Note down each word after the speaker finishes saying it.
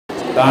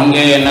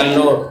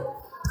Nallur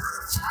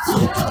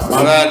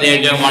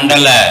மகாதேஜ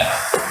மண்டல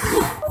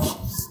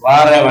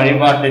வார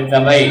வழிபாட்டு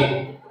சபை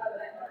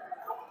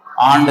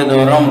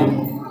ஆண்டுதோறும்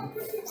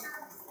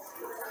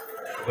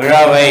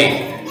விழாவை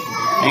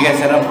மிக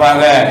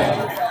சிறப்பாக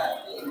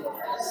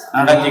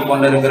நடத்தி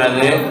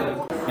கொண்டிருக்கிறது.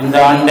 இந்த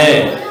ஆண்டு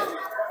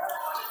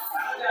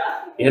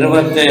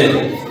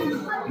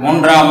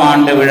 23ஆம்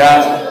ஆண்டு விழா.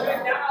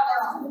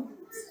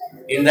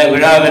 இந்த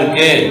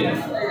விழாவிற்கு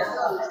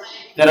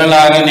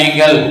திரளாக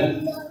நீங்கள்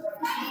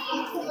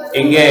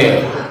இங்கே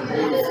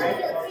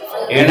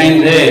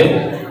இணைந்து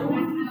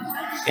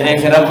இதை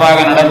சிறப்பாக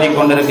நடத்தி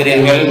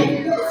கொண்டிருக்கிறீர்கள்.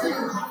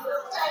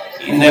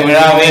 இந்த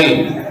விழாவில்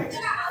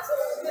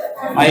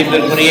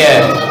மதிப்பிற்குரிய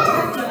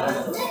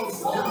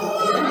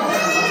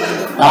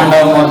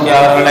தாண்டவமூர்த்தி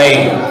அவர்களை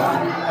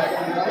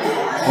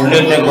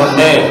உள்ளிட்டுக்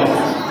கொண்டு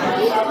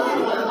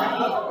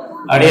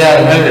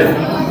அடியார்கள்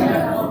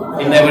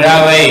இந்த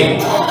விழாவை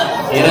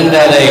இருந்து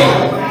அதை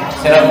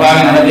சிறப்பாக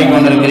நடத்தி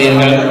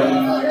கொண்டிருக்கிறீர்கள்.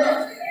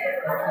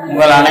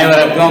 உங்கள்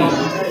அனைவருக்கும்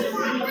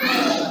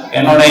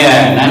என்னுடைய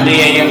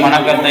நன்றியையும்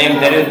வணக்கத்தையும்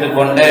தெரிவித்துக்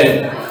கொண்டு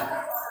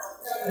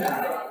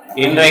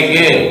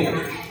இன்றைக்கு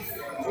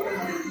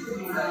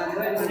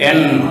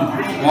என்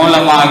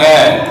மூலமாக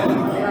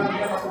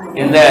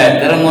இந்த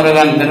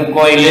திருமுருகன்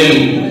திருக்கோயிலில்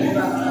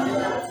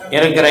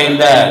இருக்கிற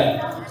இந்த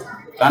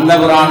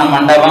கந்தபுராண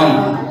மண்டபம்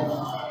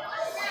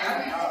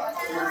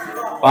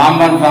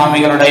பாம்பன்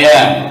சுவாமிகளுடைய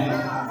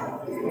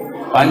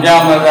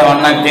பஞ்சாமிர்த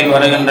வண்ணத்தில்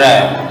வருகின்ற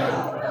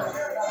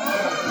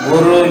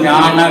குரு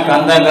ஞான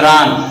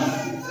கந்தபிரான்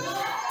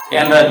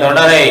என்ற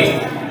தொடரை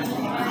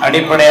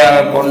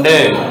அடிப்படையாக கொண்டு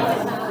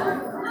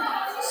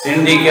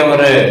சிந்திக்க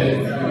ஒரு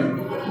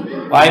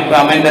வாய்ப்பு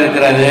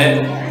அமைந்திருக்கிறது.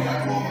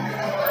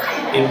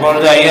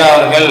 இப்பொழுது ஐயா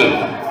அவர்கள்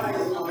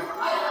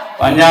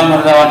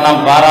பஞ்சாமிர்த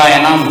வண்ணம்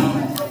பாராயணம்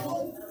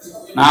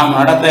நாம்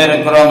நடத்த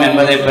இருக்கிறோம்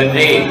என்பதை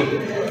பற்றி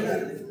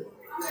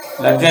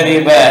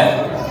லட்சதீப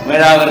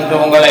விழாவிற்கு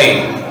உங்களை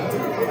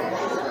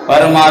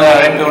வருமாறு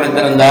அழைப்பு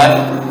விடுத்திருந்தார்.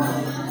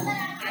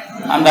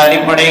 அந்த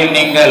அடிப்படையில்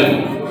நீங்கள்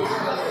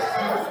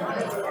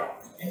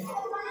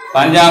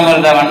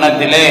பஞ்சாமிர்த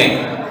வண்ணத்திலே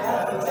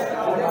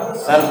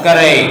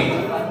சர்க்கரை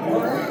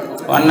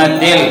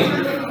வண்ணத்தில்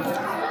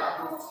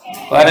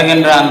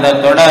வருகின்ற அந்த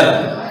தொடர்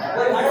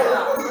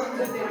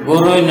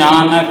குரு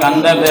ஞான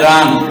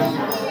கந்தபிரான்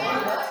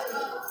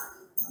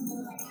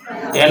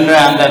என்ற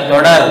அந்த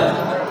தொடர்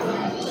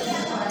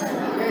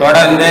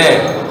தொடர்ந்து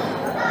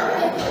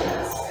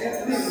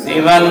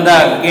சிவந்த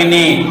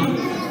அக்கினி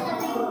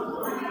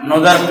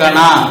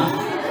நுதற்கனா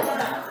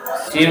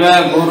சிவ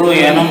குரு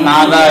எனும்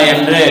நாதா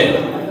என்று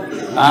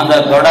அந்த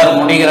தொடர்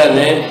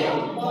முடிகிறது.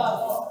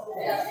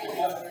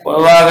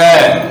 பொதுவாக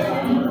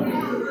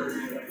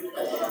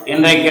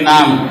இன்றைக்கு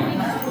நாம்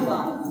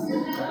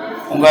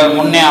உங்கள்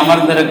முன்னே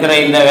அமர்ந்திருக்கிற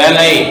இந்த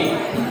வேலை,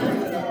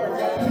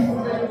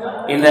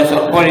 இந்த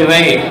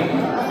சொற்பொழிவை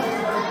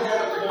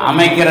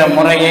அமைக்கிற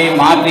முறையை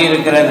மாற்றி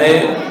இருக்கிறது.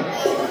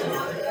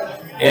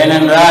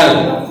 ஏனென்றால்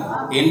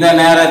இந்த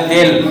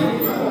நேரத்தில்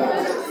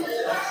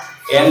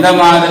எந்த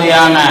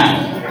மாதிரியான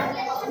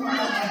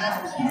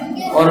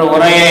ஒரு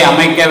உரையை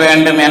அமைக்க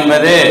வேண்டும்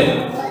என்பது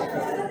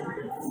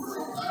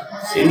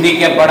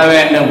சிந்திக்கப்பட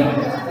வேண்டும்.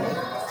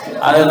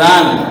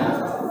 அதுதான்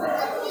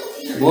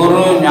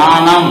குரு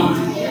ஞானம்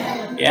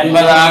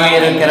என்பதாக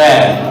இருக்கிற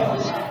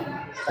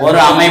ஒரு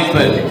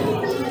அமைப்பு.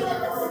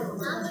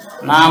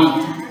 நாம்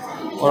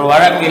ஒரு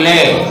வழக்கிலே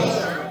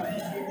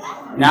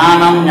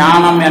ஞானம்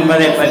ஞானம்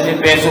என்பதை பற்றி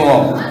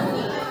பேசுவோம்.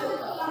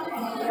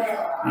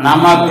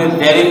 நமக்கு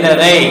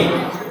தெரிந்ததை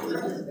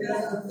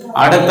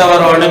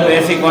அடுத்தவரோடு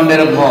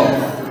பேசிக்கொண்டிருப்போம்.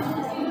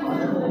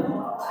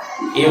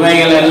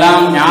 இவைகள்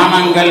எல்லாம்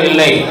ஞானங்கள்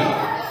இல்லை,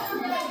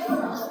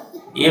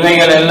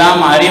 இவைகள்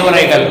எல்லாம்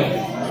அறிவுரைகள்.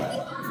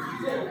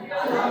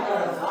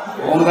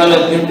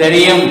 உங்களுக்கு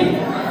தெரியும்,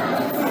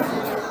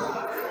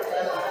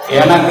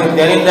 எனக்கு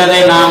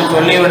தெரிந்ததை நான்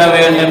சொல்லிவிட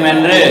வேண்டும்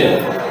என்று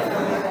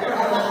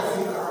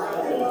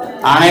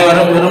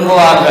அனைவரும்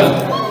விரும்புவார்கள்.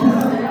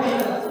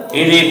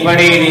 இது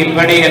இப்படி இது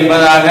இப்படி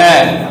என்பதாக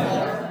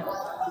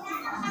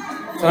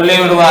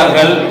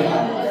சொல்லிவிடுவார்கள்.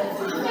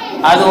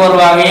 அது ஒரு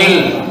வகையில்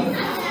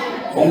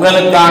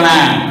உங்களுக்கான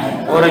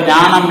ஒரு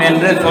ஞானம்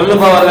என்று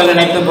சொல்லுபவர்கள்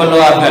நினைத்துக்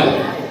கொள்வார்கள்.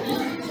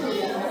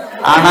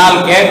 ஆனால்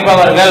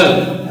கேட்பவர்கள்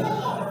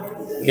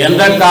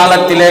எந்த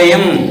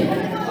காலத்திலேயும்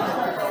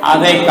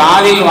அதை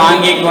காதில்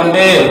வாங்கிக்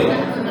கொண்டு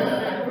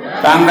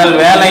தங்கள்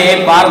வேலையை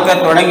பார்க்க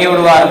தொடங்கி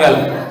விடுவார்கள்.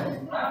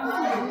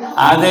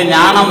 அது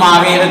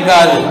ஞானமாக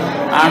இருக்காது.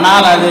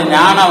 ஆனால் அது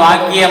ஞான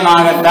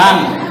வாக்கியமாகத்தான்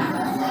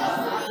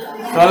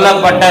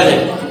சொல்லப்பட்டது.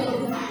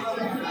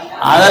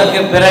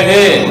 அதற்கு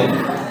பிறகு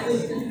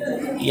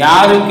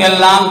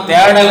யாருக்கெல்லாம்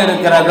தேடல்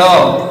இருக்கிறதோ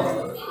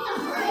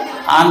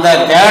அந்த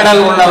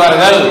தேடல்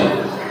உள்ளவர்கள்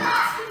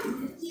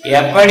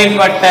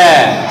எப்படிப்பட்ட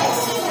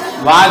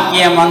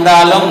வாக்கியம்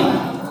வந்தாலும்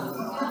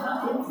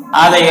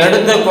அதை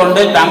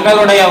எடுத்துக்கொண்டு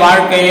தங்களுடைய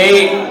வாழ்க்கையை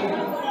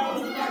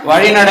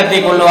வழிநடத்தி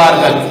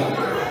கொள்வார்கள்.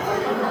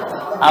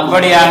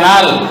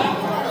 அப்படியானால்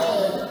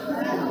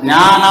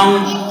ஞானம்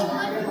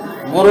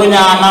குரு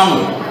ஞானம்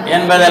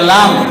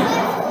என்பதெல்லாம்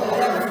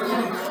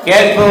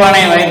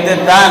கேட்பவனை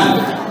வைத்துத்தான்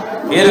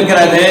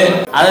இருக்கிறது.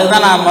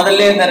 அதுதான் நான்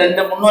முதல்ல இந்த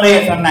 2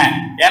 முன்னுரையை சொன்னேன்.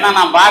 ஏன்னா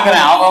நான்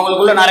பார்க்குறேன்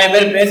அவங்களுக்குள்ள நிறைய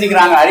பேர்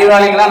பேசிக்கிறாங்க,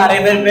 அறிவாளிகளாக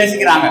நிறைய பேர்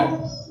பேசிக்கிறாங்க.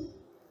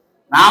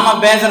 நாம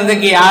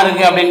பேசுறதுக்கு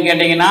யாருக்கு அப்படின்னு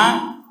கேட்டீங்கன்னா,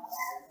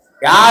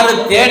 யாரு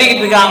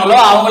தேடிக்கிட்டு இருக்காங்களோ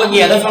அவங்களுக்கு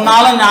எதை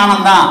சொன்னாலும்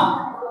ஞானம்தான்.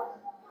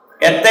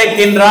 எத்தை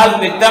தின்றால்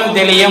பித்தம்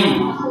தெளியும்,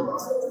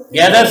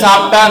 எதை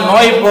சாப்பிட்டா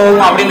நோய்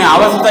போகும் அப்படின்னு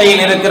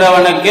அவஸ்தையில்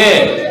இருக்கிறவனுக்கு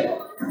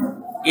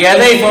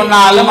எதை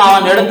சொன்னாலும்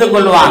அவன்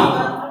எடுத்துக்கொள்வான்.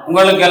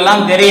 உங்களுக்கு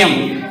எல்லாம் தெரியும்,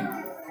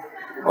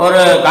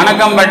 ஒரு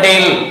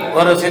கணக்கம்பட்டியில்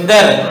ஒரு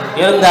சித்தர்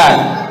இருந்தார்.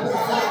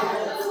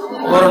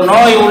 ஒரு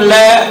நோய் உள்ள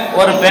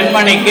ஒரு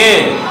பெண்மணிக்கு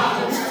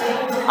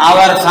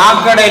அவர்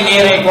சாக்கடை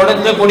நீரை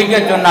கொடுத்து குடிக்க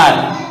சொன்னார்.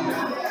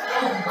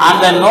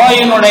 அந்த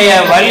நோயினுடைய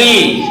வலி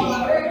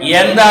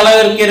எந்த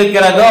அளவிற்கு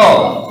இருக்கிறதோ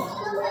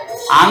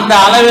அந்த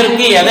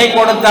அளவிற்கு எதை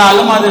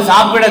கொடுத்தாலும் அது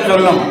சாப்பிட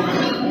சொல்லும்.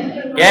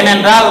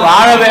 ஏனென்றால்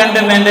வாழ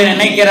வேண்டும் என்று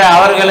நினைக்கிற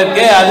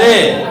அவர்களுக்கு அது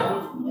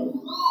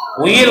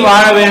உயிர்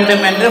வாழ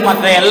வேண்டும் என்று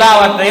மற்ற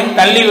எல்லாவற்றையும்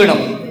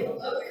தள்ளிவிடும்.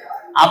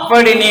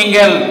 அப்படி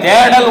நீங்கள்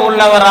தேடல்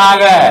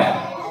உள்ளவராக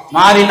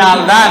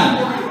மாறினால்தான்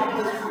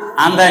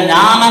அந்த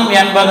ஞானம்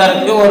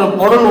என்பதற்கு ஒரு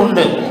பொருள்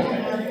உண்டு.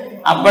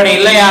 அப்படி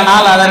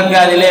இல்லையானால் அதற்கு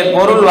அதிலே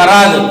பொருள்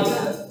வராது.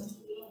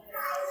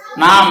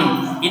 நாம்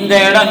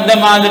இந்த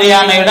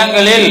மாதிரியான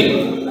இடங்களில்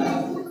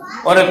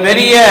ஒரு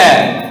பெரிய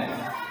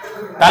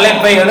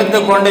தலைப்பை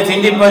எடுத்துக்கொண்டு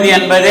சிந்திப்பது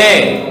என்பதே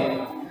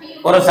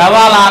ஒரு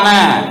சவாலான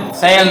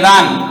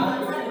செயல்தான்.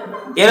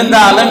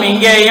 இருந்தாலும்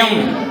இங்கேயும்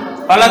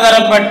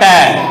பலதரப்பட்ட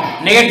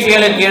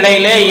நிகழ்ச்சிகளுக்கு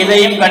இடையிலே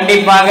இதையும்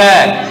கண்டிப்பாக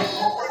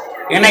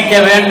இணைக்க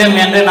வேண்டும்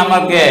என்று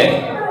நமக்கு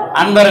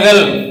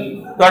அன்பர்கள்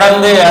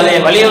தொடர்ந்து அதை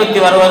வலியுறுத்தி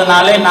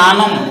வருவதனாலே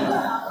நானும்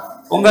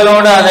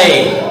உங்களோடு அதை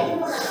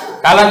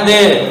கலந்து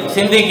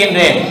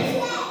சிந்திக்கின்றேன்.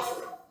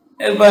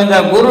 இப்போ இந்த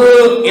குரு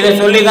இதை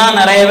சொல்லி தான்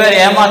நிறைய பேர்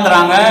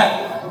ஏமாத்துறாங்க,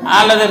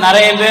 அல்லது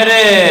நிறைய பேர்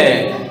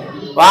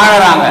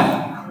வாழறாங்க.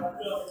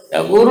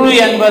 குரு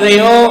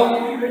என்பதையோ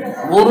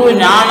குரு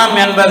ஞானம்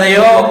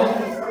என்பதையோ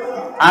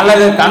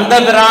அல்லது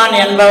கந்தபிரான்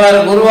என்பவர்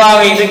குருவாக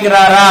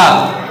இருக்கிறாரா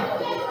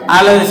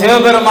அல்லது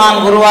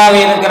சிவபெருமான் குருவாக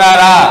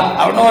இருக்கிறாரா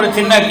அப்படின்னு ஒரு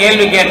சின்ன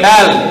கேள்வி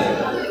கேட்டால்,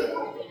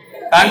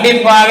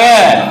 கண்டிப்பாக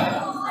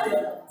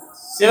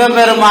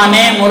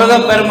சிவபெருமானே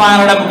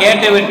முருகப்பெருமானிடம்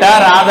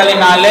கேட்டுவிட்டார்.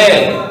 ஆதலினாலே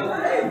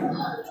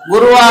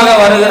குருவாக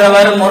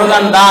வருகிறவர்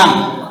முருகன் தான்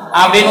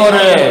அப்படின்னு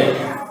ஒரு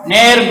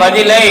நேர்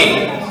பதிலை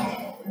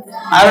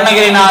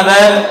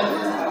அருணகிரிநாதர்,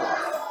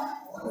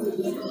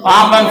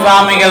 பாம்பன்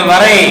சுவாமிகள்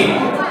வரை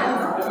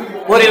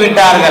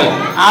கூறிவிட்டார்கள்.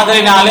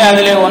 ஆதலினாலே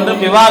அதிலே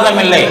ஒன்றும் விவாதம்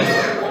இல்லை.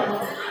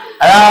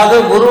 அதாவது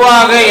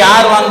குருவாக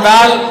யார்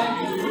வந்தால்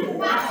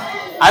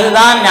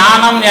அதுதான்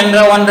ஞானம் என்ற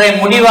ஒன்றை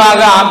முடிவாக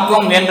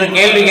ஆக்கும் என்று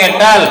கேள்வி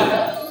கேட்டால்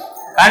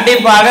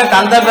கண்டிப்பாக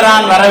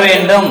கந்தபிரான் வர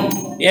வேண்டும்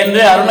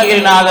என்று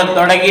அருணகிரிநாதர்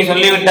தொடங்கி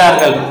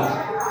சொல்லிவிட்டார்கள்.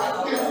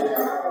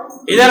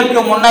 இதற்கு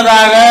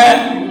முன்னதாக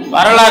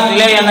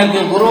வரலாற்றிலே எனக்கு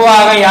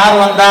குருவாக யார்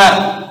வந்தார்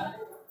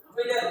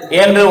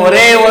என்று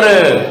ஒரே ஒரு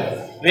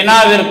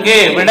வினாவிற்கு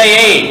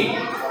விடையை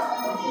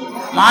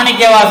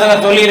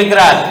மாணிக்கவாசகர்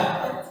சொல்லியிருக்கிறார்.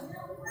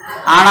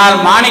 ஆனால்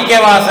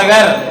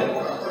மாணிக்கவாசகர்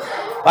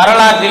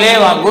வரலாற்றிலே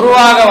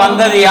குருவாக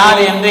வந்தது யார்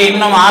என்று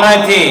இன்னும்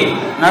ஆராய்ச்சி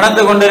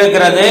நடந்து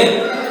கொண்டிருக்கிறது.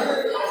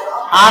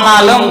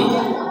 ஆனாலும்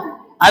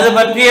அது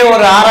பற்றிய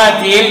ஒரு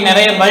ஆராய்ச்சியில்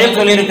நிறைய பதில்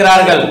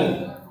சொல்லியிருக்கிறார்கள்.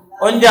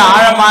 கொஞ்சம்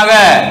ஆழமாக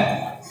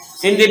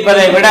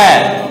சிந்திப்பதை விட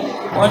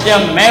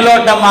கொஞ்சம்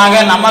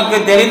மேலோட்டமாக நமக்கு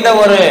தெரிந்த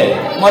ஒரு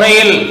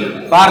முறையில்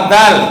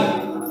பார்த்தால்,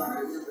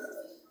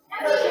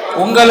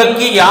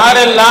 உங்களுக்கு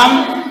யாரெல்லாம்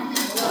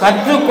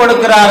கற்றுக்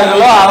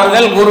கொடுக்கிறார்களோ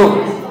அவர்கள் குரு.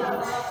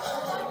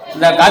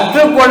 இந்த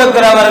கற்றுக்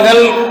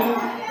கொடுக்கிறவர்கள்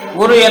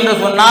குரு என்று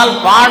சொன்னால்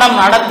பாடம்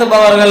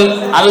நடத்துபவர்கள்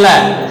அல்ல.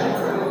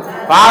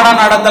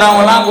 பாடம்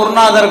நடத்துறவங்களாம்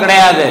குருநாதர்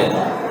கிடையாது.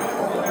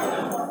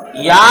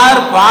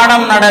 யார்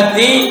பாடம்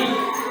நடத்தி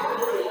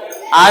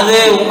அது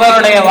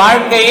உங்களுடைய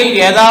வாழ்க்கையில்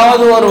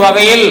ஏதாவது ஒரு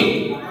வகையில்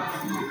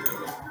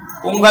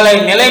உங்களை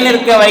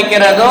நிலைநிற்க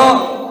வைக்கிறதோ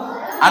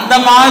அந்த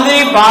மாதிரி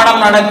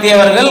பாடம்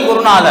நடத்தியவர்கள்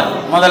குருநாதர்.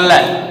 முதல்ல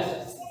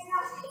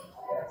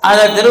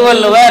அதை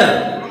திருவள்ளுவர்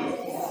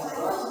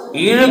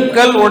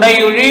இழுக்கல்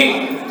உடையுழி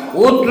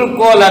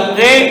ஊற்றுக்கோல்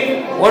அற்றே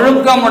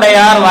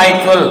ஒழுக்கமுடையார்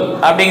வாய்ச்சொல்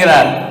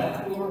அப்படிங்கிறார்.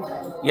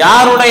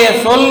 யாருடைய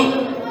சொல்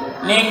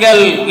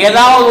நீங்கள்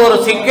ஏதாவது ஒரு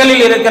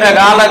சிக்கலில் இருக்கிற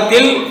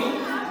காலத்தில்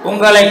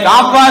உங்களை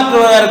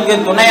காப்பாற்றுவதற்கு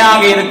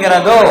துணையாக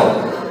இருக்கிறதோ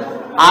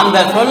அந்த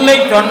சொல்லை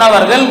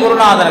சொன்னவர்கள்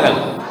குருநாதர்கள்.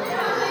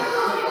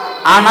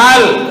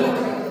 ஆனால்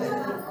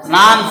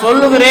நான்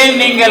சொல்லுகிறேன்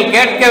நீங்கள்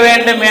கேட்க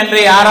வேண்டும் என்று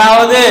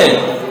யாராவது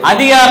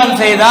அதிகாரம்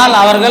செய்தால்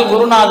அவர்கள்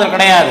குருநாதர்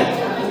கிடையாது.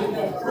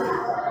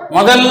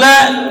 முதல்ல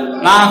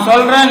நான்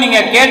சொல்றேன் நீங்க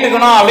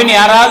கேட்டுக்கணும் அப்படின்னு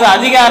யாராவது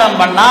அதிகாரம்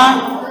பண்ணா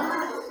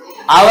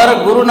அவர்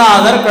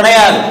குருநாதர்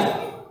கிடையாது.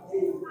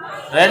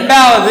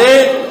 ரெண்டாவது,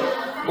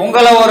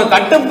 உங்களை ஒரு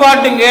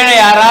கட்டுப்பாட்டு கீழே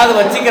யாராவது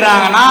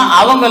வச்சுக்கிறாங்கன்னா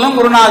அவங்களும்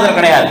குருநாதர்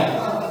கிடையாது.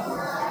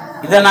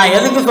 இதை நான்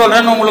எதுக்கு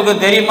சொல்றேன்னு உங்களுக்கு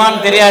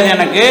தெரியுமான்னு தெரியாது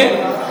எனக்கு.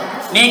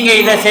 நீங்க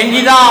இதை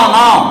செஞ்சுதான்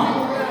ஆகணும்,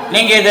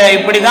 நீங்க இதை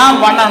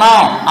இப்படிதான்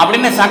பண்ணணும்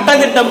அப்படின்னு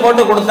சட்டத்திட்டம்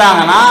போட்டு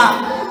கொடுத்தாங்கன்னா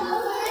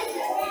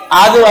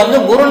அது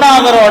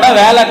குருநாதரோட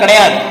வேலை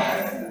கிடையாது.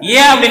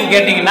 ஏன் அப்படின்னு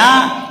கேட்டீங்கன்னா,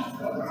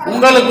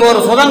 உங்களுக்கு ஒரு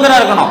சுதந்திரம்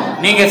இருக்கணும்.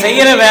 நீங்க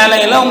செய்யற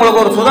வேலையில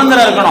உங்களுக்கு ஒரு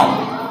சுதந்திரம் இருக்கணும்.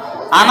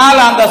 ஆனால்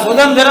அந்த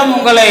சுதந்திரம்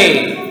உங்களை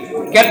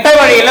கெட்ட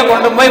வழியில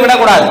கொண்டு போய்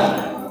விடக்கூடாது.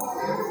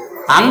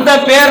 அந்த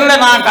பேர்ல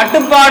நான்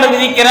கட்டுப்பாடு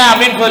விதிக்கிறேன்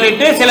அப்படின்னு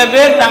சொல்லிட்டு சில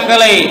பேர்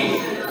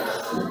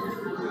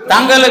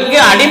தங்களுக்கு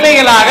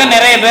அடிமைகளாக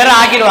நிறைய பேர்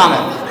ஆக்கிடுவாங்க.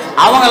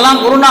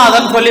 அவங்கெல்லாம்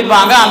குருநாதர்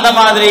சொல்லிப்பாங்க. அந்த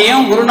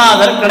மாதிரியும்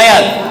குருநாதர்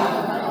கிடையாது.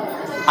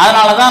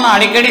 அதனாலதான் நான்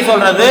அடிக்கடி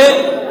சொல்றது,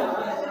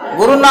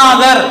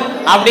 குருநாதர்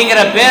அப்படிங்கிற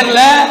பேர்ல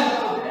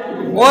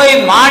போய்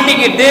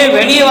மாட்டிக்கிட்டு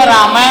வெளியே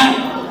வராம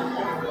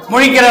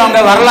முழிக்கிறவங்க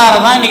வரலாறு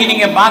தான் இன்னைக்கு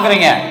நீங்க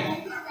பாக்குறீங்க.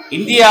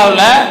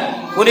 இந்தியாவில்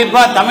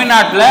குறிப்பா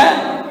தமிழ்நாட்டில்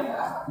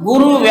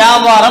குரு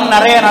வியாபாரம்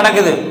நிறைய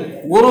நடக்குது.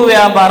 குரு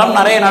வியாபாரம்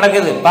நிறைய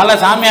நடக்குது. பல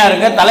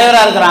சாமியாருங்க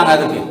தலைவராக இருக்கிறாங்க.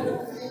 அதுக்கு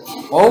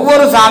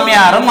ஒவ்வொரு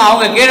சாமியாரும்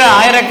அவங்க கீழே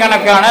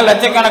ஆயிரக்கணக்கான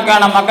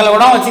லட்சக்கணக்கான மக்களை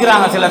கூட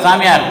வச்சுக்கிறாங்க சில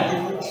சாமியார்.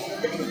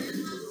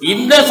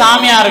 இந்த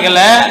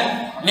சாமியார்களை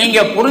நீங்க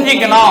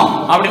புரிஞ்சிக்கணும்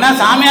அப்படின்னா,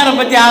 சாமியாரை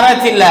பத்தி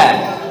ஆராய்ச்சி இல்லை.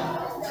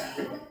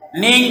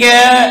 நீங்க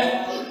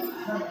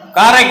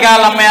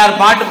காரைக்கால் அம்மையார்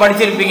பாட்டு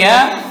படிச்சிருப்பீங்க,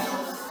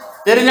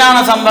 திருஞான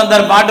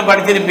சம்பந்தர் பாட்டு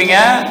படிச்சிருப்பீங்க,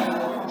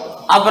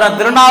 அப்புறம்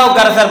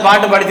திருநாவுக்கரசர்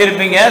பாட்டு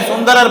படிச்சிருப்பீங்க,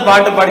 சுந்தரர்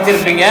பாட்டு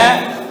படிச்சிருப்பீங்க,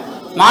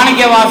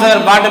 மாணிக்க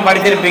வாசகர் பாட்டு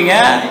படிச்சிருப்பீங்க.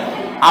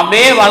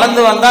 அப்படியே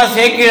வளர்ந்து வந்தா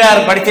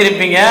சேக்கிழார்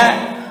படிச்சிருப்பீங்க.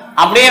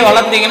 அப்படியே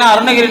வளர்ந்தீங்கன்னா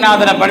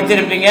அருணகிரிநாதரை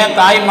படிச்சிருப்பீங்க,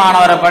 தாய்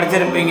மாணவரை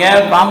படிச்சிருப்பீங்க,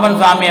 பாம்பன்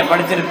சுவாமியை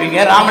படிச்சிருப்பீங்க,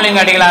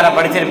 ராமலிங்க அடிகளாரை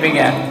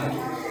படிச்சிருப்பீங்க.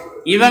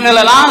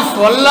 இவங்களெல்லாம்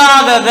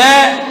சொல்லாதத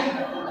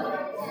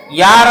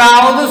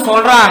யாராவது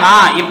சொல்றானா?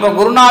 இப்ப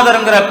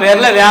குருநாதர்ங்கிற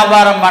பேர்ல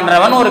வியாபாரம்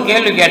பண்றவன் ஒரு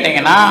கேள்வி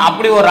கேட்டீங்கன்னா,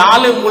 அப்படி ஒரு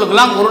ஆளு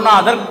உங்களுக்குலாம்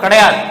குருநாதர்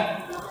கிடையாது.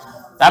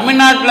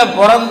 தமிழ்நாட்டில்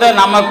பிறந்த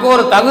நமக்கு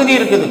ஒரு தகுதி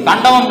இருக்குது.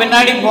 கண்டவன்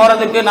பின்னாடி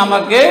போறதுக்கு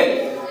நமக்கு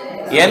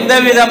எந்த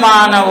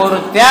விதமான ஒரு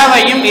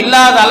தேவையும்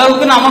இல்லாத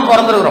அளவுக்கு நாம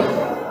பிறந்திருக்கிறோம்.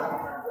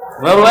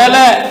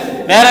 ஒருவேளை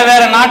வேற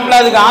வேற நாட்டில்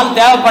அதுக்கு ஆள்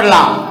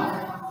தேவைப்படலாம்.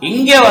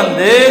 இங்க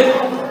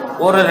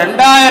ஒரு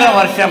 2000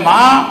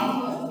 வருஷமா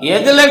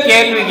எதுல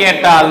கேள்வி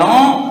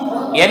கேட்டாலும்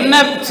என்ன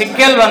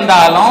சிக்கல்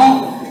வந்தாலும்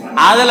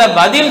அதுல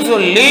பதில்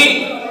சொல்லி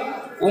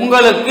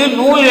உங்களுக்கு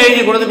நூல்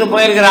எழுதி கொடுத்துட்டு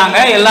போயிருக்கிறாங்க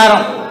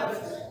எல்லாரும்.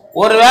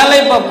 ஒருவேளை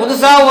இப்ப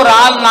புதுசா ஒரு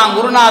ஆள் நான்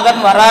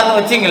குருநாதன் வர்றாருன்னு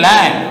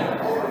வச்சுங்களேன்,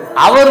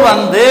 அவர்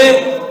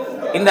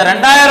இந்த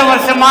 2000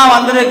 வருஷமா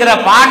வந்திருக்கிற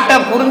பாட்டை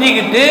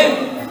புரிஞ்சுக்கிட்டு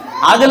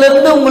அதுல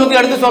இருந்து உங்களுக்கு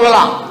எடுத்து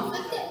சொல்லலாம்.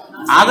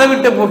 அதை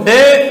விட்டு போட்டு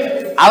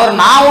அவர்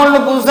நான் ஒண்ணு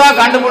புதுசா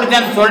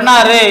கண்டுபிடிச்சேன்னு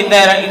சொன்னாரு, இந்த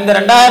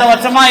 2000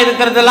 வருஷமா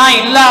இருக்கிறதெல்லாம்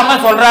இல்லாம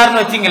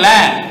சொல்றாருன்னு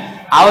வச்சுங்களேன்,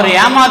 அவர்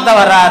ஏமாத்த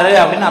வர்றாரு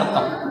அப்படின்னு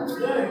அர்த்தம்.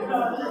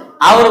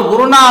 அவர்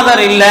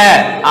குருநாதர் இல்ல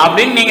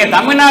அப்படின்னு நீங்க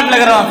தமிழ்நாட்டில்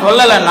இருக்கிறவங்க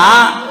சொல்லலைன்னா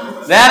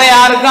வேற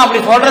யாருக்கும் அப்படி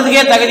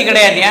சொல்றதுக்கே தகுதி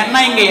கிடையாது. ஏன்னா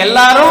இங்க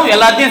எல்லாரும்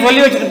எல்லாத்தையும்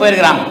சொல்லி வச்சுட்டு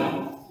போயிருக்கிறாங்க.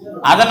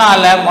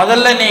 அதனால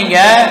முதல்ல நீங்க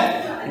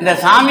இந்த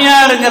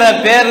சாமியாருங்கிற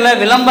பேர்ல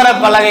விளம்பர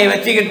பலகை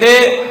வச்சுக்கிட்டு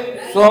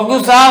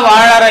சொகுசா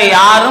வாழற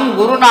யாரும்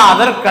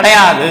குருநாதர்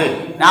கிடையாது,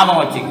 ஞாபகம்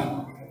வச்சுக்க.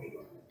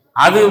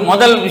 அது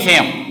முதல்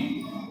விஷயம்.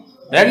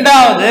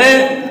 ரெண்டாவது,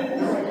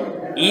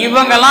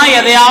 இவங்கெல்லாம்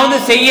எதையாவது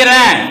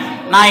செய்யறேன்,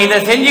 நான் இதை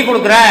செஞ்சு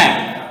கொடுக்குறேன்,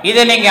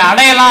 இதை நீங்க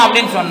அடையலாம்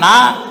அப்படின்னு சொன்னா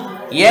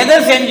எதை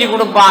செஞ்சு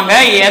கொடுப்பாங்க,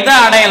 எதை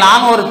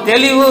அடையலாம்னு ஒரு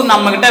தெளிவு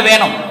நம்ம கிட்ட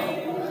வேணும்.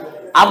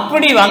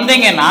 அப்படி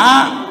வந்தீங்கன்னா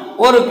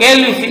ஒரு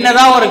கேள்வி,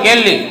 சின்னதா ஒரு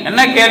கேள்வி.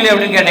 என்ன கேள்வி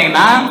அப்படின்னு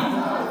கேட்டீங்கன்னா,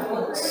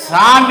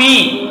 சாமி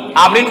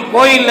அப்படின்னு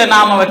கோயில்ல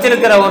நாம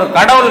வச்சிருக்கிற ஒரு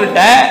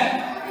கடவுள்கிட்ட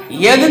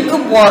எதுக்கு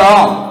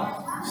போறோம்?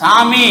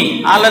 சாமி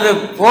அல்லது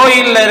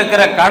கோயில்ல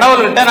இருக்கிற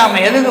கடவுள்கிட்ட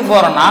நாம எதுக்கு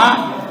போறோம்னா,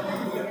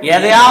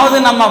 எதையாவது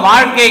நம்ம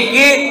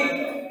வாழ்க்கைக்கு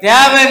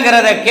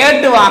தேவைங்கிறத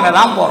கேட்டு வாங்க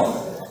தான் போறோம்.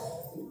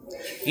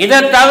 இதை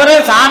தவிர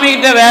சாமி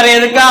கிட்ட வேற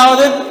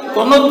எதுக்காவது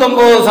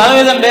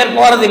 99% பேர்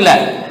போறது இல்லை.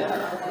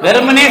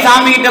 வெறுமனே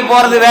சாமி கிட்ட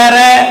போறது வேற,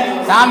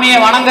 சாமியை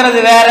வணங்குறது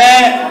வேற.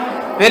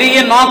 பெரிய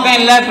நோக்கம்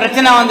இல்லை,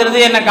 பிரச்சனை வந்துடுது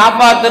என்னை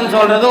காப்பாத்துன்னு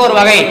சொல்றது ஒரு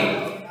வகை.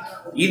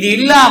 இது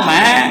இல்லாம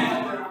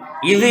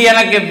இது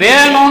எனக்கு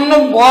வேணும்னு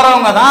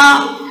போறவங்க தான்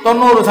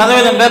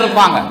 90% பேர்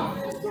இருப்பாங்க.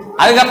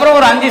 அதுக்கப்புறம்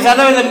ஒரு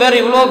 5%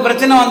 பேர் இவ்வளோ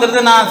பிரச்சனை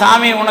வந்துடுது, நான்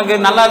சாமி உனக்கு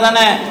நல்லா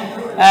தானே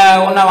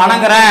உன்னை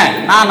வணங்குறேன்,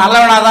 நான்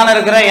நல்லவனா தானே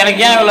இருக்கிறேன்,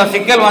 எனக்கு ஏன் இவ்வளோ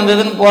சிக்கல்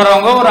வந்ததுன்னு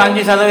போறவங்க ஒரு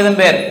 5%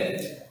 பேர்.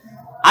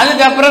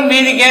 அதுக்கப்புறம்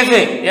மீதி கேஸு,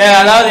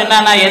 அதாவது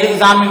என்னன்னா எதுக்கு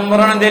சாமி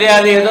கும்பிட்றோன்னு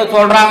தெரியாது, ஏதோ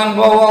சொல்றாங்கன்னு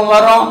போவோம்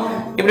வரும்,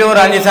 இப்படி ஒரு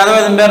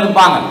 5% பேர்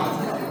இருப்பாங்க.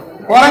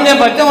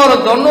 குறைஞ்சபட்சம் ஒரு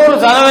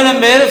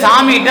 90% பேர்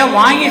சாமிகிட்ட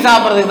வாங்கி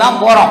சாப்பிட்றதுக்கு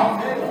தான் போறோம்.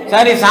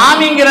 சரி,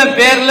 சாமிங்கிற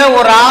பேர்ல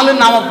ஒரு ஆளு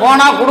நாம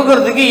போனா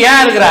கொடுக்கறதுக்கு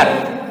ஏன் இருக்கிறாரு?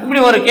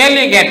 இப்படி ஒரு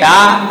கேள்வி கேட்டா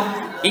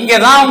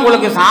இங்கதான்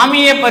உங்களுக்கு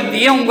சாமியை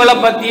பத்தியும் உங்களை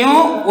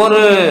பத்தியும்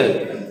ஒரு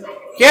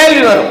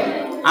கேள்வி வரும்.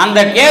 அந்த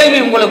கேள்வி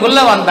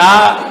உங்களுக்குள்ள வந்தா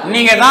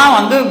நீங்க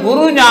தான்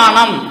குரு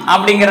ஞானம்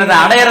அப்படிங்கிறத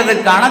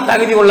அடையிறதுக்கான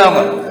தகுதி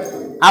உள்ளவங்க.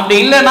 அப்படி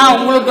இல்லைன்னா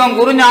உங்களுக்கும்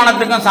குரு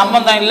ஞானத்துக்கும்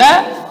சம்பந்தம் இல்லை,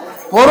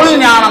 பொருள்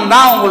ஞானம்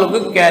தான்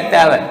உங்களுக்கு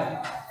தேவை.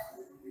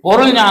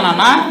 பொருள்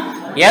ஞானம்னா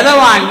எதை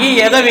வாங்கி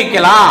எதை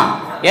விற்கலாம்,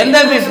 எந்த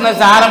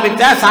பிசினஸ்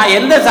ஆரம்பிச்சா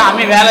எந்த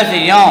சாமி வேலை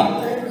செய்யும்,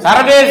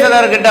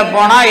 சரபேஸ்வரர்கிட்ட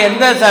போனா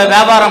எந்த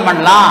வியாபாரம்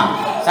பண்ணலாம்,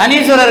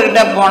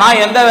 சனீஸ்வரர்கிட்ட போனா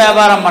எந்த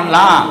வியாபாரம்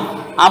பண்ணலாம்,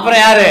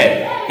 அப்புறம் யாரு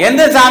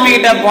எந்த சாமி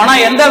கிட்ட போனா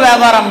எந்த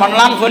வியாபாரம்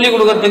பண்ணலாம்னு சொல்லி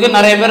கொடுக்கறதுக்கு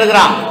நிறைய பேர்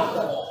இருக்கிறான்.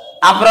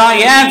 அப்புறம்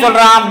ஏன்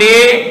சொல்றான் அப்படி,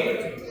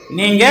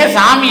 நீங்க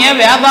சாமியை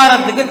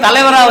வியாபாரத்துக்கு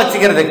தலைவராக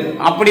வச்சுக்கிறதுக்கு.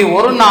 அப்படி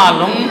ஒரு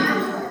நாளும்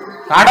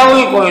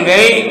கடவுள்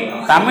கொள்கை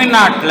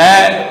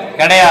தமிழ்நாட்டில்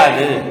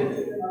கிடையாது.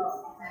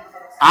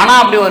 ஆனா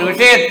அப்படி ஒரு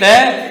விஷயத்த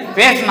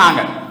பேசினாங்க.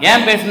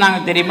 ஏன் பேசினாங்க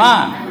தெரியுமா?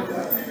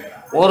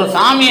 ஒரு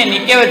சாமியை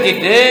நிக்க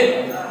வச்சுட்டு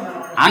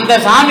அந்த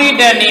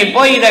சாமிகிட்ட நீ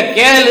போய் இதை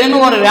கேளுன்னு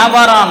ஒரு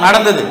வியாபாரம்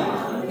நடந்தது.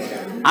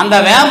 அந்த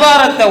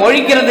வியாபாரத்தை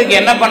ஒழிக்கிறதுக்கு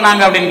என்ன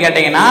பண்ணாங்க அப்படின்னு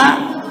கேட்டீங்கன்னா,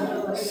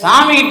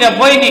 சாமிகிட்ட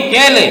போய் நீ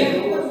கேளு,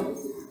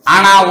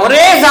 ஆனா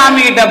ஒரே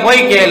சாமிகிட்ட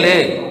போய் கேளு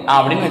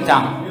அப்படின்னு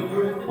வச்சாங்க.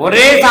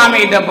 ஒரே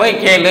சாமிகிட்ட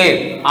போய் கேளு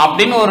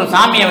அப்படின்னு ஒரு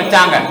சாமியை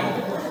வச்சாங்க.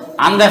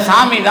 அந்த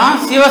சாமி தான்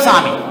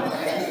சிவசாமி.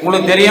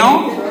 உங்களுக்கு தெரியும்,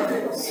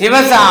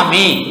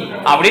 சிவசாமி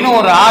அப்படின்னு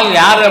ஒரு ஆள்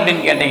யாரு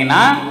அப்படின்னு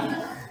கேட்டீங்கன்னா,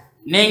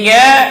 நீங்க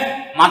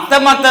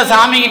மற்ற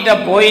சாமி கிட்ட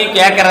போய்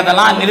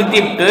கேட்கறதெல்லாம்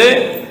நிறுத்திவிட்டு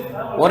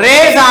ஒரே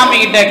சாமி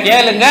கிட்ட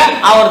கேளுங்க,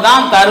 அவர்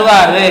தான்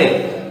தருவாரு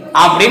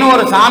அப்படின்னு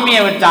ஒரு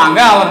சாமியை வச்சாங்க.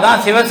 அவர்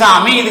தான்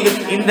சிவசாமி.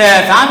 இதுக்கு இந்த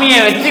சாமியை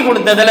வச்சு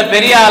கொடுத்ததுல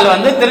பெரிய ஆள்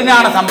வந்து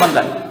திருஞான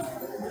சம்பந்தர்.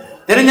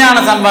 திருஞான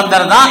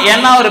சம்பந்தர் தான்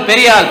என்ன ஒரு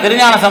பெரிய ஆள்.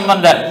 திருஞான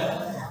சம்பந்தர்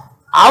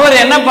அவர்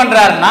என்ன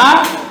பண்றாருன்னா,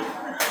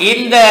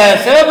 இந்த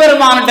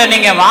சிவபெருமான்கிட்ட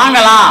நீங்க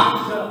வாங்கலாம்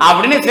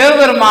அப்படின்னு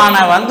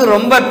சிவபெருமானை வந்து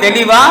ரொம்ப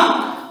தெளிவா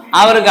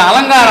அவருக்கு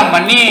அலங்காரம்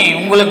பண்ணி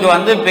உங்களுக்கு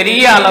வந்து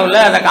பெரிய அளவுல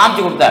அதை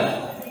காமிச்சு கொடுத்தார்.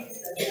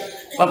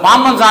 இப்ப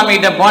பாம்பன் சாமி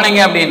கிட்ட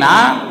போனீங்க அப்படின்னா,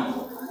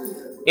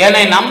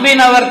 என்னை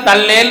நம்பினவர்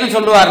தல்லேன்னு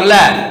சொல்லுவார்ல,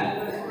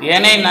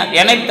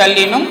 என்னை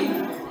தள்ளினும்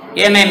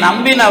என்னை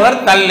நம்பினவர்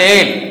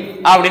தல்லேல்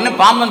அப்படின்னு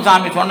பாம்பன்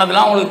சாமி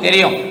சொன்னதுலாம் உங்களுக்கு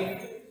தெரியும்.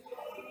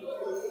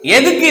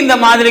 எதுக்கு இந்த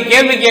மாதிரி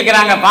கேள்வி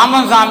கேட்கிறாங்க?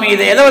 பாம்பன் சாமி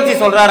இதை எதை வச்சு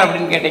சொல்றாரு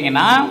அப்படின்னு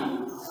கேட்டீங்கன்னா,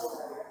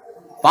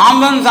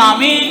 பாம்பன்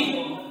சாமி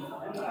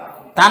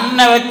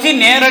தன்னை வச்சு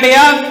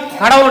நேரடியா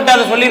கடவுள்கிட்ட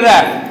அதை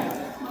சொல்லிடுறார்.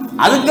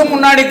 அதுக்கு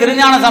முன்னாடி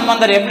திருஞான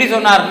சம்பந்தர் எப்படி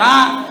சொன்னார்னா,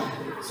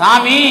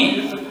 சாமி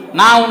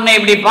நான் உன்னை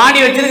இப்படி பாடி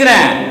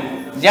வச்சிருக்கிறேன்,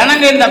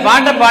 ஜனங்க இந்த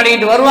பாட்டை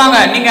பாடிக்கிட்டு வருவாங்க,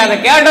 நீங்க அதை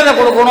கேட்டதை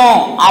கொடுக்கணும்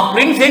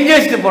அப்படின்னு செஞ்சு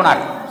வச்சுட்டு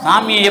போனார்.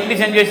 சாமியை எப்படி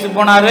செஞ்சு வச்சுட்டு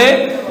போனாரு?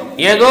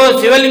 ஏதோ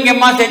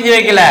சிவலிங்கமா செஞ்சு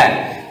வைக்கல.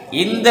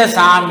 இந்த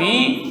சாமி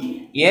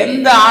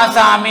எந்த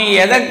ஆசாமி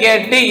எதை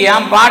கேட்டு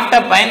என் பாட்டை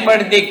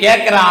பயன்படுத்தி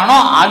கேட்கிறானோ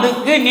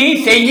அதுக்கு நீ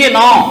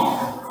செய்யணும்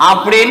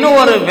அப்படின்னு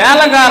ஒரு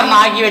வேலைக்காரன்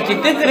ஆக்கி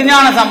வச்சுட்டு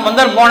திருஞான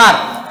சம்பந்தர் போனார்.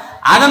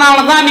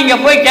 அதனாலதான் நீங்க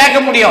போய் கேட்க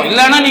முடியும்,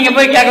 இல்லைன்னா நீங்க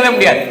போய் கேட்கவே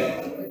முடியாது.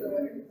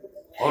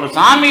 ஒரு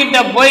சாமி கிட்ட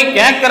போய்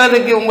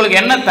கேட்கறதுக்கு உங்களுக்கு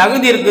என்ன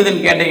தகுதி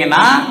இருக்குதுன்னு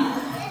கேட்டீங்கன்னா,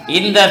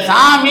 இந்த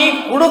சாமி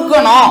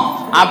கொடுக்கணும்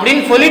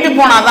அப்படின்னு சொல்லிட்டு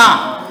போனாதான்.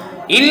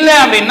 இல்லை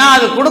அப்படின்னா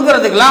அது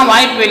கொடுக்கறதுக்கெல்லாம்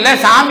வாய்ப்பு இல்லை.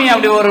 சாமி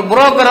அப்படி ஒரு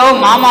புரோக்கரோ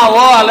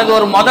மாமாவோ அல்லது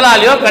ஒரு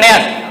முதலாளியோ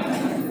கிடையாது.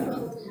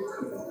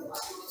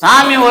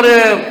 சாமி ஒரு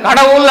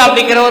கடவுள்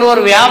அப்படிங்கிறவர்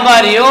ஒரு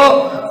வியாபாரியோ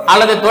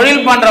அல்லது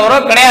தொழில் பண்றவரோ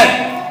கிடையாது.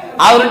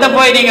 அவர்கிட்ட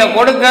போய் நீங்க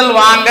கொடுக்கல்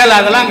வாங்கல்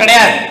அதெல்லாம்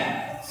கிடையாது.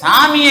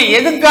 சாமியை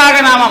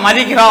எதுக்காக நாம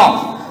மதிக்கிறோம்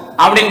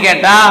அப்படின்னு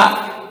கேட்டா,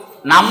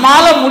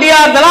 நம்மால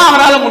முடியாததெல்லாம்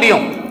அவரால்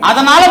முடியும்,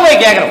 அதனால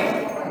போய் கேட்கிறோம்.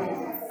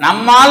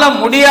 நம்மால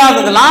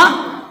முடியாததெல்லாம்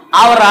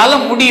அவரால்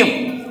முடியும்.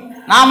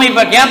 நாம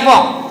இப்ப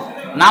கேட்போம்,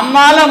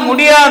 நம்மால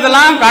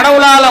முடியாதெல்லாம்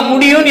கடவுளால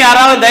முடியும்னு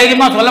யாராவது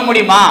தைரியமா சொல்ல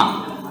முடியுமா?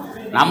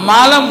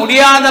 நம்மால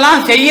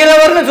முடியாதெல்லாம்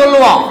செய்யறவர்னு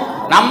சொல்லுவோம்,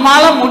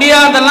 நம்மால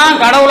முடியாதெல்லாம்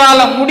கடவுளால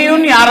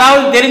முடியும்னு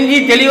யாராவது தெரிஞ்சு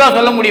தெளிவா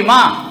சொல்ல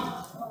முடியுமா?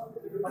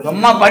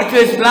 சும்மா படிச்சு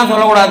வச்சுட்டுலாம்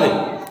சொல்லக்கூடாது.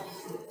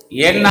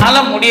 என்னால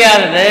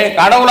முடியாதது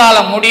கடவுளால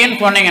முடியும்னு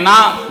சொன்னீங்கன்னா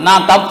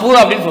நான் தப்பு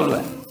அப்படின்னு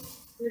சொல்லுவேன்.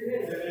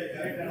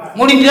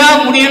 முடிஞ்சா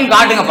முடியும்னு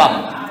காட்டுங்க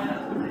பாப்போம்.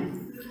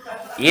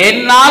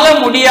 என்னால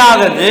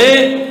முடியாதது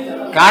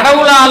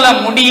கடவுளால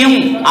முடியும்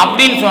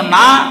அப்படின்னு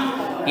சொன்னா,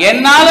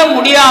 என்னால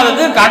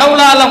முடியாதது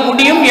கடவுளால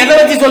முடியும் எதை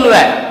வச்சு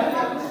சொல்லுவேன்?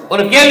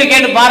 ஒரு கேள்வி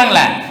கேட்டு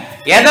பாருங்களேன்.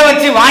 எதை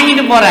வச்சு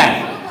வாங்கிட்டு போறேன்?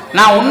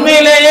 நான்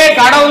உண்மையிலேயே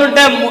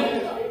கடவுள்கிட்ட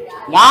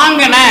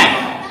வாங்கினேன்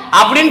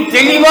அப்படின்னு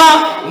தெளிவா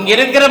இங்க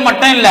இருக்கிற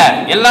மட்டும் இல்ல,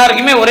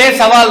 எல்லாருக்குமே ஒரே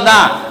சவால்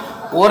தான்.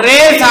 ஒரே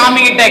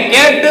சாமி கிட்ட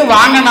கேட்டு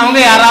வாங்கினவங்க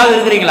யாராவது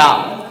இருக்கிறீங்களா?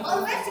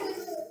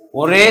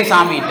 ஒரே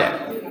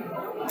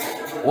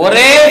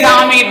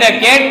சாமி கிட்ட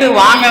கேட்டு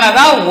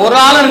வாங்கினதா ஒரு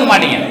ஆள் இருக்க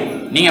மாட்டீங்க.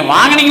 நீங்க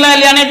வாங்கினீங்களா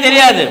இல்லையானே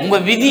தெரியாது. உங்க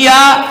விதியா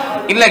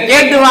இல்ல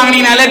கேட்டு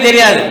வாங்கினீங்கனாலே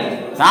தெரியாது.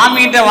 சாமி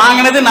கிட்ட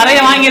வாங்கினது நிறைய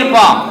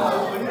வாங்கியிருப்போம்,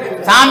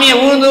 சாமியை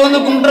ஊந்து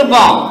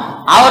கும்பிட்டுருப்போம்.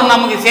 அவர்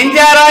நமக்கு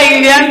செஞ்சாரா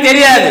இல்லையான்னு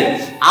தெரியாது,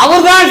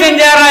 அவர் தான்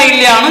செஞ்சாரா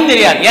இல்லையான்னு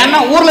தெரியாது. ஏன்னா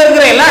ஊர்ல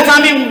இருக்கிற எல்லா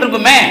சாமியும்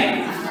கும்பிட்டுருப்போமே.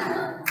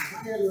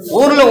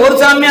 ஊர்ல ஒரு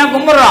சாமியா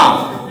கும்பிடுறோம்,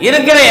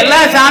 இருக்கிற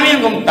எல்லா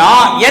சாமியும்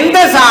கும்பிட்டோம். எந்த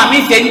சாமி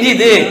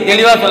செஞ்சுது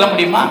தெளிவா சொல்ல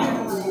முடியுமா?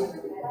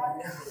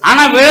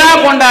 ஆனா விழா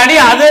கொண்டாடி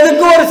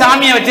அதுக்கு ஒரு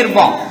சாமியை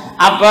வச்சிருப்போம்.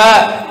 அப்ப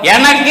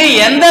எனக்கு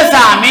எந்த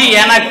சாமி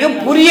எனக்கு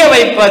புரிய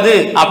வைப்பது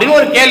அப்படின்னு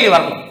ஒரு கேள்வி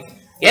வரணும்.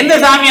 எந்த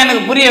சாமி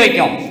எனக்கு புரிய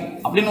வைக்கும்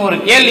அப்படின்னு ஒரு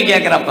கேள்வி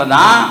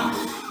கேட்கிறப்பதான்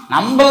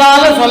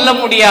நம்மளால சொல்ல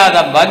முடியாத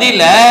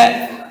பதில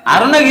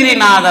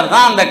அருணகிரிநாதர்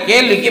தான் அந்த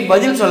கேள்விக்கு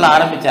பதில் சொல்ல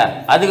ஆரம்பிச்சார்.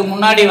 அதுக்கு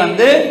முன்னாடி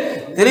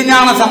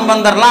திருஞான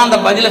சம்பந்தர்லாம் அந்த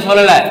பதிலை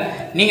சொல்லலை.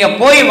 நீங்க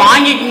போய்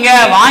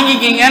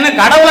வாங்கிக்கிங்கன்னு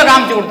கடவுளை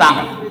காமிச்சு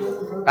கொடுத்தாங்க.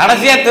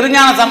 கடைசியா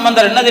திருஞான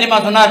சம்பந்தர் என்ன தெரியுமா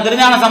சொன்னார்?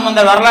 திருஞான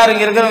சம்பந்தர் வரலாறு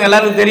இங்க இருக்கிறவங்க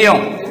எல்லாருக்கும்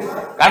தெரியும்.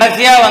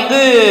 கடைசியா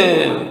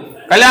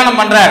கல்யாணம்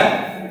பண்றார்.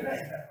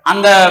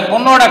 அந்த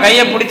பொண்ணோட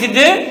கையை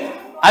பிடிச்சிட்டு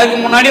அதுக்கு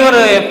முன்னாடி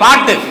ஒரு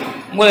பாட்டு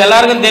உங்களுக்கு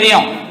எல்லாருக்கும்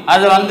தெரியும்.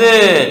 அது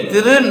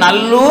திரு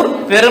நல்லூர்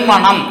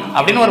பெருமணம்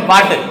அப்படின்னு ஒரு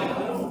பாட்டு.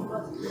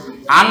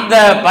 அந்த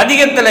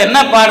பதிகத்தில் என்ன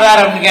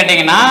பாடுறாரு அப்படின்னு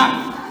கேட்டீங்கன்னா,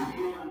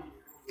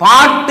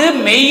 பாட்டு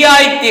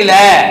மெய்யாய்த்தில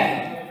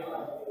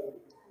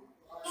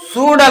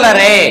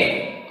சூடலரே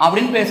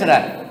அப்படின்னு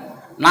பேசுறார்.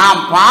 நான்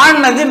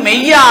பாடினது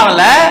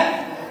மெய்யாவல,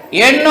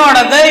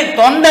 என்னோடதை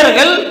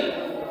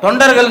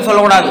தொண்டர்கள்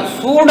சொல்லக்கூடாது,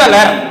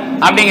 சூடலர்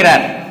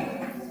அப்படிங்கிறார்.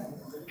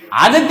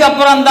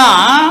 அதுக்கப்புறம்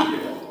தான்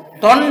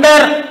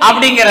தொண்டர்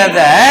அப்படிங்கிறத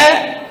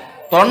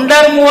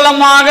தொண்டர்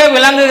மூலமாக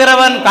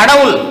விளங்குகிறவன்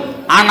கடவுள்.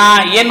 ஆனா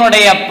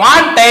என்னுடைய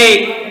பாட்டை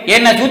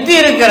என்னை சுத்தி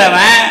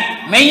இருக்கிறவன்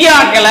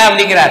மெய்யாக்கல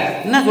அப்படிங்கிறார்.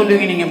 என்ன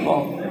சொல்லுவீங்க நீங்க? இப்போ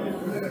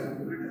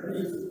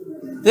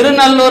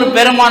திருநல்லூர்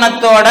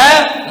பெருமானத்தோட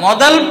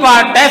முதல்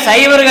பாட்டை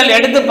சைவர்கள்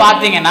எடுத்து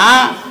பார்த்தீங்கன்னா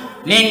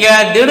நீங்க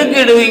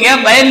திடுக்கிடுவீங்க,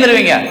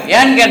 பயந்துருவீங்க.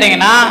 ஏன்னு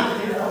கேட்டீங்கன்னா,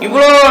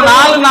 இவ்வளோ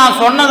நாள் நான்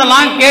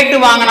சொன்னதெல்லாம் கேட்டு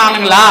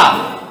வாங்கினானுங்களா?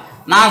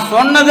 நான்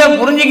சொன்னதை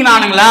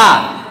புரிஞ்சுக்கினானுங்களா?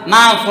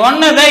 நான்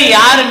சொன்னதை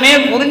யாருமே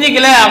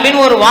புரிஞ்சிக்கல அப்படின்னு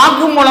ஒரு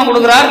வாக்கு மூலம்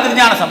கொடுக்கிறார்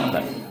திருஞான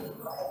சம்பந்தர்.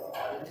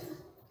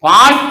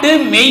 பாட்டு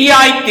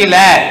மெய்யாய்த்தில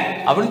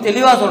அப்படின்னு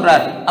தெளிவா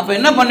சொல்றாரு. அப்ப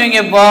என்ன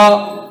பண்ணுவீங்க? இப்போ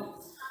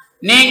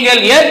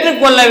நீங்கள்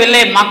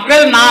ஏற்றுக்கொள்ளவில்லை,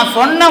 மக்கள் நான்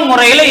சொன்ன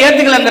முறையில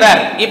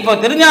ஏற்றுக்கலங்கிறார். இப்போ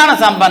திருஞான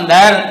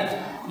சம்பந்தர்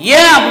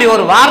ஏன் அப்படி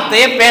ஒரு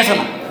வார்த்தையை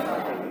பேசணும்?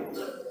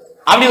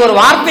 அப்படி ஒரு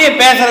வார்த்தையை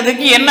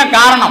பேசுறதுக்கு என்ன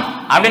காரணம்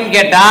அப்படின்னு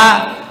கேட்டா,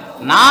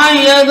 நான்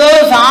ஏதோ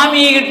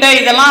சாமி கிட்ட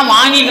இதெல்லாம்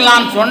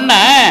வாங்கிக்கலாம்னு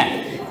சொன்னேன்,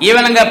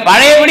 இவனுங்க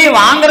பழையபடி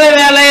வாங்குற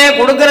வேலையை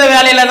கொடுக்கிற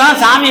வேலையில தான்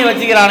சாமியை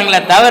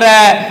வச்சுக்கிறானுங்களே தவிர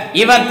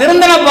இவன்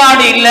திருந்தன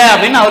பாடு இல்லை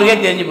அப்படின்னு அவருக்கே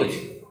தெரிஞ்சு போச்சு.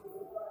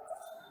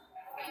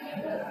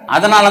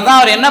 அதனாலதான்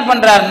அவர் என்ன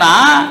பண்றாருன்னா,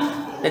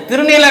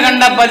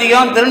 திருநீலகண்ட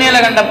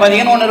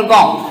பதிகம் ஒன்று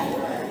இருக்கும்.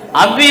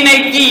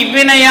 அவ்வினைக்கு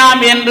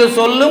இவ்வினையாம் என்று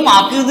சொல்லும்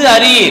அகுது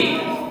அறியீர்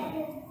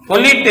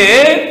சொல்லிட்டு,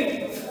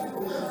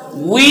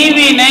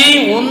 உய்வினை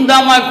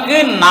உந்தமக்கு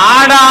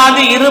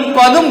நாடாது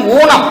இருப்பதும்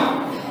ஊனம்.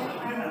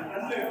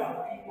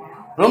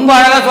 ரொம்ப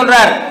அழகா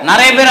சொல்றார்.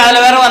 நிறைய பேர்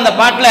அதுல வேற அந்த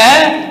பாட்டுல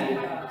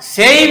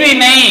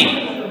செய்வினை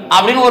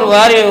அப்படின்னு ஒரு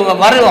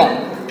வருவோம்.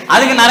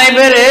 அதுக்கு நிறைய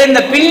பேர்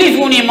இந்த பில்லி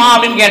சூனியமா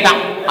அப்படின்னு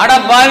கேட்டான். அட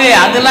பாவி,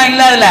 அதெல்லாம்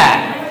இல்ல. அதுல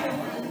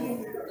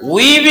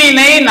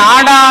உய்வினை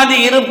நாடாது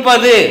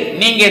இருப்பது,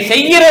 நீங்க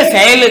செய்கிற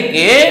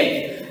செயலுக்கு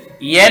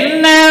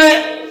என்ன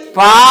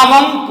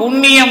பாவம்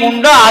புண்ணியம்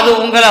உண்டோ அது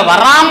உங்களை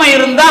வராம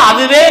இருந்தா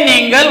அதுவே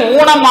நீங்கள்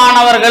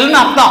ஊனமானவர்கள்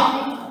அர்த்தம்.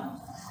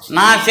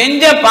 நான்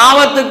செஞ்ச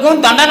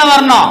பாவத்துக்கும் தண்டனை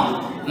வரணும்,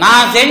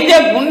 நான் செஞ்ச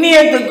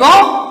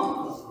புண்ணியத்துக்கும்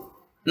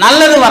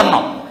நல்லது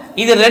வரணும்.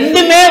 இது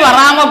ரெண்டுமே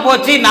வராம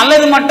போச்சு,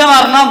 நல்லது மட்டும்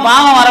வரணும்,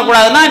 பாவம்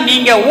வரக்கூடாதுன்னா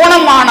நீங்க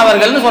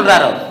ஊனமானவர்கள்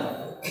சொல்றாரு.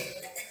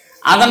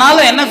 அதனால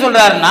என்ன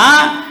சொல்றாருன்னா,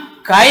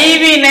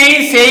 கைவினை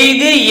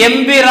செய்து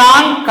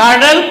எம்பிரான்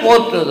கடல்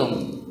போற்றுதும்.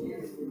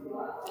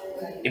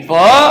 இப்போ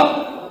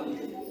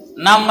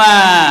நம்ம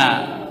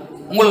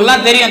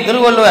உங்களுக்குலாம் தெரியும்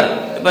திருவள்ளுவர்.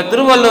 இப்ப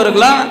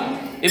திருவள்ளுவருக்குலாம்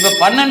இப்ப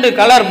 12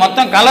 கலர்,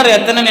 மொத்தம் கலர்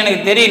எத்தனைன்னு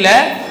எனக்கு தெரியல,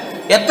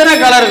 எத்தனை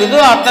கலர்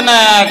இருக்குதோ அத்தனை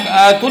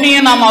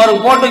துணியும் நாம்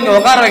அவருக்கு போட்டு இங்கே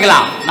உட்கார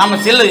வைக்கலாம். நம்ம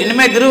சிலை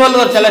இனிமேல்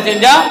திருவள்ளுவர் சிலை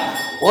செஞ்சால்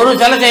ஒரு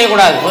சிலை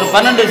செய்யக்கூடாது, ஒரு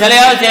 12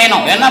 சிலையாவது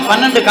செய்யணும். ஏன்னா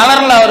 12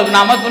 கலரில் அவருக்கு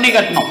நாம் துணி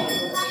கட்டணும்.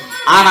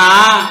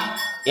 ஆனால்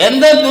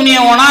எந்த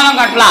துணியை வேணாலும்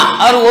கட்டலாம்,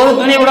 அவர் ஒரு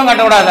துணி கூட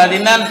கட்டக்கூடாது. அது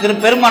என்ன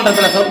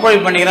பெருமன்றத்தில்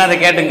சொற்பொழிவு பண்ணிக்கிறேன், அதை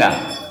கேட்டுங்க.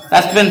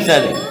 சஸ்பென்ஸ்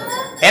அது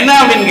என்ன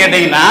அப்படின்னு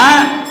கேட்டீங்கன்னா,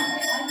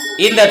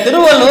 இந்த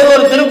திருவள்ளுவர்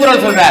ஒரு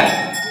திருக்குறள் சொல்றார்.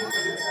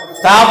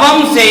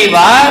 தவம்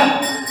செய்வார்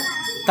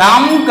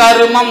தம்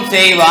கருமம்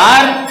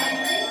செய்வார்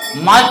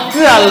மற்ற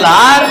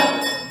அல்லார்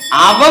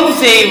அவம்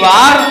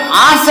செய்வார்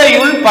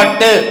ஆசையுள்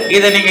பட்டு.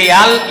 இதை நீங்க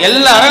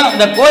எல்லாரும்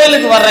இந்த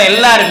கோயிலுக்கு வர்ற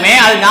எல்லாருமே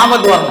அது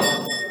ஞாபகத்துக்கு வரணும்.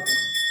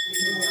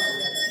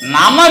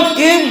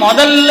 நமக்கு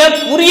முதல்ல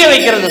புரிய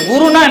வைக்கிறது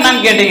குருனா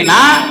என்னன்னு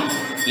கேட்டீங்கன்னா,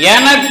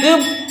 எனக்கு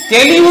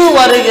தெளிவு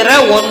வருகிற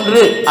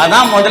ஒன்று,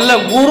 அதான் முதல்ல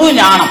குரு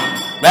ஞானம்,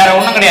 வேற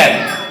ஒண்ணும் கிடையாது.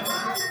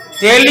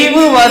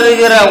 தெளிவு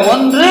வருகிற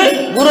ஒன்று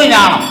குரு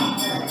ஞானம்.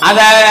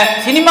 அதை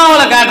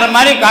சினிமாவில் காட்டுற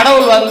மாதிரி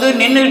கடவுள்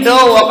நின்றுக்கிட்டோ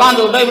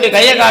உக்காந்துக்கிட்டோ இப்படி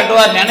கையை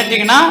காட்டுவார்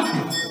நினைச்சிங்கன்னா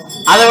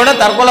அதை விட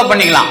தற்கொலை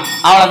பண்ணிக்கலாம்,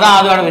 அவ்வளோதான்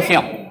அதோட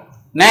விஷயம்.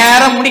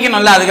 நேரம்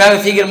முடிக்கணும்ல, அதுக்காக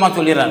சீக்கிரமா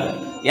சொல்லிடுறாங்க.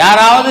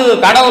 யாராவது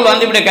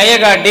கடவுள் இப்படி கையை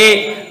காட்டி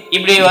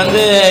இப்படி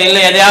இல்லை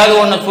எதையாவது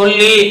ஒன்று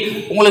சொல்லி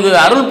உங்களுக்கு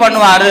அருள்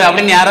பண்ணுவார்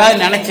அப்படின்னு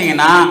யாராவது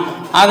நினைச்சிங்கன்னா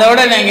அதோட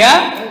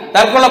நீங்கள்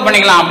தற்கொலை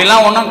பண்ணிக்கலாம்.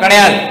 அப்படிலாம் ஒன்றும்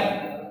கிடையாது.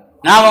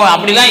 நான்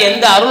அப்படிலாம்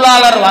எந்த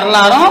அருளாளர்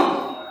வரலாறும்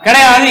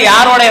கிடையாது.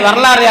 யாரோடைய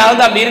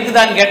வரலாறையாவது அப்படி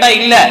இருக்குதான்னு கேட்டால்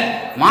இல்லை.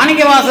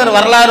 மாணிக்கவாசர்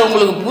வரலாறு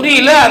உங்களுக்கு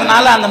புரியல,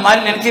 அதனால அந்த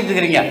மாதிரி நினைச்சிட்டு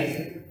இருக்கிறீங்க.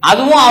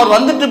 அதுவும் அவர்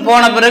வந்துட்டு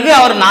போன பிறகு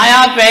அவர் நாயா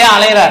பேயா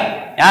அலைகிறார்.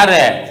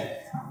 யாரு?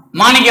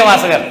 மாணிக்க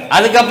வாசகர்.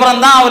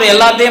 அதுக்கப்புறம் தான் அவர்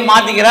எல்லாத்தையும்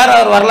மாத்திக்கிறார்.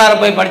 அவர் வரலாறு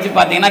போய் படிச்சு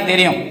பார்த்தீங்கன்னா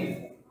தெரியும்.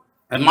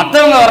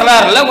 மற்றவங்க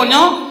வரலாறுல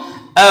கொஞ்சம்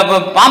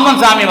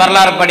பாம்பன் சாமி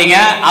வரலாறு படிங்க.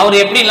 அவர்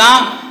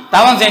எப்படிலாம்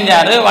தவம்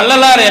செஞ்சாரு,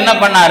 வள்ளலார் என்ன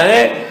பண்ணாரு,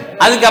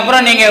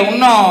 அதுக்கப்புறம் நீங்க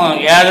இன்னும்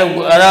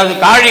அதாவது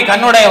காழி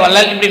கண்ணுடைய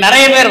வள்ளல், இப்படி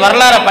நிறைய பேர்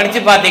வரலாறை படிச்சு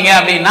பார்த்தீங்க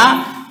அப்படின்னா,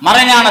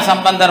 மறைஞான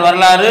சம்பந்தர்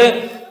வரலாறு,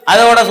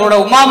 அதோட கூட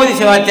உமாபதி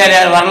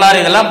சிவாச்சாரியார்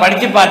வரலாறு, இதெல்லாம்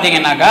படிச்சு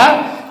பார்த்தீங்கன்னாக்கா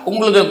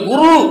உங்களுக்கு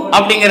குரு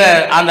அப்படிங்கிற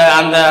அந்த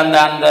அந்த அந்த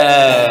அந்த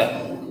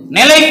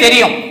நிலை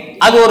தெரியும்.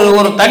 அது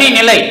ஒரு தனி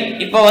நிலை.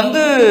 இப்போ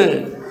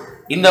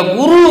இந்த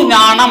குரு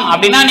ஞானம்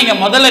அப்படின்னா நீங்க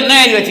முதல்ல என்ன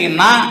எழுதி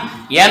வச்சீங்கன்னா,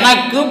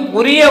 எனக்கு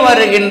புரிய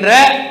வருகின்ற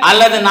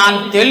அல்லது நான்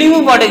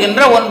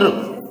தெளிவுபடுகின்ற ஒன்று.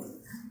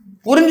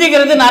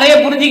 புரிஞ்சுக்கிறது நிறைய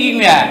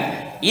புரிஞ்சுக்கிங்க,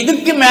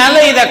 இதுக்கு மேல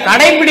இதை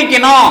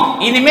கடைபிடிக்கணும்,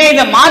 இனிமே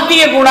இதை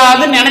மாத்திக்க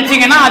கூடாதுன்னு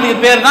நினைச்சீங்கன்னா அதுக்கு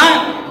பேர் தான்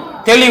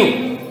தெளிவு.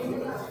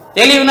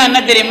 தெளிவுனா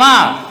என்ன தெரியுமா?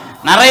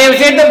 நிறைய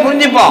விஷயத்த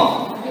புரிஞ்சுப்போம்.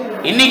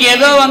 இன்னைக்கு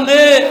ஏதோ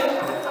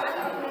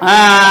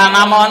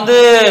நாம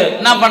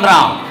என்ன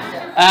பண்றோம்,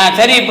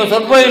 சரி இப்போ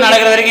சொற்பொழிவு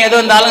நடக்கிற வரைக்கும் ஏதோ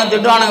இந்த ஆளுங்க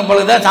திட்டுவானுங்க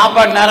பொழுது,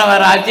 சாப்பாடு நேரம்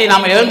வேற ஆச்சு,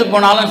 நம்ம எழுந்து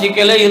போனாலும்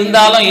சிக்கல்,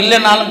 இருந்தாலும்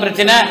இல்லைன்னாலும்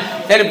பிரச்சனை,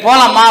 சரி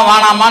போலாமா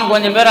வானாமான்னு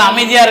கொஞ்சம் பேர்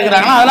அமைதியா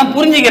இருக்கிறாங்கன்னா அதெல்லாம்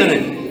புரிஞ்சுக்கிறது.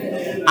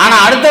 ஆனா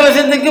அடுத்த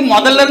வருஷத்துக்கு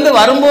முதல்ல இருந்து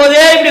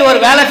வரும்போதே இப்படி ஒரு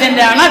வேலை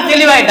செஞ்சாங்கன்னா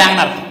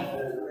தெளிவாயிட்டாங்கன்னு அர்த்தம்.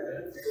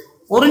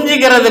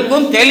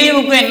 புரிஞ்சுக்கிறதுக்கும்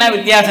தெளிவுக்கும் என்ன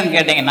வித்தியாசம்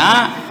கேட்டீங்கன்னா,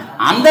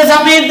 அந்த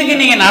சமயத்துக்கு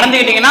நீங்க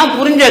நடந்துக்கிட்டீங்கன்னா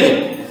புரிஞ்சது,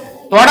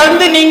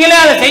 தொடர்ந்து நீங்களே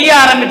அதை செய்ய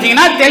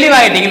ஆரம்பிச்சீங்கன்னா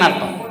தெளிவாயிட்டீங்கன்னு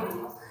அர்த்தம்.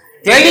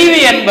 தெளிவு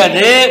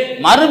என்பது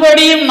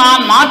மறுபடியும்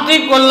நான்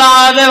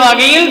மாற்றிக்கொள்ளாத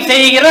வகையில்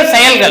செய்கிற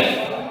செயல்கள்.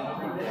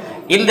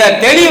 இந்த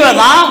தெளிவை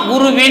தான்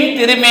குருவின்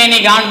திருமேனி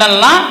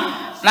காண்டல்லாம்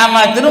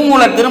நம்ம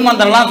திருமூல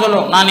திருமந்திரம்லாம்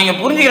சொல்லுவோம். நான் நீங்க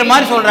புரிஞ்சுக்கிற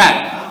மாதிரி சொல்றேன்,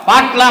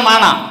 பாட்டெலாம்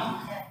வேணாம்.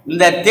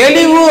 இந்த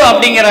தெளிவு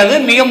அப்படிங்கிறது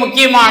மிக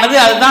முக்கியமானது.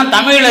 அதுதான்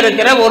தமிழில்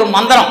இருக்கிற ஒரு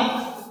மந்திரம்,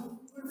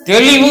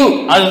 தெளிவு.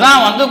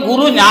 அதுதான்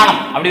குரு ஞானம்.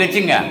 அப்படி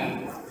வச்சுங்க.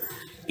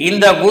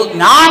 இந்த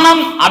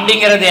ஞானம்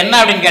அப்படிங்கிறது என்ன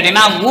அப்படின்னு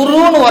கேட்டீங்கன்னா,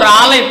 குருன்னு ஒரு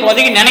ஆளை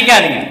இப்போதைக்கு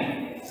நினைக்காதீங்க.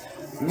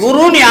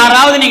 குருன்னு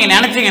யாராவது நீங்க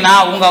நினைச்சீங்கன்னா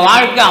உங்க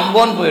வாழ்க்கை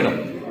அம்போன்னு போயிடும்.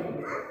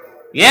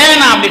 ஏன்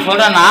நான் அப்படி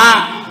சொல்றேன்னா,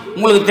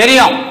 உங்களுக்கு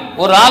தெரியும்,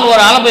 ஒரு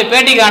ஆளை போய்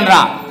பேட்டி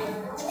காண்றான்,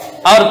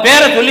 அவர்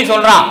பேரை சொல்லி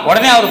சொல்றான்.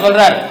 உடனே அவர்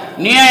சொல்றாரு,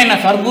 நீ ஏன் என்ன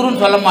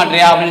சர்க்குருன்னு சொல்ல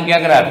மாட்டியா அப்படின்னு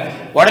கேட்கிறாரு.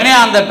 உடனே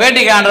அந்த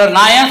பேட்டி காண்றார்,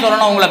 நான் ஏன்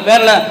சொல்லணும் உங்களை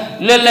பேர்ல,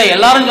 இல்ல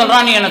எல்லாரும்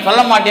சொல்றான் நீ என்ன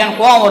சொல்ல மாட்டியான்னு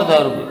கோவம் வருது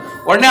அவருக்கு.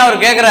 உடனே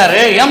அவர்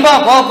கேட்கிறாரு, ஏன்பா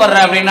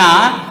கோவப்படுற அப்படின்னா,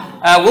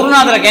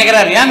 குருநாதரை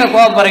கேட்கிறாரு, ஏங்க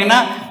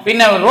கோவப்படுறீங்கன்னா,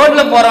 பின்ன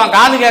ரோட்ல போறவன்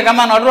காது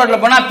கேட்காம நடு ரோட்ல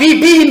போனா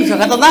பீன்னு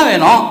கதை தான்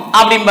வேணும்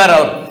அப்படின்பாரு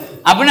அவர்.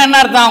 அப்படின்னு என்ன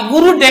அர்த்தம்?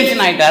 குரு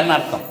டென்ஷன் ஆயிட்டாருன்னு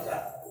அர்த்தம்.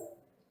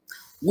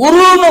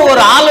 குருன்னு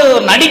ஒரு ஆளு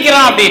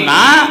நடிக்கிறான் அப்படின்னா,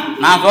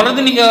 நான்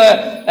சொல்றது நீங்க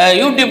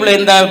யூடியூப்ல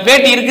இந்த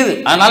பேட்டி இருக்குது,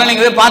 அதனால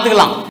நீங்க போய்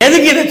பார்த்துக்கலாம்.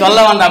 எதுக்கு இதை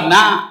சொல்ல வந்தேன்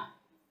அப்படின்னா,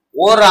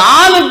 ஒரு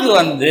ஆளுக்கு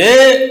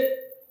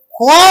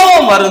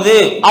கோபம் வருது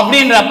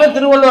அப்படின்றப்ப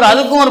திருவள்ளுவர்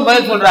அதுக்கும் ஒரு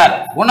பதில் சொல்றார்.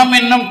 குணம்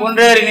என்னும்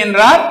குன்றேறி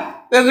நின்றார்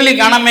வெகுளி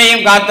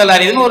கணமையும் காத்தல்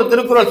அறிதுன்னு ஒரு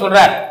திருக்குறள்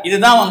சொல்றார்.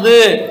 இதுதான்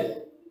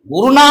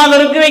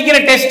குருநாதருக்கு வைக்கிற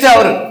டெஸ்ட்.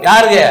 அவரு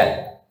யாருக்கு?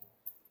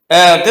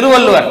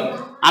 திருவள்ளுவர்.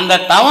 அந்த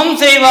தவம்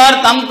செய்வார்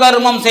தம்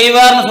கர்மம்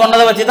செய்வார்னு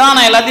சொன்னதை வச்சுதான்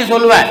நான் எல்லாத்தையும்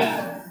சொல்லுவேன்.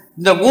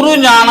 இந்த குரு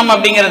ஞானம்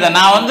அப்படிங்கிறத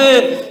நான்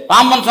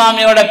பாம்பன்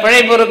சுவாமியோட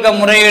பிழை பொறுக்க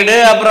முறையீடு,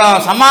 அப்புறம்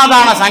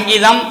சமாதான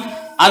சங்கீதம்,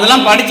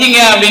 அதெல்லாம் படிச்சீங்க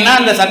அப்படின்னா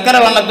இந்த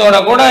சக்கரவண்ணத்தோட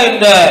கூட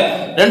இந்த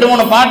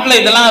 2-3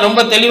 பாட்டுல இதெல்லாம்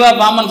ரொம்ப தெளிவா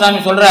பாம்பன் சாமி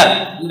சொல்றார்.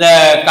 இந்த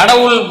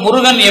கடவுள்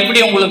முருகன்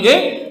எப்படி உங்களுக்கு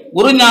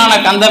குருஞான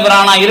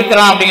கந்தபிரானா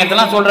இருக்கிறான்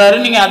அப்படிங்கிறதெல்லாம் சொல்றாரு.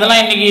 நீங்க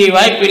அதெல்லாம் இன்னைக்கு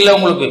வாய்ப்பு இல்லை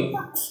உங்களுக்கு.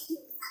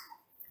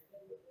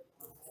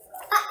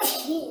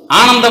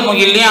 ஆனந்த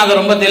முகிலையும் அதை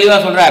ரொம்ப தெளிவா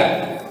சொல்றாரு.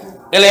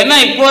 இதுல என்ன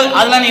இப்போ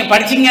அதெல்லாம் நீங்க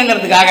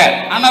படிச்சீங்கிறதுக்காக,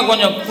 ஆனா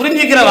கொஞ்சம்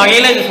புரிஞ்சுக்கிற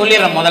வகையில இது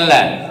சொல்லிடுறேன். முதல்ல,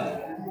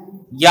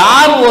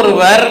 யார்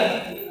ஒருவர்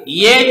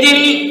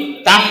எதில்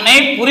தன்னை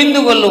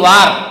புரிந்து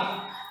கொள்ளுவார்,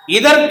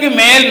 இதற்கு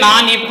மேல்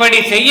நான் இப்படி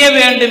செய்ய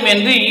வேண்டும்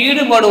என்று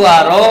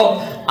ஈடுபடுவாரோ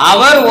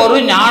அவர் ஒரு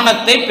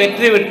ஞானத்தை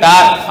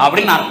பெற்றுவிட்டார்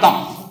அப்படின்னு அர்த்தம்.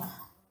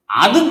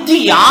 அதுக்கு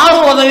யார்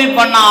உதவி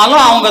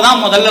பண்ணாலும் அவங்க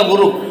தான் முதல்ல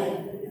குரு.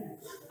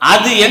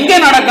 அது எங்க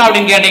நடக்கும்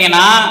அப்படின்னு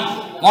கேட்டீங்கன்னா,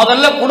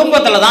 முதல்ல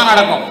குடும்பத்துல தான்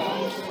நடக்கும்.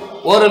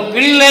 ஒரு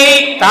பிள்ளை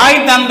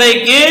தாய்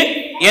தந்தைக்கு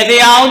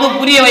எதையாவது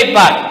புரிய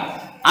வைப்பார்,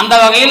 அந்த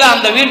வகையில்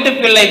அந்த வீட்டு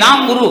பிள்ளை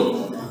தான் குரு.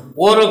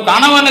 ஒரு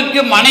கணவனுக்கு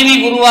மனைவி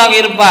குருவாக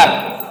இருப்பார்,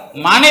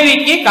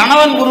 மனைவிக்கு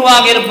கணவன்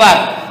குருவாக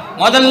இருப்பார்.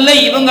 முதல்ல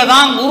இவங்க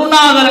தான்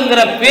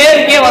குருநாதர்ங்கிற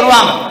பேருக்கே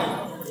வருவாங்க.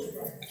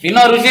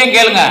 இன்னொரு விஷயம்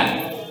கேளுங்க,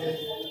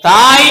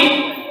 தாய்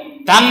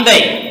தந்தை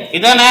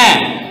இதனை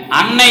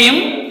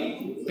அன்னையும்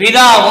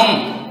பிதாவும்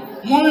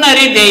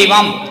முன்னறி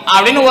தெய்வம்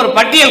அப்படின்னு ஒரு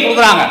பட்டியல்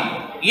கொடுக்குறாங்க.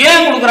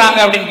 ஏன் கொடுக்குறாங்க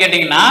அப்படின்னு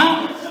கேட்டீங்கன்னா,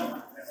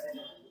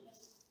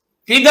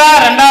 பிதா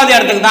 2வது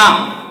இடத்துக்கு தான்,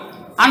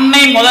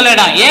 அன்னை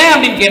முதலிடம். ஏன்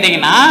அப்படின்னு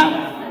கேட்டீங்கன்னா,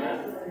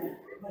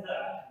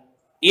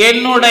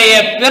 என்னுடைய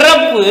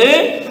பிறப்பு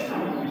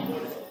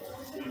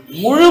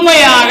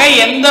முழுமையாக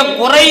எந்த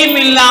குறையும்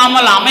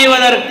இல்லாமல்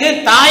அமைவதற்கு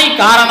தாய்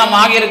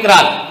காரணமாக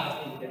இருக்கிறாள்.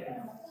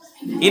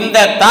 இந்த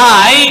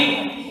தாய்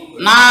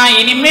நான்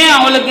இனிமே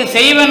அவளுக்கு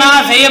செய்வேனா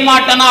செய்ய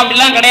மாட்டேனா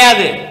அப்படிலாம்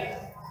கிடையாது.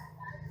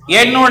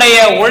 என்னுடைய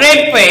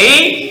உழைப்பை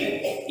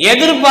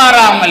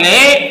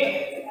எதிர்பாராமலே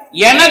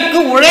எனக்கு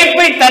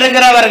உழைப்பை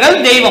தருகிறவர்கள்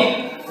தெய்வம்.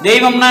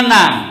 தெய்வம்னா என்ன?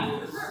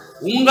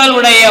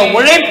 உங்களுடைய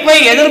உழைப்பை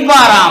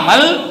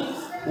எதிர்பாராமல்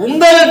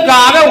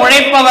உங்களுக்காக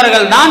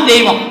உழைப்பவர்கள் தான்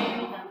தெய்வம்.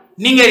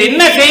 நீங்க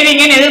என்ன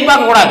செய்வீங்கன்னு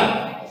எதிர்பார்க்க கூடாது.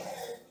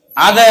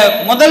 அத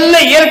முதல்ல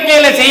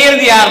இயற்கையில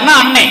செய்யறது யாருன்னா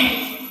அன்னை.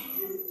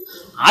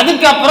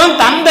 அதுக்கப்புறம்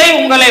தந்தை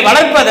உங்களை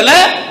வளர்ப்பதில்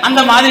அந்த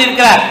மாதிரி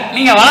இருக்கிறார்.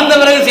 நீங்க வளர்ந்த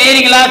பிறகு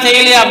செய்யறீங்களா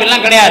செய்யலையா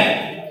அப்படிலாம் கிடையாது.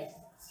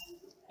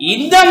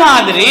 இந்த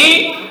மாதிரி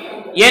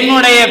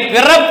என்னுடைய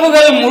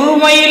பிறப்புகள்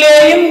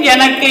முழுமையிலேயும்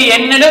எனக்கு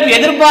என்னிடம்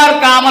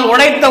எதிர்பார்க்காமல்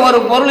உழைத்த ஒரு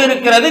பொருள்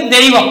இருக்கிறது,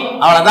 தெய்வம்.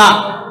 அவ்வளவுதான்.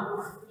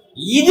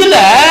 இதுல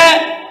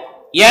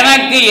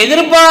எனக்கு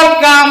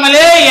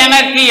எதிர்பார்க்காமலே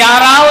எனக்கு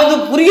யாராவது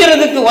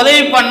புரியறதுக்கு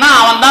உதவி பண்ணா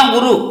அவன் தான்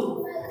குரு.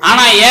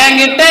 ஆனா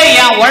என்கிட்ட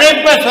என்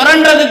உழைப்பை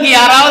சுரண்டதுக்கு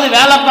யாராவது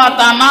வேலை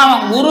பார்த்தான்னா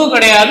அவன் குரு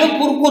கிடையாது,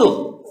 குறுக்குரு.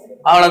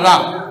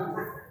 அவ்வளவுதான்.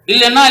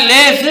 இல்லைன்னா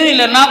லேசு,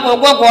 இல்லைன்னா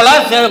கொக்கோ கோலா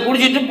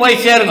குடிச்சிட்டு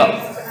போய் சேருங்க,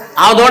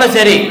 அதோட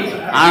சரி.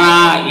 ஆனா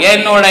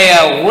என்னுடைய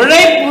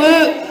உழைப்பு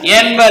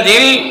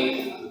என்பதில்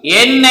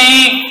என்னை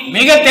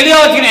மிக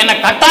தெளிவாக வச்சுக்கணும். என்னை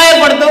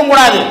கட்டாயப்படுத்தவும்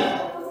கூடாது.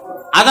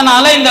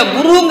 அதனால இந்த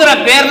குருங்கிற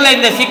பேர்ல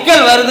இந்த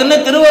சிக்கல் வருதுன்னு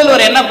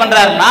திருவள்ளுவர் என்ன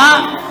பண்றாருன்னா,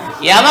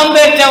 எவன்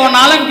பேச்ச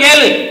ஒன்னாலும்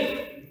கேளு,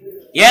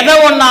 எதை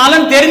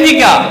ஒன்னாலும்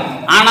தெரிஞ்சிக்க,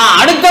 ஆனா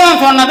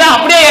அடுத்தவன் சொன்னதை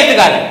அப்படியே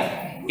ஏத்துக்காது.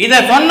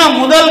 இத சொன்ன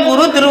முதல்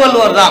குரு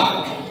திருவள்ளுவர் தான்.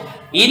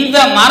 இந்த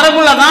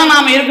மரபுல தான்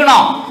நாம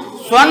இருக்கணும்.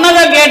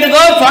 சொன்னதை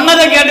கேட்டுக்கோ,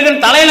 சொன்னதை கேட்டுக்கோ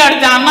தலையில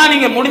அடிச்சாங்கன்னா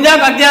நீங்க முடிஞ்சா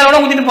கத்தியாரோட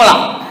ஊத்திட்டு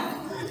போலாம்.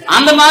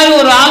 அந்த மாதிரி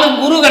ஒரு ஆளு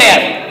குரு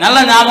கிடையாது.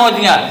 நல்லா ஞாபகம்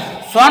வச்சுங்க.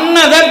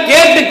 சொன்னதை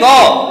கேட்டுக்கோ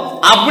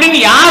அப்படின்னு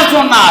யார்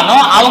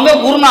சொன்னாலும் அவங்க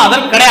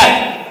குருநாதர் கிடையாது.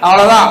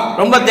 அவ்வளவுதான்.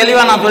 ரொம்ப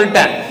தெளிவா நான்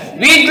சொல்லிட்டேன்.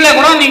 வீட்டுல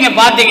கூட நீங்க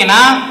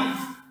பாத்தீங்கன்னா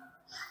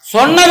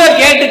சொன்னதை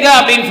கேட்டுக்க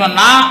அப்படின்னு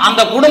சொன்னா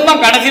அந்த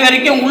குடும்பம் கடைசி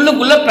வரைக்கும்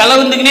உள்ளுக்குள்ள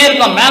பிளவுந்துக்கினே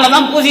இருக்கும்.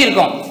 மேலதான் பூசி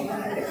இருக்கும்,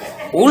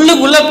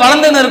 உள்ளுக்குள்ள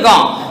பழந்துன்னு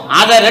இருக்கும்.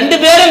 அதை ரெண்டு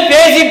பேரும்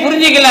பேசி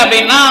புரிஞ்சிக்கல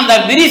அப்படின்னா அந்த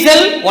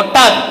விரிசல்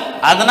ஒட்டாது.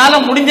 அதனால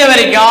முடிஞ்ச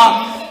வரைக்கும்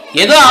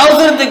ஏதோ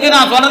அவசரத்துக்கு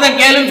நான் சொன்னதை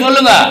கேளுன்னு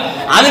சொல்லுங்க,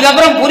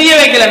 அதுக்கப்புறம் புரிய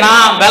வைக்கலன்னா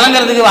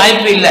விளங்குறதுக்கு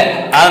வாய்ப்பு இல்லை.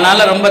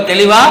 அதனால ரொம்ப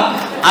தெளிவா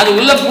அது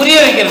உள்ள புரிய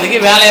வைக்கிறதுக்கு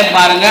வேலையை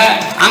பாருங்க.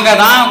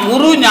 அங்கதான்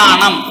குரு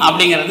ஞானம்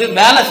அப்படிங்கிறது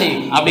வேலை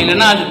செய்யும். அப்படி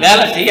இல்லைன்னா அது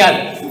வேலை செய்யாது.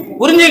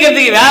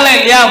 புரிஞ்சுக்கிறதுக்கு வேலை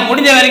இல்லையா?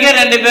 முடிஞ்ச வரைக்கும்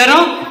ரெண்டு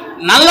பேரும்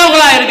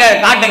நல்லவங்களா இருக்க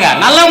காட்டுங்க.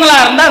 நல்லவங்களா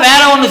இருந்தா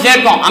வேற ஒண்ணு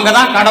சேர்க்கும்,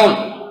 அங்கதான் கடவுள்.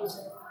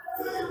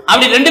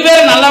 அப்படி ரெண்டு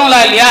பேரும் நல்லவங்களா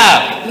இல்லையா,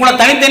 உங்களை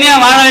தனித்தனியா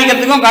வாழ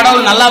வைக்கிறதுக்கும்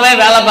கடவுள் நல்லாவே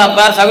வேலை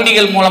பார்ப்பார்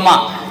சகுனிகள் மூலமா.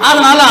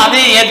 அதனால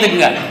அதையும்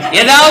ஏத்துக்குங்க.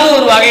 ஏதாவது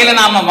ஒரு வகையில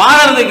நாம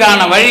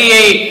வாழறதுக்கான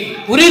வழியை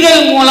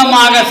புரிதல்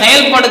மூலமாக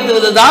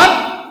செயல்படுத்துவதுதான்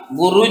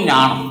குரு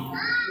ஞானம்.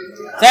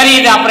 சரி,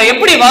 இது அப்புறம்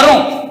எப்படி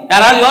வரும்?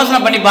 யாராவது யோசனை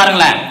பண்ணி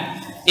பாருங்களேன்.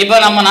 இப்ப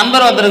நம்ம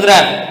நண்பர் ஒருத்தர்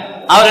இருக்கிறார்.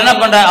 அவர் என்ன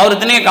பண்றார்?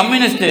 அவர் தனியாக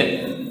கம்யூனிஸ்ட்.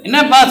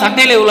 என்னப்பா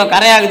சட்டையில இவ்வளவு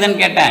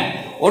கரையாகுதுன்னு கேட்டேன்.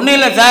 ஒன்றும்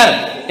இல்லை சார்,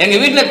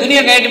 எங்கள் வீட்டில்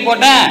துணியை கட்டி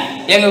போட்டேன்.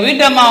 எங்கள்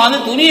வீட்டு அம்மா வந்து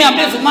துணியை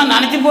அப்படியே சும்மா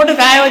நினச்சி போட்டு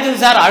காய வச்சது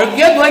சார்,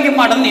 அழுக்கே துவைக்க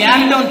மாட்டேன்னு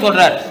என்கிட்ட வந்து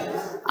சொல்கிறார்.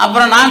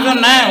 அப்புறம் நான்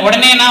சொன்னேன்,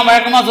 உடனே நான்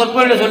வழக்கமாக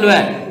சொற்பொழிவில்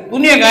சொல்லுவேன்,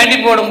 துணியை கட்டி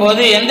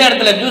போடும்போது எந்த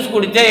இடத்துல ஜூஸ்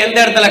குடிச்ச, எந்த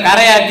இடத்துல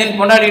கரையாச்சுன்னு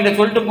பொண்டாட்டிகிட்ட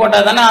சொல்லிட்டு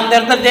போட்டால் தானே அந்த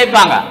இடத்துல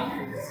தேய்ப்பாங்க.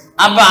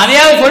 அப்போ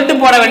அதையாவது சொல்லிட்டு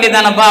போட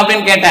வேண்டியதானப்பா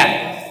அப்படின்னு கேட்டேன்.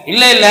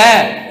 இல்லை இல்லை,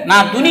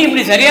 நான் துணி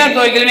இப்படி சரியா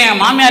துவைக்கலன்னு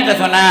எங்கள் மாமியார்கிட்ட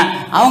சொன்னேன்.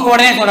 அவங்க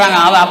உடனே சொல்கிறாங்க,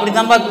 அவள் அப்படி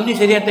தான்ப்பா துணி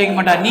சரியா துவைக்க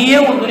மாட்டா, நீயே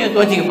உன் துணியை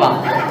துவைச்சிக்கப்பா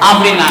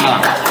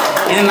அப்படின்னாங்களாம்.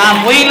 இது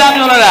நான்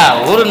பொய்லான்னு சொல்லல,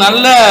 ஒரு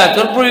நல்ல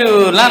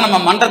சொற்பொழிவுலாம் நம்ம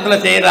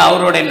மன்றத்தில் செய்கிற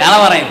அவருடைய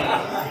நிலவரம் இது.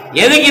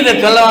 எதுக்கு இதை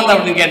சொல்ல வந்த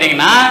அப்படின்னு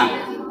கேட்டிங்கன்னா,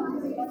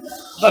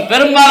 இப்போ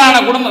பெரும்பாலான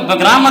குடும்பம், இப்போ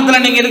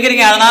கிராமத்தில் நீங்கள்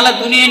இருக்கிறீங்க, அதனால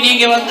துணியை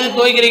நீங்கள் வந்து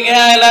துவைக்கிறீங்க.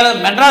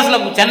 எல்லாரும்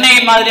மெட்ராஸில், சென்னை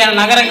மாதிரியான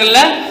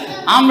நகரங்களில்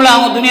ஆம்பளை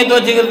அவங்க துணியை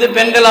துவைச்சிக்கிறது,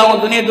 பெண்கள் அவங்க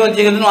துணியை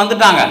துவைச்சிக்கிறதுன்னு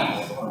வந்துட்டாங்க.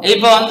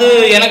 இப்போ வந்து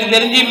எனக்கு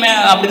தெரிஞ்சு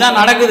அப்படிதான்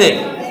நடக்குது.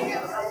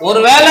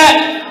 ஒருவேளை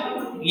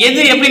எது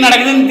எப்படி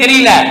நடக்குதுன்னு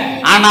தெரியல.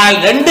 ஆனால்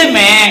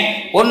ரெண்டுமே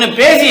ஒன்று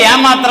பேசி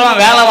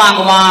ஏமாத்துறவன் வேலை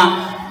வாங்குவான்,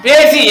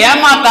 பேசி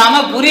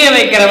ஏமாத்தாம புரிய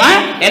வைக்கிறவன்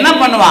என்ன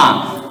பண்ணுவான்?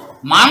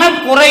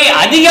 மனக்குறை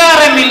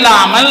அதிகாரம்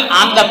இல்லாமல்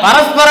அந்த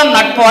பரஸ்பரம்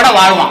நட்போட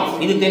வாழ்வான்.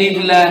 இது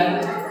தெரியுதுல்ல?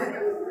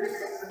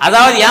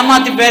 அதாவது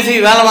ஏமாத்தி பேசி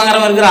வேலை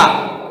வாங்குறவன் இருக்கிறான்.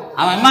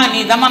 அவன்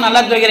நீ தம்மா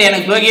நல்லா துவைக்கிற,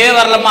 எனக்கு துவைக்கவே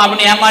வரலம்மா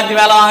அப்படின்னு ஏமாத்தி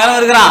வேலை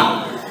வாங்குறவன் இருக்கிறான்.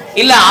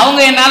 இல்லை, அவங்க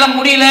என்னால்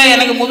முடியல,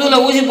 எனக்கு முதுகுல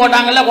ஊசி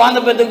போட்டாங்கல்ல குழந்தை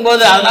பெற்றுக்கும்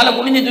போது, அதனால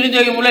குனிஞ்சு துணி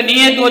துவைக்க முடியல,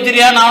 நீயே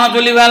துவச்சிரியா நான்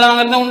சொல்லி வேலை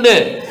வாங்குறது உண்டு.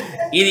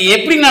 இது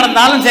எப்படி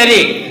நடந்தாலும் சரி,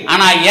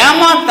 ஆனால்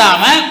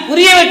ஏமாத்தாம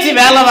புரிய வச்சு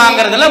வேலை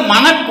வாங்குறதுல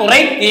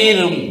மனக்குறை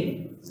தீரும்.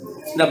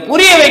 இந்த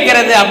புரிய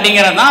வைக்கிறது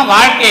அப்படிங்கிறது தான்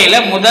வாழ்க்கையில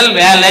முதல்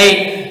வேலை.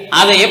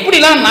 அதை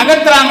எப்படிலாம்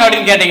நகர்த்துறாங்க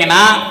அப்படின்னு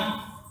கேட்டீங்கன்னா,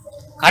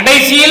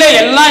 கடைசியில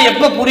எல்லாம்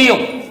எப்ப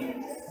புரியும்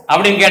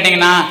அப்படின்னு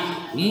கேட்டீங்கன்னா,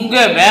 உங்க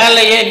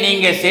வேலையை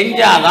நீங்க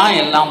செஞ்சாதான்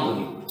எல்லாம் புரியும்.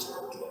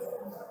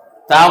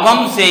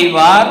 தவம்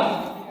செய்வார்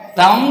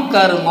தம்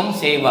கருமம்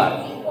செய்வார்.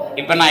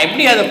 இப்ப நான்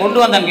எப்படி அதை கொண்டு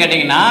வந்தேன்னு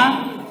கேட்டீங்கன்னா,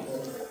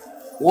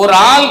 ஒரு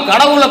ஆள்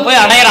கடவுளை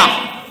போய் அடையிறான்.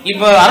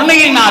 இப்ப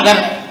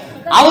அருணகிரிநாதர்,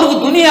 அவருக்கு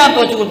துணி யார்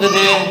துவச்சு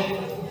கொடுத்தது?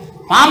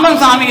 பாம்பன்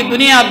சாமிக்கு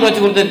துணி யார்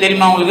துவச்சு கொடுத்தது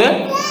தெரியுமா உங்களுக்கு?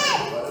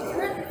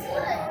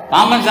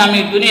 பாம்பன்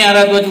சாமிக்கு துணி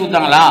யாராவது துவச்சு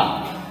கொடுத்தாங்களா?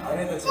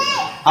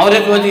 அவரே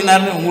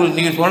துவச்சிக்கினாருன்னு உங்களுக்கு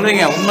நீங்க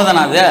சொல்றீங்க,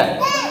 உண்மைதானா? அது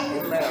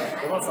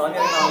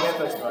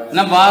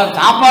என்னப்பா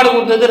சாப்பாடு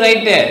கொடுத்தது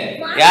ரைட்டு,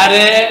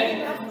 யாரு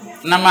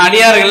நம்ம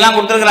அடியார்கள் எல்லாம்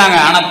கொடுத்துருக்குறாங்க.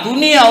 ஆனால்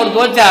துணி அவர்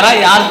துவைச்சாரா,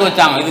 யார்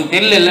துவைச்சாங்க, இதுக்கு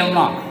தெரியல. இல்லை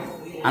இன்னும்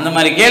அந்த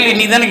மாதிரி கேள்வி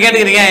நீ தானே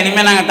கேட்டுக்கிறீங்க.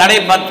 இனிமேல் நாங்கள்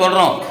தடையை பார்த்து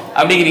சொல்கிறோம்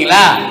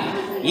அப்படிங்கிறீங்களா?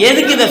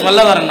 எதுக்கு இதை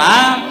சொல்ல வரேன்னா,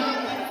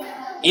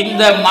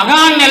 இந்த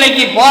மகான்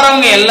நிலைக்கு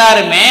போறவங்க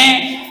எல்லாருமே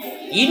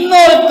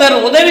இன்னொருத்தர்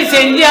உதவி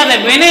செஞ்சு அதை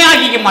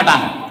வினையாக்கிக்க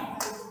மாட்டாங்க.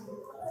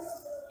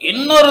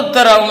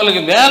 இன்னொருத்தர்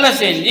அவங்களுக்கு வேலை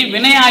செஞ்சு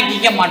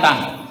வினையாக்கிக்க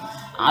மாட்டாங்க.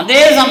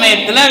 அதே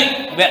சமயத்தில்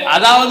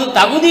அதாவது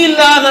தகுதி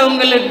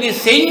இல்லாதவங்களுக்கு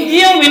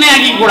செஞ்சும்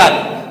வினையாக்கிக்க கூடாது.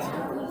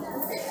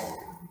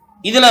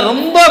 இதுல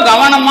ரொம்ப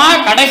கவனமா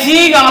கடைசி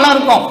காலம்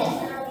இருக்கும்.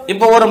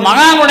 இப்போ ஒரு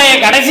மகானுடைய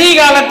கடைசி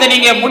காலத்தை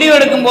நீங்க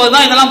முடிவெடுக்கும்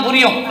போதுதான் இதெல்லாம்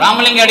புரியும்.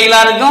 ராமலிங்க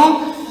அடிகளாருக்கும்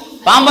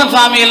பாம்பன்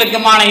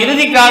சுவாமிகளுக்குமான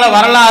இறுதி கால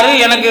வரலாறு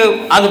எனக்கு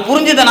அது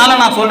புரிஞ்சதுனால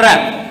நான்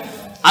சொல்றேன்.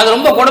 அது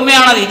ரொம்ப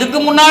கொடுமையானது. இதுக்கு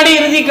முன்னாடி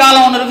இறுதி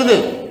காலம் ஒன்று இருக்குது.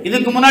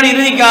 இதுக்கு முன்னாடி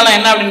இறுதி காலம்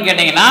என்ன அப்படின்னு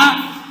கேட்டீங்கன்னா,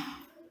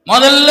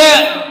 முதல்ல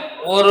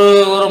ஒரு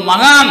ஒரு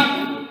மகான்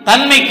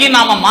தன்மைக்கு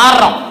நாம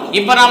மாறுறோம்.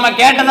 இப்ப நாம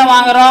கேட்டதை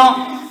வாங்குறோம்.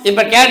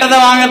 இப்ப கேட்டதை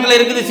வாங்கறதுல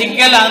இருக்குது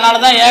சிக்கல்.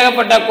 அதனாலதான்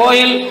ஏகப்பட்ட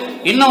கோயில்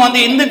இன்னும்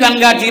இந்து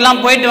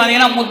கண்காட்சிக்கெல்லாம் போயிட்டு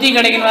வந்தீங்கன்னா முத்தி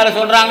கிடைக்குன்னு வேற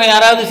சொல்றாங்க.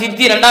 யாராவது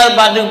சித்தி 2வது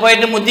பாட்டுக்கு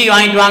போயிட்டு முத்தி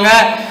வாங்கிட்டு வாங்க,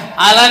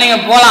 அதெல்லாம் நீங்க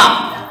போகலாம்.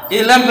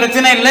 இதெல்லாம்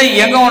பிரச்சனை இல்லை,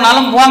 எங்க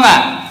வேணாலும் போங்க.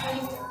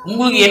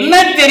 உங்களுக்கு என்ன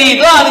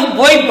தெரியுதோ அதுக்கு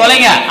போய்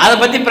தொலைங்க, அதை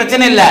பத்தி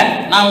பிரச்சனை இல்லை.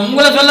 நான்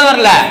உங்களை சொல்ல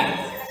வரல,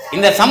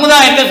 இந்த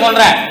சமுதாயத்தை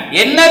சொல்றேன்.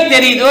 என்ன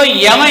தெரியுதோ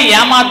எவன்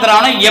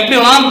ஏமாத்துறானோ எப்படி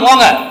வேணாலும்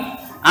போங்க.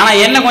 ஆனா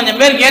என்ன கொஞ்சம்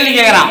பேர் கேள்வி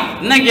கேட்கறான்.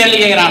 என்ன கேள்வி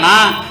கேட்கறான்னா,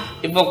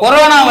 இப்போ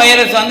கொரோனா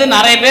வைரஸ்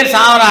நிறைய பேர்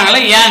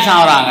சாவறாங்களே, ஏன்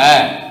சாவறாங்க?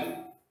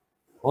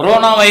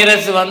 கொரோனா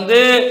வைரஸ்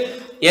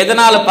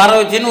எதனால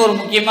பரவுச்சுன்னு ஒரு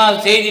முக்கியமான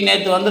செய்தி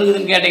நேற்று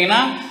வந்திருக்குதுன்னு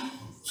கேட்டீங்கன்னா,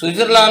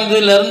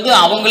 சுவிட்சர்லாந்துல இருந்து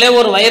அவங்களே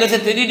ஒரு வைரஸை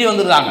திருடி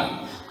வந்திருக்காங்க.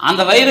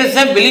 அந்த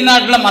வைரஸை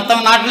வெளிநாட்டில்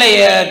மற்றவங்க நாட்டில்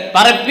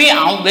பரப்பி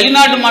அவங்க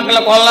வெளிநாட்டு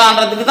மக்களை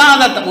கொல்லலான்றதுக்கு தான்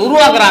அதை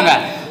உருவாக்குறாங்க.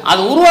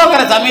 அது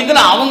உருவாக்குற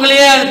சமயத்தில் அவங்களே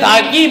அதை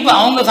தாக்கி இப்போ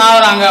அவங்க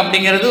சாகுறாங்க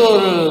அப்படிங்கிறது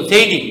ஒரு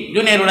செய்தி.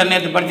 ஜூனியரோட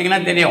நேற்று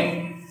படிச்சிங்கன்னா தெரியும்.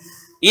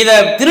 இதை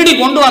திருடி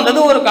கொண்டு வந்தது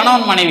ஒரு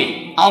கணவன் மனைவி.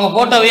 அவங்க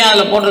போட்டோவையும்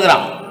அதில்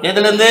போட்டுக்கிறான்.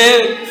 எதுலேருந்து?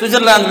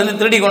 சுவிட்சர்லாந்துலேருந்து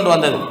திருடி கொண்டு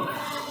வந்தது.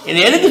 இது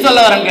எதுக்கு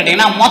சொல்ல வரேன்னு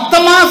கேட்டிங்கன்னா,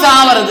 மொத்தமாக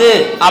சாவறது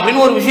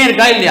அப்படின்னு ஒரு விஷயம்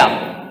இருக்கா இல்லையா?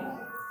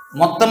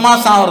 மொத்தமாக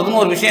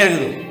சாவறதுன்னு ஒரு விஷயம்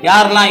இருக்குது.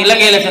 யாரெல்லாம்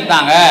இலங்கையில்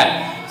செத்தாங்க,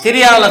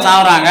 சிரியாவில்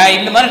சாவறாங்க,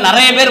 இந்த மாதிரி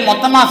நிறைய பேர்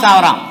மொத்தமாக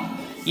சாவறான்.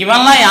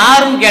 இவன்லாம்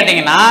யாருன்னு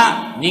கேட்டிங்கன்னா,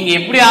 நீங்கள்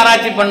எப்படி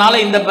ஆராய்ச்சி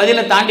பண்ணாலும் இந்த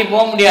பதிலை தாண்டி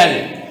போக முடியாது.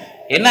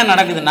 என்ன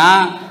நடக்குதுன்னா,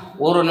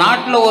 ஒரு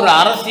நாட்டில் ஒரு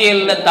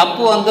அரசியலில்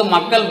தப்பு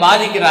மக்கள்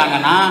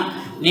பாதிக்கிறாங்கன்னா,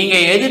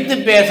 நீங்கள் எதிர்த்து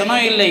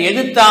பேசணும், இல்லை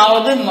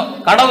எதிர்த்தாவது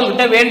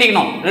கடவுள்கிட்ட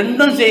வேண்டிக்கணும்.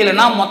 ரெண்டும்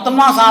செய்யலைன்னா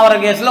மொத்தமாக சாவர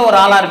கேஸில் ஒரு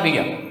ஆளாக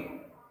இருப்பீங்க.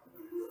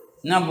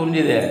 என்ன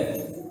புரிஞ்சுது?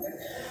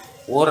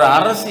 ஒரு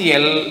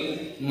அரசியல்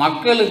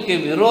மக்களுக்கு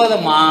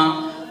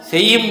விரோதமாக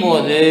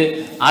செய்யும்போது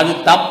அது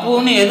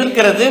தப்புன்னு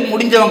எதிர்க்கிறது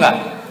முடிஞ்சவங்க.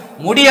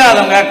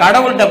 முடியாதவங்க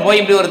கடவுள்கிட்ட போய்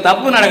இப்படி ஒரு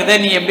தப்பு நடக்குது,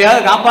 நீ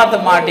எப்படியாவது காப்பாற்ற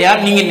மாட்டியா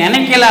நீங்க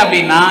நினைக்கல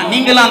அப்படின்னா,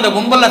 நீங்களும் அந்த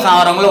கும்பல்ல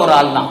சாவறவங்கள ஒரு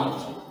ஆள் தான்.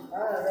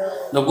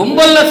 இந்த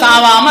கும்பல்ல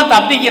சாவாம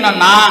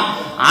தப்பிக்கணும்னா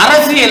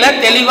அரசியலை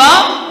தெளிவா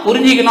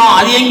புரிஞ்சுக்கணும்.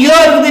 அது எங்கேயோ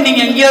இருக்குது,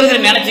 நீங்க எங்கேயோ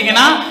இருக்குது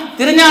நினைச்சீங்கன்னா,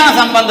 திருஞான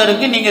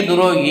சம்பந்தருக்கு நீங்க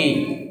துரோகி,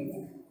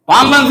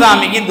 பாம்பன்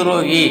சாமிக்கு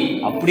துரோகி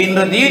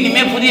அப்படின்றதையும்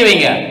இனிமே புரிய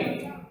வைங்க.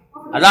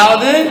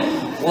 அதாவது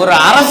ஒரு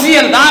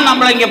அரசியல் தான்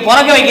நம்மளை இங்க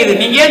பிறக்க வைக்குது.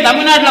 நீங்க ஏன்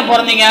தமிழ்நாட்டில்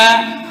பிறந்தீங்க?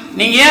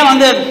 நீங்க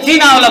ஏன்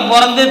சீனாவில்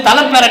பிறந்து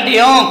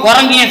தலைப்பெரட்டியும்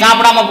குரங்கையும்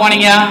சாப்பிடாம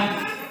போனீங்க?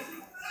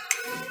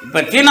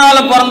 இப்ப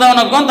சீனாவில்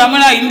பிறந்தவனுக்கும்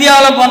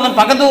இந்தியாவில் பிறந்த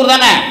பக்கத்து ஊர்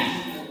தானே,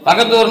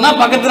 பக்கத்து ஊர்னா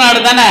பக்கத்து நாடு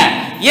தானே.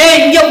 ஏன்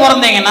இங்க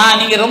பிறந்தீங்கன்னா,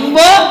 நீங்க ரொம்ப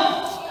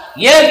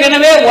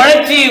ஏற்கனவே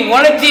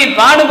உழைச்சி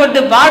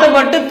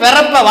பாடுபட்டு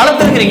பிறப்ப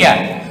வளர்த்துருக்கிறீங்க.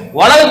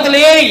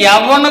 உலகத்திலேயே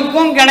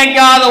எவனுக்கும்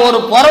கிடைக்காத ஒரு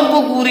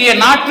பொறுப்புக்குரிய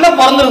நாட்டில்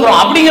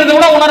பிறந்திருக்கிறோம். அப்படிங்கிறத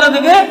கூட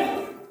உணர்றதுக்கு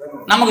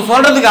நமக்கு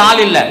சொல்றதுக்கு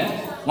ஆள் இல்லை.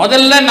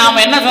 முதல்ல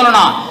நாம என்ன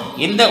சொல்லணும்?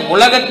 இந்த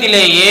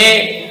உலகத்திலேயே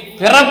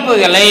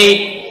பிறப்புகளை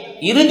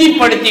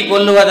இறுதிப்படுத்தி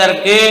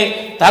கொள்ளுவதற்கு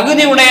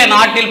தகுதியுடைய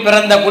நாட்டில்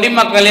பிறந்த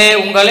குடிமக்களே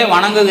உங்களை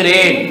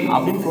வணங்குகிறேன்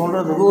அப்படின்னு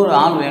சொல்றதுக்கு ஒரு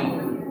ஆள் வேணும்.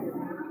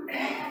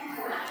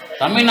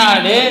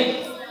 தமிழ்நாடு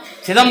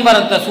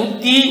சிதம்பரத்தை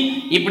சுத்தி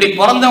இப்படி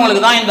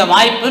பிறந்தவங்களுக்கு தான் இந்த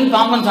வாய்ப்புன்னு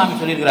பாம்பன் சாமி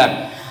சொல்லியிருக்கிறார்.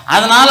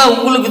 அதனால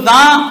உங்களுக்கு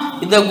தான்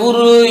இந்த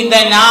குரு, இந்த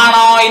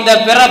ஞானம், இந்த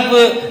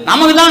பிறப்பு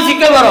நமக்கு தான்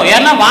சிக்கல் வரும்.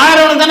 ஏன்னா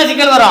வாழறவனுக்கு தானே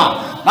சிக்கல் வரும்.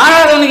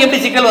 வாழறவனுக்கு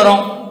எப்படி சிக்கல்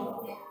வரும்?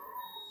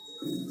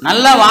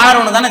 நல்லா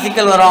வாழறவனுக்கு தானே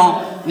சிக்கல் வரும்.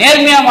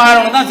 நேர்மையா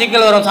வாழறவனுக்கு தான்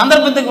சிக்கல் வரும்.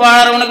 சந்தர்ப்பத்துக்கு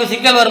வாழறவனுக்கு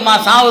சிக்கல் வருமா?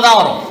 சாவு தான்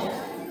வரும்.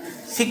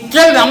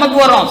 சிக்கல் நமக்கு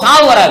வரும்,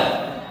 சாவு வராது.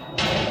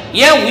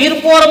 ஏன்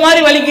உயிர் போற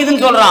மாதிரி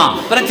வலிக்குதுன்னு சொல்றான்,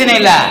 பிரச்சனை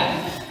இல்லை.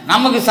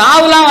 நமக்கு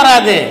சாவுலாம்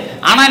வராது.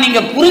 ஆனா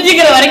நீங்க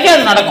புரிஞ்சுக்கிற வரைக்கும்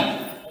அது நடக்கும்.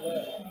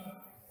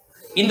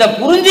 இந்த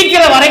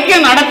புரிஞ்சிக்கிற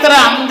வரைக்கும் நடத்துற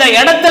அந்த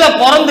இடத்துல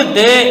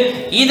பிறந்துட்டு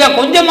இத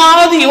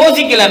கொஞ்சமாவது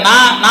யோசிக்கலன்னா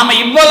நாம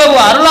இவ்வளவு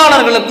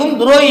அருளாளர்களுக்கும்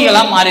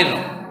துரோகிகளா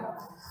மாறிடுறோம்.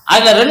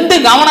 அதுல ரெண்டு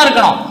கவனம்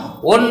இருக்கணும்.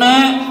 ஒண்ணு,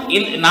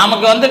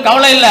 நமக்கு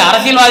கவலை இல்லை,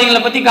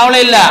 அரசியல்வாதிகளை பத்தி கவலை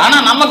இல்லை. ஆனா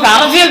நமக்கு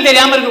அரசியல்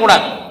தெரியாம இருக்க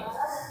கூடாது.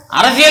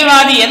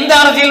 அரசியல்வாதி எந்த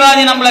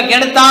அரசியல்வாதி நம்மளை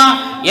கெடுத்தான்,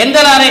 எந்த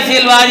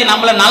அரசியல்வாதி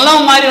நம்மளை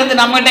நல்லவன் மாதிரி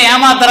நம்ம கிட்ட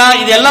ஏமாத்துறான்,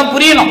 இதெல்லாம்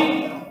புரியணும்.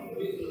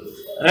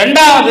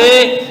 ரெண்டாவது,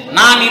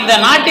 நான் இந்த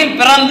நாட்டில்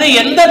பிறந்து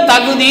எந்த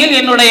தகுதியில்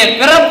என்னுடைய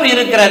பிறப்பு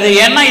இருக்கிறது.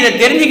 ஏன்னா இதை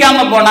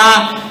தெரிஞ்சிக்காம போனா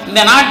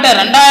இந்த நாட்டை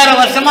 2000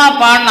 வருஷமா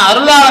பாடின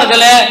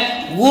அருளாளர்களை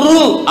குரு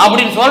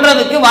அப்படின்னு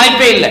சொல்றதுக்கு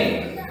வாய்ப்பே இல்லை.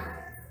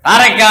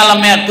 காரைக்கால்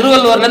அம்மையார்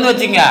திருவள்ளுவர்ல இருந்து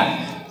வச்சுங்க,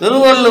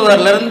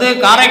 திருவள்ளுவர்ல இருந்து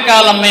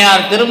காரைக்கால்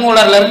அம்மையார்,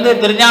 திருமூலர்ல இருந்து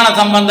திருஞான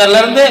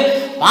சம்பந்தர்ல இருந்து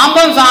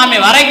பாம்பன் சாமி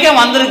வரைக்கும்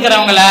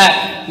வந்திருக்கிறவங்கள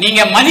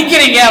நீங்க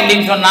மதிக்கிறீங்க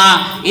அப்படின்னு சொன்னா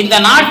இந்த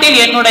நாட்டில்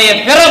என்னுடைய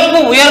பிறப்பு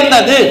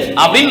உயர்ந்தது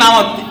அப்படின்னு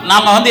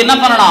நாம என்ன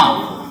பண்ணணும்?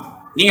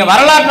 நீங்க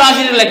வரலாற்று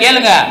ஆசிரியர்களை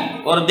கேளுங்க.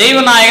 ஒரு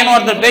தெய்வநாயகன்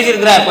ஒருத்தர்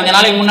பேசியிருக்கிறார் கொஞ்ச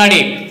நாளைக்கு முன்னாடி.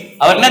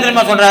 அவர் என்ன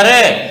தெரியுமா சொல்றாரு?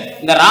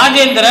 இந்த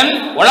ராஜேந்திரன்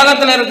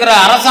உலகத்தில் இருக்கிற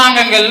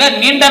அரசாங்கங்கள்ல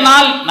நீண்ட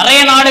நாள் நிறைய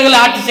நாடுகள்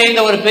ஆட்சி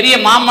செய்த ஒரு பெரிய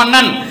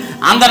மாமன்னன்.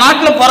 அந்த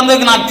நாட்டில்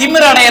பிறந்ததுக்கு நான்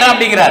திமிர் அடைகிறேன்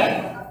அப்படிங்கிறார்.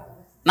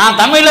 நான்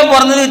தமிழ்ல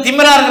பிறந்தது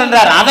திமிரா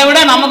இருக்கிறார். அதை விட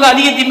நமக்கு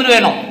அதிக திமிர்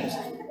வேணும்.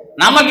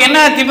 நமக்கு என்ன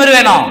திமிர்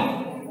வேணும்?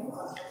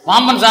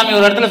 பாம்பன் சாமி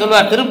ஒரு இடத்துல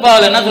சொல்லுவார்,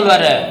 திருப்பாவில் என்ன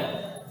சொல்வாரு?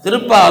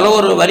 திருப்பாவில்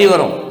ஒரு வரி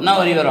வரும். என்ன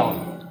வரி வரும்?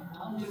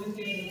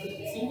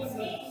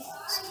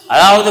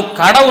 அதாவது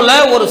கடவுளை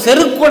ஒரு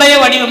செருக்குடைய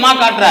வடிவமா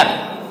காட்டுறார்.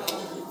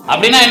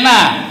 அப்படின்னா என்ன?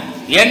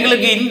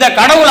 எங்களுக்கு இந்த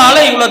கடவுளால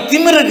இவ்வளவு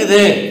திமிர்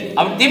இருக்குது.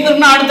 அப்படி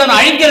திமிர்னா அடுத்த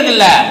அழிக்கிறது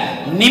இல்ல,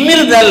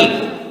 நிமிர்தல்,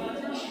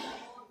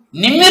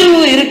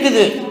 நிமிர்வு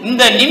இருக்குது.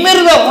 இந்த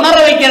நிமிர்வை உணர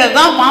வைக்கிறது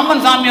தான்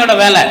பாம்பன் சாமியோட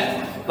வேலை,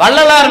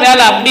 வள்ளலார்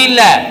வேலை அப்படி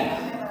இல்லை.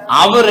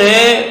 அவரு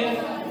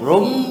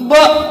ரொம்ப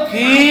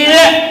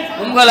கீழே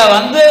உங்களை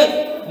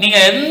நீங்க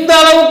எந்த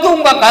அளவுக்கு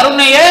உங்க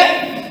கருணைய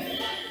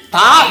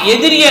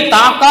எதிரியை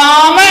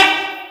தாக்காம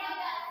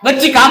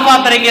வச்சு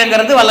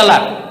காப்பாத்துறீங்கிறது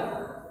வள்ளலார்.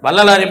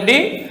 வள்ளலார் எப்படி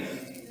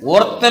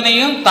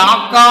ஒருத்தனையும்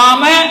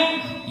தாக்காம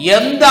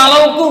எந்த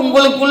அளவுக்கு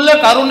உங்களுக்குள்ள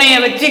கருணையை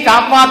வச்சு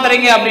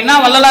காப்பாத்துறீங்க அப்படின்னா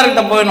வள்ளலார்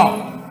கிட்ட போயிடும்.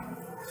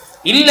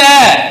 இல்ல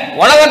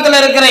உலகத்துல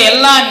இருக்கிற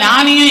எல்லா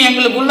ஞானியும்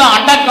எங்களுக்குள்ள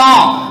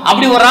அடக்கம்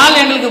அப்படி ஒரு ஆள்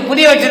எங்களுக்கு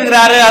புரிய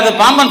வச்சிருக்கிறாரு, அது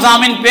பாம்பன்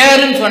சாமியின்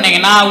பேருன்னு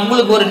சொன்னீங்கன்னா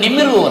உங்களுக்கு ஒரு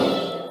நிமிர்வு வரும்.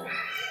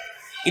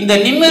 இந்த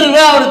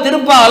நிமிர்வை அவர்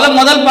திருப்பாவில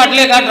முதல்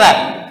பாட்டிலே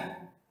காட்டுறார்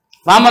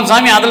பாம்பன்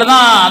சாமி.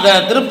 அதுலதான் அந்த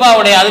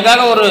திருப்பாவுடைய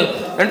அதுக்காக ஒரு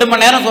 2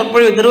 மணி நேரம்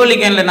சொற்பொழிவு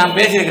திருவல்லிக்கேணில நான்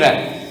பேசியிருக்கிறேன்.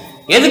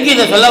 எதுக்கு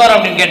இதை சொல்ல வர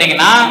அப்படின்னு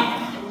கேட்டீங்கன்னா,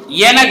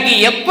 எனக்கு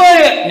எப்ப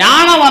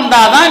ஞானம்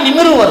வந்தாதான்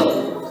நிமிர்வு வரும்.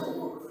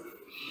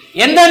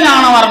 எந்த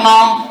ஞானம்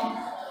வரணும்?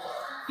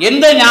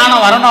 எந்த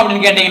ஞானம் வரணும்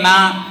அப்படின்னு கேட்டீங்கன்னா,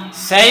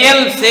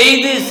 செயல்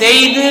செய்து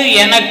செய்து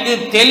எனக்கு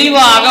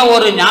தெளிவாக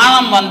ஒரு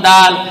ஞானம்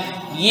வந்தால்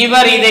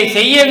இவர் இதை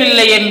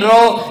செய்யவில்லை என்றோ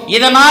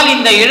இதனால்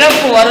இந்த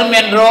இழப்பு வரும்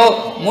என்றோ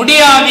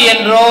முடியாது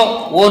என்றோ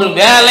ஒரு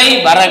வேலை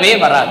வரவே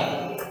வராது.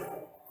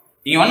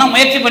 நீங்க வேணா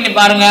முயற்சி பண்ணி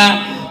பாருங்க.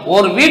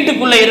 ஒரு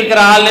வீட்டுக்குள்ள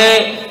இருக்கிற ஆளு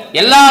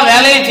எல்லா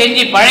வேலையும்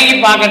செஞ்சு பழகி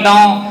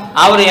பார்க்கட்டும்.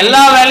 அவர்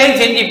எல்லா வேலையும்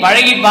செஞ்சு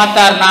பழகி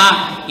பார்த்தார்னா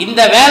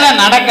இந்த வேலை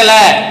நடக்கல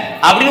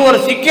அப்படின்னு ஒரு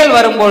சிக்கல்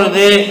வரும்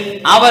பொழுது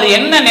அவர்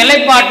என்ன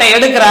நிலைப்பாட்டை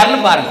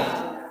எடுக்கிறாருன்னு பாருங்க.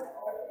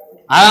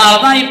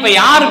 அதனாலதான் இப்ப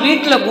யார்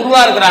வீட்டுல குருவா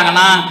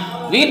இருக்கிறாங்கன்னா,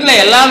 வீட்டுல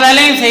எல்லா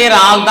வேலையும் செய்யற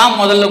ஆள் தான்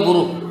முதல்ல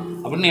குரு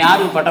அப்படின்னு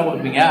யாருக்கு பட்டம்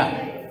கொடுப்பீங்க?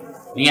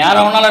 நீங்க யார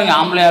வேணாலும் இருங்க,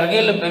 ஆம்பளையா இருங்க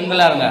இல்ல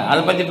பெண்களா இருங்க,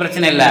 அதை பத்தி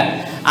பிரச்சனை இல்லை.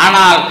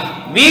 ஆனால்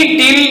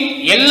வீட்டில்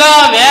எல்லா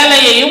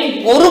வேலையையும்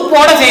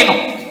பொறுப்போட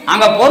செய்யணும்.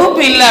 அங்க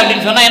பொறுப்பு இல்லை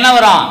அப்படின்னு சொன்னா என்ன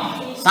வரும்?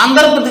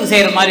 சந்தர்ப்பத்துக்கு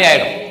செய்யற மாதிரி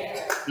ஆயிடும்.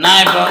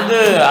 நான் இப்ப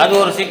அது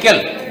ஒரு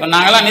சிக்கல். இப்ப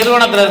நாங்கெல்லாம்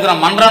நிறுவனத்தில் இருக்கிற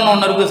மன்றம்னு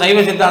ஒன்று இருக்கு,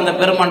 சைவ சித்தாந்த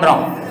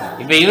பெருமன்றம்.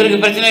 இப்ப இவருக்கு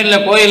பிரச்சனை இல்லை,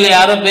 கோயிலில்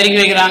யாரோ பெருக்கி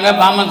வைக்கிறாங்க,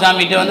 பாம்பன்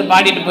சாமிகிட்ட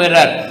பாடிட்டு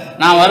போயிடுறாரு.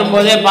 நான்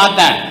வரும்போதே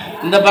பார்த்தேன்,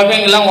 இந்த பக்கம்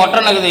இங்கெல்லாம் ஒற்றை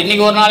நக்குது.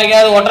 இன்னைக்கு ஒரு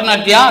நாளைக்காவது ஒற்றை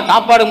நட்டியா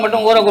சாப்பாடு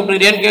மட்டும் ஊற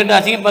கூப்பிட்டுக்கிட்டேன்னு கேட்டு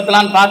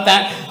அசிங்கப்படுத்தலான்னு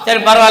பார்த்தேன். சரி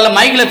பரவாயில்ல,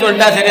 மைக்கில்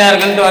சொல்லிட்டா சரியா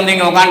இருக்குன்ட்டு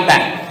இங்கே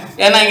உட்காந்துட்டேன்.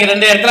 ஏன்னா இங்கே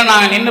 2 இடத்துல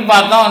நாங்கள் நின்று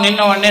பார்த்தோம்,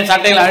 நின்று உடனே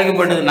சட்டையில்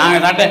அழுகுப்பட்டது.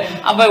 நாங்கள் சட்டை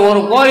அப்போ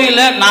ஒரு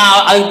கோயிலில்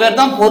நான் அதுக்கு பேர்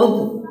தான்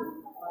பொறுப்பு.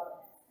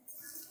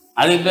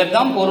 அதுக்கு பேர்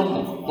தான் பொறுப்பு.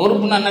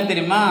 பொறுப்புன்னு என்ன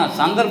தெரியுமா?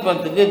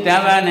 சந்தர்ப்பத்துக்கு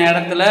தேவையான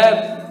இடத்துல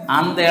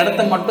அந்த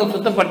இடத்த மட்டும்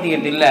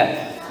சுத்தப்படுத்திக்கிட்டு இல்லை,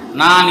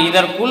 நான்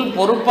இதற்குள்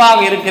பொறுப்பாக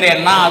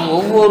இருக்கிறேன்னா அது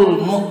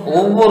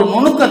ஒவ்வொரு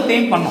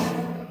நுணுக்கத்தையும் பண்ணும்.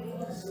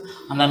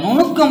 அந்த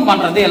நுணுக்கம்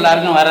பண்ணுறது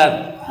எல்லாருக்கும் வராது,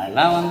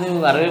 அதெல்லாம்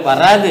வரவே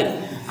வராது.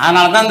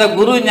 அதனால தான் இந்த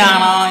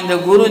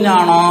குரு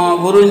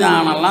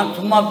ஞானம்லாம்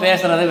சும்மா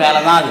பேசுறது வேலை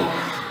தான். அது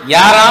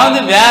யாராவது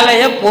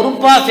வேலையை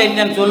பொறுப்பாக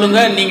செஞ்சேன்னு சொல்லுங்க,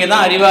 நீங்கள்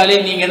தான் அறிவாளி,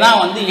 நீங்கள் தான்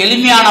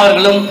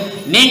எளிமையானவர்களும்,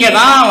 நீங்கள்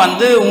தான்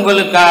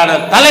உங்களுக்கான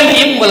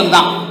தலைமையும் உங்களுக்கு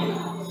தான்.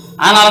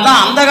 அதனால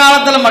தான் அந்த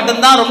காலத்தில்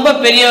மட்டும்தான் ரொம்ப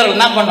பெரியவர்கள்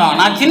என்ன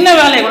பண்ணுவாங்கன்னா சின்ன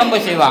வேலையை கூட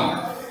போய் செய்வாங்க.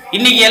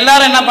 இன்னைக்கு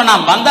எல்லாரும் என்ன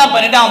பண்ணான், பந்தா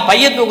பண்ணிட்டு அவன்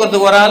பைய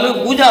தூக்கிறதுக்கு ஒரு ஆள்,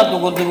 பூஜா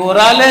தூக்கிறதுக்கு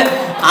ஒரு ஆள்,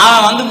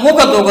 அவன்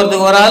மூக்க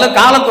தூக்கிறதுக்கு ஒரு ஆள்,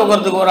 காலை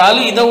தூக்கிறதுக்கு ஒரு ஆள்,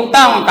 இதை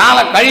விட்டா அவன்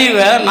காலை கழுவி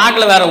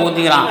நாக்கில் வேற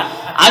ஊற்றிக்கிறான்.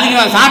 அதுக்கு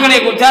அவன்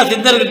சாக்கடையை குடிச்சா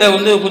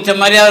சித்தர்கிட்ட குச்ச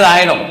மாதிரியாவது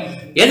ஆயிடும்.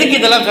 எதுக்கு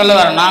இதெல்லாம் சொல்ல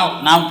வரேன்னா,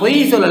 நான் பொய்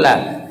சொல்லலை.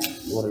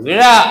 ஒரு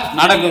விழா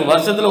நடக்குது,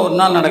 வருஷத்தில் ஒரு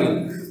நாள் நடக்குது.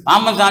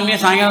 பாம்பன் சாமியை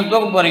சாயங்காலம்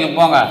தூக்க போகிறீங்க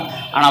போங்க,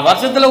 ஆனால்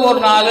வருஷத்தில் ஒரு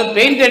நாள்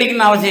பெயிண்ட்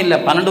அடிக்கணும்னு அவசியம் இல்லை.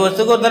 12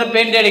 வருஷத்துக்கு ஒரு தடவை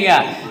பெயிண்ட் அடிங்க.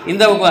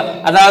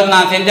 அதாவது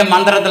நான் செஞ்ச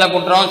மந்திரத்தில்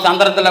குட்டுறோம்,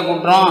 சந்திரத்தில்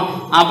குட்டுறோம்,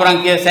 அப்புறம்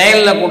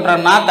செயலில்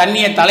குட்டுறோன்னா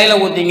தண்ணியை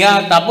தலையில் ஊற்றிங்க.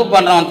 தப்பு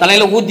பண்ணுறவன்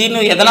தலையில்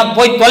ஊற்றின்னு எதெல்லாம்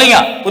போய் தொலைங்க.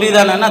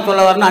 புரியுதா என்ன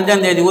சொல்ல வரேன்னு?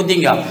 5ஆம் தேதி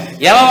ஊற்றிங்க.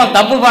 எவன்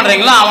தப்பு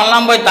பண்ணுறீங்களோ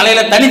அவன்லாம் போய்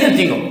தலையில் தண்ணி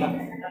தெளிச்சிங்க.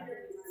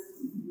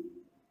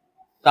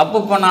 தப்பு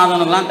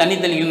பண்ணாதவனுக்குலாம் தண்ணி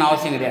தெளிக்கணும்னு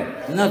அவசியம் கிடையாது.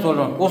 என்ன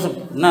சொல்கிறோம்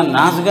என்ன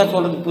நாசுக்காக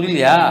சொல்கிறது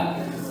புரியலையா?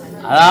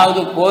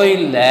 அதாவது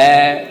கோயிலில்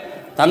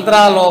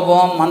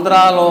தந்திராலோபம்,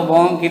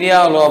 மந்திராலோபம்,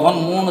 கிரியாலோபம்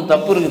 3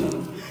 தப்பு இருக்குது.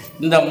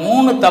 இந்த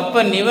 3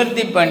 தப்பை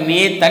நிவர்த்தி பண்ணி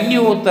தண்ணி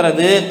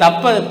ஊற்றுறது,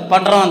 தப்பை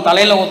பண்ணுறவன்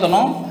தலையில்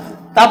ஊற்றணும்.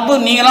 தப்பு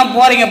நீங்களாம்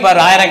போகிறீங்க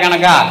பாரு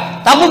ஆயிரக்கணக்கா,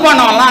 தப்பு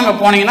பண்ணவெல்லாம் அங்கே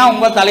போனீங்கன்னா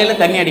உங்கள்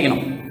தலையில் தண்ணி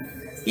அடிக்கணும்.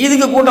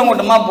 இதுக்கு கூட்டம்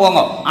கூட்டமாக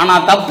போங்க.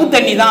 ஆனால் தப்பு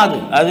தண்ணி தான் அது.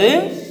 அது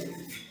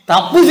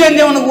தப்பு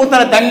செஞ்சவனுக்கு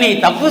ஊற்றுற தண்ணி.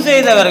 தப்பு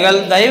செய்தவர்கள்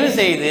தயவு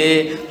செய்து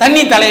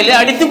தண்ணி தலையில்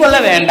அடித்து கொள்ள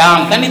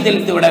வேண்டாம், தண்ணி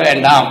தெளித்து விட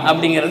வேண்டாம்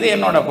அப்படிங்கிறது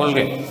என்னோட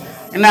கொள்கை.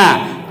 என்ன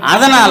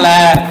அதனால்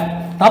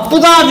தப்பு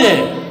தான் அது.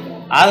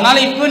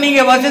 அதனால் இப்போ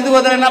நீங்கள் வருஷத்துக்கு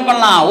ஒருத்தர் என்ன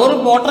பண்ணலாம், ஒரு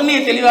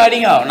ஒட்டனையை தெளிவாக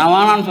அடிங்க. நான்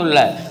வேணான்னு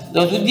சொல்லலை.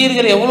 இதை சுற்றி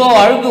இருக்கிற எவ்வளோ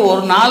அழுக்கு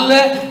ஒரு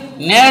நாளில்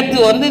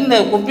நேற்று இந்த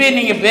குப்பையை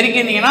நீங்கள்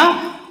பெருக்கினீங்கன்னா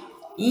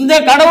இந்த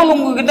கடவுள்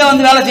உங்ககிட்ட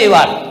வேலை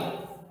செய்வார்.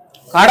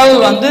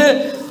 கடவுள்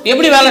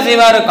எப்படி வேலை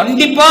செய்வார்?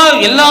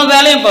 கண்டிப்பாக எல்லா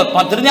வேலையும்.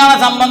 இப்போ திருஞான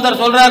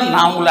சம்பந்தர் சொல்கிறார்,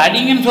 நான் உங்களை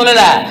அடிங்கன்னு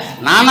சொல்லலை,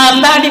 நானாக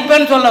இருந்தால்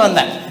அடிப்பேன்னு சொல்ல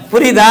வந்தேன்.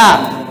 புரியுதா?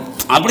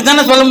 அப்படி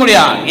தானே சொல்ல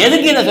முடியும்.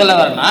 எதுக்கு இதை சொல்ல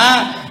வரேன்னா,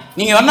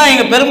 நீங்கள் வேணால்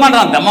எங்கள்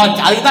பெருமாண்டான்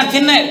அதுக்கு தான்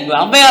சின்ன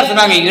ஔவையார்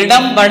சொன்னாங்க,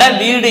 இடம்பட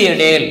வீடு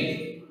எடேல்.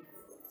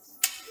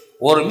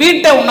 ஒரு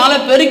வீட்டை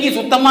உன்னால் பெருக்கி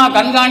சுத்தமாக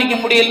கண்காணிக்க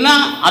முடியலன்னா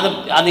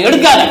அதை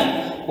எடுக்காத.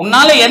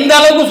 உன்னால் எந்த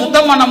அளவுக்கு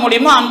சுத்தம் பண்ண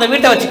முடியுமோ அந்த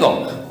வீட்டை வச்சுக்கோ.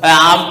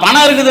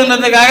 பணம்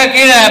இருக்குதுன்றதுக்காக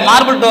கீழே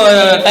மார்பிள்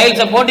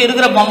டைல்ஸை போட்டு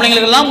இருக்கிற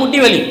பொம்பளைங்களுக்கெல்லாம் முட்டி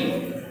வலி.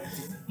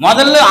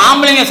 முதல்ல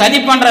ஆம்பளைங்க சதி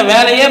பண்ணுற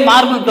வேலையே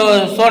மார்பிள்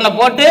ஸ்டோனை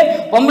போட்டு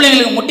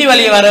பொம்பளைங்களுக்கு முட்டி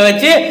வலியை வர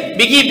வச்சு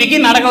பிக்கி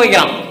நடக்க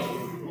வைக்கிறான்.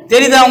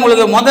 தெரியுதா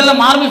உங்களுக்கு? முதல்ல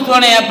மார்பிள்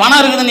ஸ்டோனை பணம்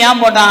இருக்குதுன்னு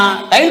ஏன் போட்டான்?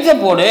 டைல்ஸை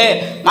போடு,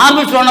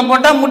 மார்பிள் ஸ்டோனை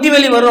போட்டால் முட்டி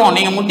வலி வரும்.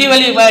 நீங்கள் முட்டி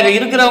வலி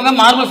இருக்கிறவங்க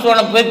மார்பிள்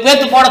ஸ்டோனை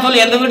பேத்து போட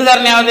சொல்லி எந்த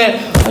வீட்டுக்காரனையாவது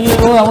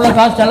ஐயோ அவ்வளோ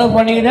காசு செலவு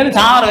பண்ணிக்கிட்டேன்னு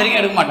சாவர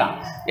வரைக்கும் எடுக்க மாட்டான்.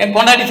 என்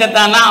பொண்டாட்டி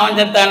செத்தானா அவன்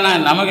செத்தானா,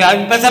 நமக்கு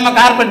அதுக்கு பேசாமல்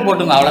கார்பெட்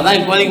போட்டுங்க, அவ்வளோதான்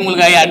இப்போதைக்கு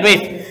உங்களுக்கு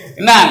அட்வைஸ்.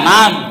 என்ன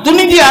நான்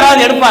துணிஞ்சு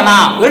யாராவது எடுப்பானா?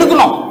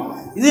 எடுக்கணும்.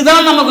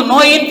 இதுதான் நமக்கு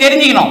நோயின்னு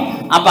தெரிஞ்சுக்கணும்.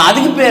 அப்போ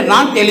அதுக்கு பேர்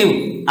தான் தெளிவு.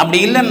 அப்படி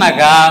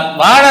இல்லைன்னாக்கா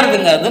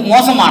வாழறதுங்கிறது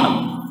மோசமானது.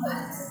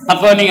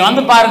 அப்போ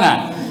நீங்கள் பாருங்க,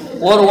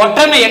 ஒரு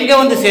ஒற்றனை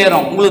எங்கே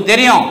சேரும் உங்களுக்கு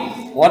தெரியும்.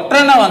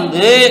 ஒற்றனை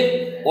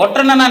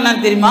ஒற்றனைன்னா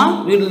என்னன்னு தெரியுமா?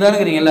 வீட்டில் தான்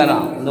இருக்கிறீங்க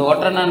எல்லாரும். இந்த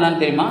ஒற்றனை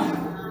என்னன்னு தெரியுமா?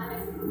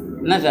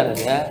 என்ன சார்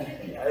அது?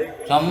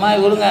 சும்மா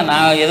விடுங்க.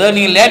 நான் ஏதோ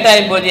நீங்கள் லேட்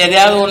ஆகி போச்சு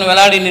எதையாவது ஒன்று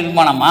விளையாடின்னு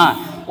இருப்பானம்மா.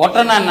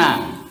 ஒற்றனை என்ன?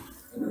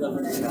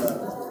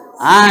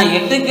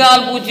 8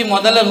 கால் பூச்சி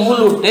முதல்ல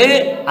நூல் விட்டு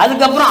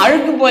அதுக்கப்புறம்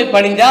அழுக்கு போய்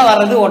படிஞ்சா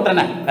வர்றது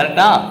ஒற்றனை.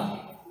 கரெக்டா?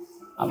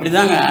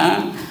 அப்படிதாங்க.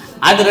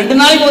 அது 2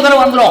 நாளைக்கு ஒரு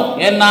தடவை வந்துடும்.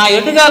 ஏன்னா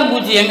 8 கால்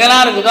பூச்சி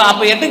எங்கெல்லாம் இருக்குதோ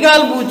அப்போ 8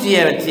 கால்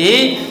பூச்சியை வச்சு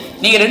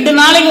நீங்கள் 2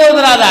 நாளைக்கு ஒரு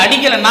தடவை அதை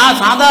அடிக்கலைன்னா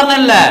சாதாரண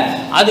இல்லை,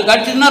 அது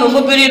கடிச்சதுன்னா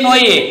ரொம்ப பெரிய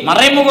நோய்,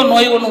 மறைமுக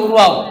நோய் ஒன்று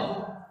உருவாகும்.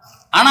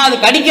 ஆனால் அது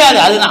கடிக்காது.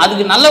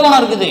 அதுக்கு நல்ல குணம்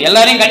இருக்குது,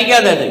 எல்லாரையும்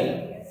கடிக்காது.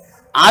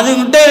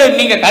 அதுகிட்ட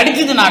நீங்கள்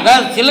கடிச்சதுனாக்கா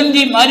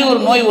சிலந்தி மாதிரி ஒரு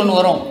நோய் ஒன்று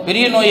வரும்,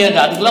 பெரிய நோய்.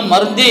 அதுக்கெல்லாம்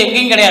மருந்தே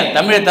எங்கேயும் கிடையாது,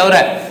 தமிழை தவிர,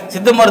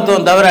 சித்த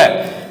மருத்துவம் தவிர.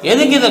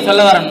 எதுக்கு இதை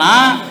சொல்ல வரேன்னா,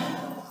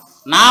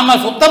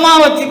 நாம்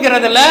சுத்தமாக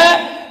வச்சுக்கிறதுல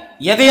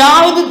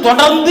எதையாவது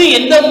தொடர்ந்து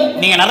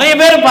நீங்கள் நிறைய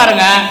பேர்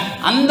பாருங்க,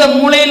 அந்த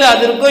மூலையில்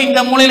அது இருக்கும், இந்த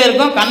மூலையில்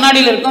இருக்கும்,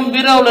 கண்ணாடியில் இருக்கும்,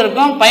 பீரோவில்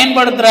இருக்கும்,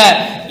 பயன்படுத்துகிற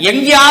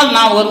எங்கேயாவது.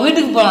 நான் ஒரு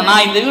வீட்டுக்கு போனேன்னா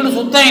இந்த வீடு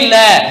சுத்தம்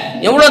இல்லை,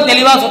 எவ்வளோ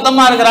தெளிவாக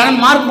சுத்தமாக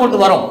இருக்கிறாங்கன்னு மார்க்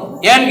போட்டு வரும்.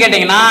 ஏன்னு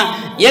கேட்டிங்கன்னா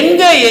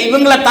எங்கே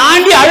இவங்களை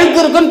தாண்டி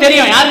அழுக்கு இருக்குன்னு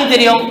தெரியும். யாருக்கு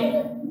தெரியும்?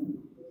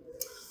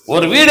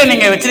 ஒரு வீடை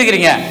நீங்கள்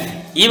வச்சிருக்கிறீங்க,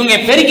 இவங்க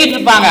பெருக்கிட்டு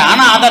இருப்பாங்க,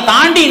 ஆனால் அதை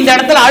தாண்டி இந்த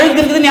இடத்துல அழுக்கு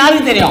இருக்குதுன்னு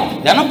யாருக்கு தெரியும்?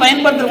 தினம்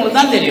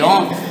பயன்படுத்துறவங்களுக்கு தான்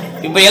தெரியும்.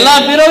 இப்போ எல்லா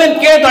பீரோவையும்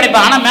கீழே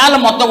துடைப்பாங்க, ஆனால் மேலே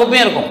மொத்த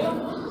குப்பையும் இருக்கும்.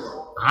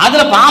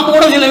 அதில் பாம்பு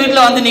கூட சில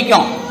வீட்டில்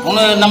நிற்கும்.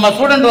 நம்ம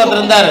ஸ்டூடெண்ட் ஒருத்தர்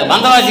இருந்தார்,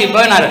 வந்தவாசிக்கு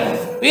போயினார்,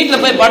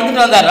 வீட்டில் போய்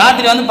படுத்துட்டு வந்தார்.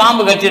 ராத்திரி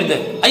பாம்பு கடிச்சிருது.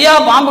 ஐயா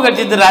பாம்பு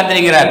கடிச்சிருது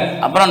ராத்திரிங்கிறார்.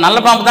 அப்புறம் நல்ல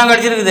பாம்பு தான்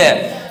கடிச்சிருக்குது.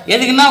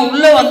 எதுக்குன்னா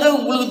உள்ளே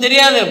உங்களுக்கு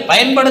தெரியாது,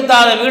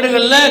 பயன்படுத்தாத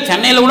வீடுகளில்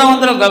சென்னையில் கூட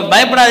வந்துடும்,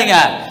 பயப்படாதீங்க.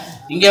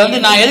 இங்கே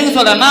நான் எதுக்கு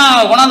சொல்கிறேன்னா,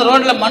 கொண்டாந்து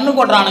ரோட்டில் மண்ணு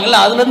கொட்டுறானுங்கள,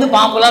 அதுலேருந்து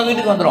பாம்புலாம்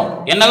வீட்டுக்கு வந்துடும்.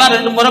 என்னெல்லாம்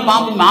 2 முறை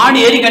பாம்பு மாடி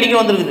ஏறி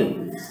கடிக்க வந்துருக்குது.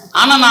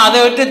 ஆனால் நான் அதை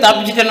விட்டு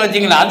தப்பிச்சிட்டேன்னு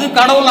வச்சிங்களேன். அது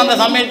கடவுள் அந்த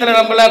சமயத்தில்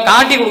நம்மளை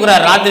காட்டி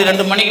கொடுக்குறாரு. ராத்திரி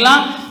 2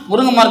 மணிக்கெலாம்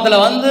முருங்கை மரத்தில்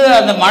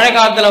அந்த மழை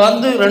காலத்தில்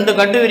 2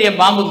 கட்டு விரிய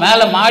பாம்பு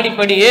மேலே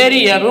மாடிப்படி ஏறி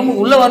என்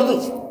ரூமுக்கு உள்ளே வருது.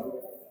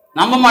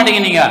 நம்ப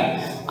மாட்டீங்க நீங்கள்.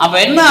 அப்போ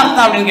என்ன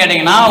அர்த்தம் அப்படின்னு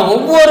கேட்டிங்கன்னா,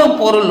 ஒவ்வொரு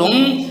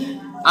பொருளும்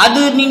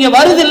அது நீங்கள்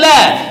வருது இல்லை,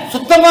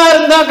 சுத்தமாக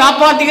இருந்தால்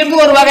காப்பாற்றிக்கிறது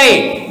ஒரு வகை.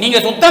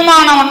 நீங்கள்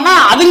சுத்தமானவன்னா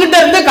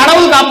அதுங்கிட்ட இருந்து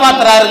கடவுள்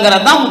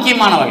காப்பாற்றுறாருங்கிறது தான்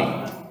முக்கியமான வகை.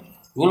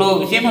 இவ்வளோ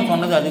விஷயமா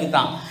சொன்னது அதுக்கு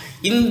தான்.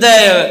 இந்த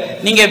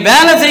நீங்கள்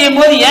வேலை செய்யும்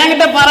போது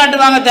என்கிட்ட பாராட்டு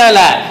வாங்க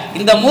தேவை.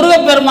 இந்த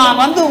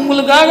முருகப்பெருமான்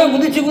உங்களுக்காக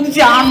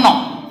குதிச்சு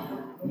ஆடணும்.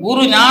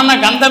 குரு ஞான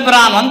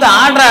கந்தபிரான்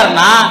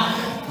ஆடுறாருன்னா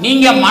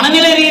நீங்கள்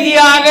மனநிலை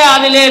ரீதியாக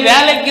அதிலே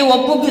வேலைக்கு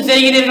ஒப்புக்கு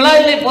செய்கிறீர்களா,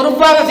 இல்லை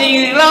பொறுப்பாக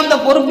செய்கிறீர்களா, அந்த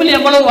பொறுப்பில்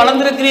எவ்வளவு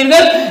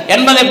வளர்ந்திருக்கிறீர்கள்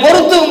என்பதை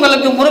பொறுத்து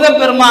உங்களுக்கு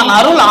முருகப்பெருமான்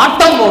அருள்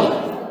ஆட்டம் போடும்.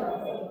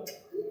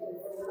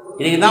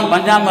 இதுக்கு தான்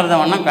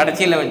பஞ்சாமிர்தம்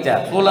கடைசியில்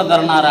வச்சார்.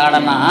 சூலதரனார்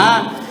ஆடனா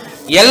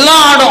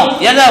எல்லாம் ஆடும்.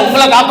 எதை?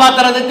 உங்களை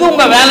காப்பாற்றுறதுக்கு,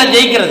 உங்கள் வேலை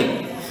ஜெயிக்கிறதுக்கு.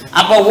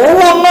 அப்போ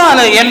ஒவ்வொன்றும்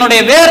அது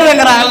என்னுடைய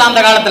வேர்வைங்கிறாங்கல்ல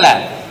அந்த காலத்தில்,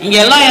 இங்க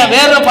எல்லாம்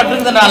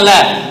வேறுபட்டிருக்கிறதுனால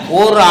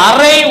ஒரு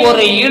அறை,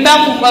 ஒரு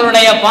இடம்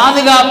உங்களுடைய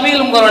பாதுகாப்பில்,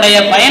 உங்களுடைய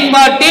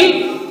பயன்பாட்டில்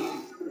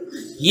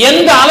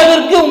எந்த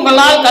அளவிற்கு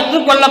உங்களால்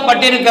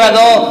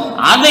கற்றுக்கொள்ளப்பட்டிருக்கிறதோ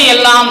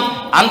அதையெல்லாம்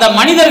அந்த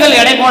மனிதர்கள்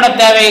எடை போட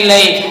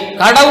தேவையில்லை.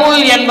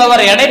 கடவுள்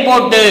என்பவர் எடை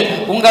போட்டு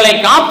உங்களை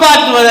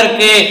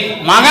காப்பாற்றுவதற்கு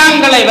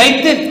மகான்களை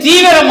வைத்து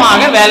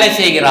தீவிரமாக வேலை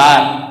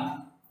செய்கிறார்.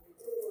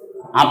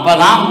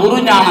 அப்பதான் குரு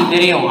ஞானம்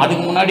தெரியும்.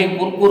 அதுக்கு முன்னாடி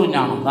குறுக்குறு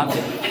ஞானம் தான்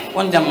தெரியும்.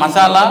 கொஞ்சம்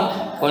மசாலா,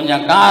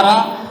 கொஞ்சம்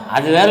காரம்,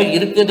 அது வேற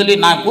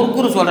இருக்குதுல. நான்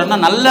குறுக்குறு சொல்றேன்னா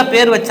நல்ல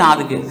பேர் வச்சான்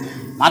அதுக்கு.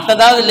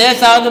 மற்றதாவது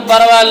லேசாவது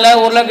பரவாயில்ல,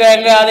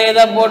 உருளைக்கிழங்கு அதை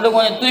இதை போட்டு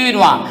கொஞ்சம்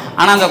தூவிடுவான்.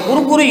 ஆனால் அந்த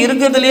குறுக்குறு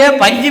இருக்கிறதுலையே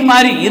பஞ்சு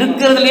மாதிரி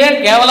இருக்கிறதுலையே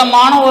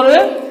கேவலமான ஒரு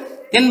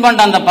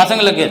தின்பண்டம் அந்த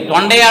பசங்களுக்கு.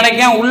 தொண்டையை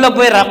அடைக்க உள்ளே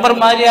போய் ரப்பர்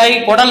மாதிரி ஆகி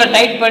குடலை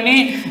டைட் பண்ணி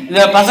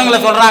இந்த பசங்களை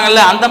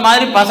சொல்கிறாங்கல்ல, அந்த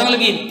மாதிரி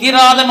பசங்களுக்கு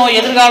தீராத நோய்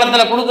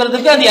எதிர்காலத்தில்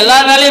கொடுக்கறதுக்கு அது எல்லா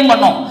வேலையும்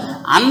பண்ணும்.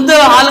 அந்த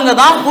ஆளுங்க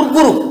தான்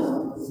குறுக்குறு.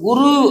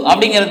 குரு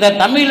அப்படிங்கிறத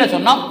தமிழில்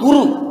சொன்னால்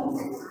குரு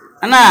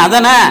அண்ணா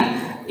அதானே.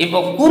 இப்போ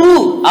குரு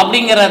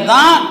அப்படிங்கிறது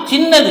தான்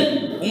சின்னது,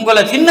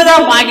 உங்களை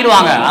சின்னதாக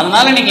பாக்கிடுவாங்க.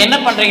 அதனால நீங்கள் என்ன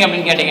பண்ணுறீங்க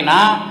அப்படின்னு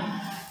கேட்டிங்கன்னா,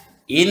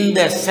 இந்த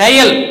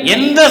செயல்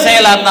எந்த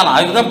செயலாக இருந்தாலும்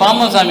அதுக்கு தான்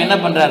பாமசாமி என்ன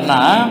பண்ணுறாருன்னா,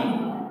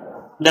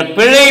 இந்த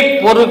பிழை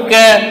பொறுக்க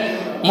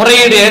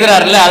முறையீடு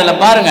எழுதுறாருல்ல,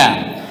 அதில் பாருங்க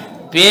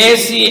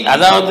பேசி,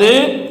 அதாவது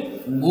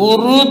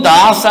குரு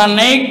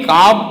தாசனை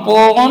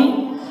காப்போன்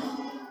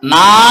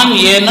நான்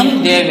எனும்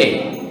தேவே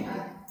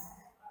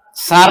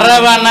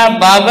சரவண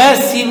பவ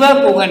சிவ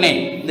குகனே.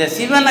 இந்த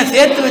சிவனை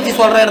சேர்த்து வச்சு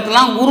சொல்ற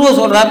இடத்துலாம் குருவை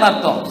சொல்றாருன்னு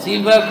அர்த்தம்.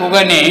 சிவ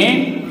குகனே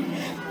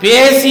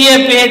பேசிய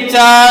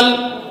பேச்சால்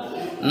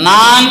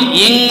நான்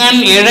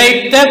இங்கன்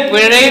இழைத்த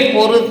பிழை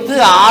பொறுத்து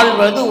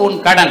ஆள்வது உன்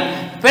கடன்.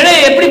 பிழை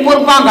எப்படி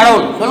பொறுப்பான்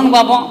கடவுள் சொல்லுங்க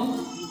பார்ப்போம்.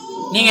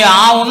 நீங்க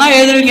ஆவுன்னா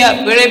எழுதுவீங்க,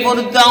 பிழை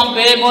பொறுத்தான்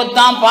பிழை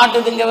பொறுத்தான்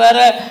பாட்டுதுங்க வேற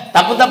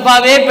தப்பு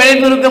தப்பாவே பிழை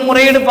பொறுக்க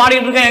முறையீடு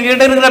பாடிட்டு இருக்கேன்.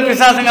 எங்ககிட்ட இருக்கிற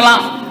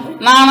பிசாசுங்களாம்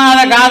நானும்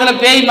அதை காதில்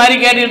பேய் மாதிரி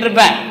கேட்டுக்கிட்டு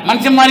இருப்பேன்.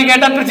 மனுஷன் மாதிரி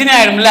கேட்டால் பிரச்சனை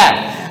ஆகிடும்ல.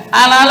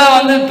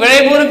 அதனால் பிழை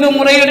பொறுக்க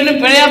முறையீடுன்னு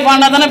பிழையா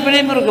பாண்டா தானே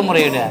பிழை பொறுக்க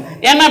முறையீடு.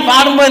 ஏன்னா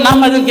பாடும்போது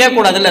நாம் எதுவும்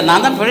கேட்கக்கூடாது இல்லை.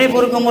 நான் தான் பிழை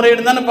பொறுக்க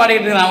முறையீடு தானே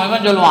பாடிக்கிட்டு இருக்கேன்.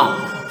 அவன் சொல்லுவான்,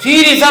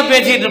 சீரியஸாக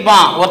பேசிகிட்டு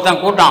இருப்பான்.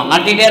 ஒருத்தன் கூட்டம்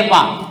நட்டிகிட்டே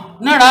இருப்பான்.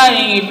 என்னடா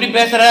நீங்கள் இப்படி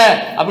பேசுகிற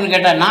அப்படின்னு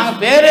கேட்டால், நாங்கள்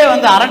பேரே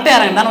அரட்டை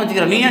அரங்கம் தானே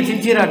வச்சுக்கிறோம், நீ ஏன்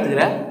சின்சியராக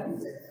எடுத்துக்கிற?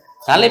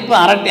 தலைப்பு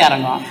அரட்டை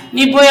அரங்கம்,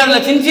 நீ போய்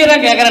அதில் சின்சியராக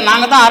கேட்குற.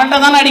 நாங்கள் தான் அரட்டை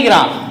தானே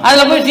அடிக்கிறோம்,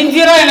 அதில் போய்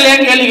சின்சியராக எங்களை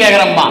ஏன் கேள்வி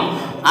கேட்குறோம்ப்பா.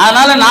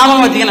 அதனால நாம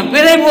வச்சுக்கணும்,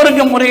 பிழை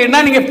பொறுக்க முறையினா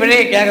நீங்க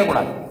பிழையை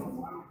கேட்கக்கூடாது.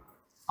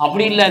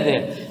 அப்படி இல்லாது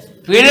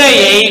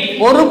பிழையை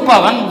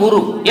பொறுப்பவன் குரு.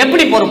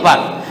 எப்படி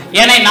பொறுப்பார்?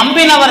 என்னை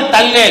நம்பினவர்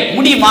தள்ளே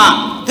முடியுமா?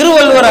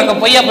 திருவள்ளுவர் அங்க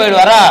பொய்யா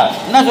போயிடுவாரா?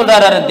 என்ன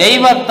சொல்றாரு?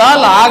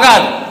 தெய்வத்தால்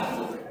ஆகாது,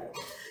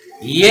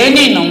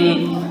 எனினும்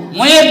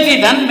முயற்சி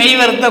தன்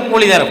மெய்வருத்த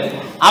கூலி தரும்.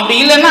 அப்படி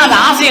இல்லைன்னா அது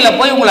ஆசையில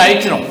போய் உங்களை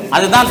அழிச்சிடும்.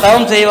 அதுதான்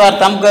தவம்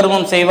செய்வார் தம்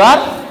கருமம்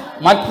செய்வார்,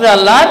 மற்ற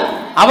அல்லார்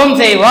அவம்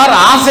செய்வார்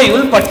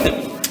ஆசையுள் பட்டு.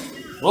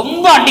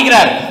 ரொம்ப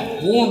அடிக்கிறார்.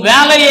 உன்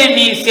வேலையை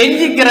நீ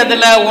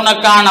செஞ்சுக்கிறதுல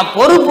உனக்கான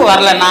பொறுப்பு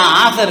வரலன்னா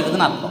ஆசை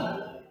இருக்குதுன்னு அர்த்தம்.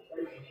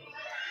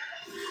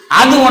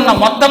 அது உன்னை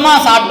மொத்தமா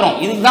சாப்பிட்றோம்.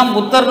 இதுக்கு தான்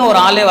புத்தர்னு ஒரு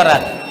ஆளே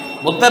வர்றாரு.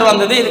 புத்தர்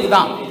வந்தது இதுக்கு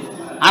தான்.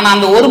 ஆனா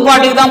அந்த ஒரு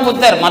பாட்டுக்கு தான்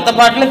புத்தர், மற்ற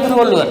பாட்டுல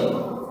திருவள்ளுவர்.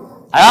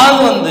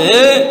 அதாவது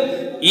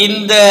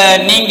இந்த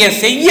நீங்க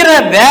செய்யற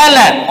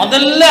வேலை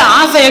முதல்ல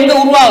ஆசை எங்க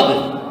உருவாகுது?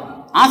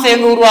 ஆசை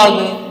எங்க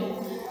உருவாகுது?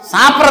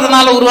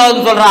 சாப்பிட்றதுனால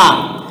உருவாகுதுன்னு சொல்றான்.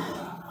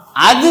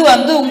 அது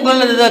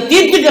உங்களது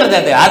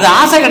தீர்த்துக்கிறது. அது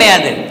ஆசை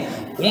கிடையாது.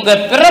 உங்க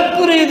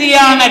பிறப்பு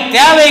ரீதியான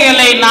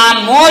தேவைகளை நான்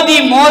மோதி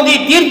மோதி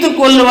தீர்த்து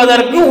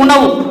கொள்வதற்கு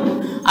உணவு.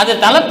 அது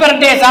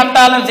தலைப்பரட்டையை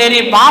சாப்பிட்டாலும் சரி,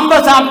 பாம்பை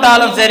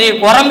சாப்பிட்டாலும் சரி,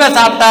 குரங்க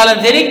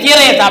சாப்பிட்டாலும் சரி,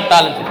 கீரையை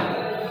சாப்பிட்டாலும் சரி,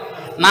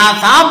 நான்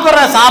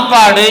சாப்பிட்ற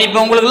சாப்பாடு இப்போ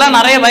உங்களுக்குலாம்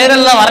நிறைய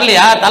வைரல்லாம்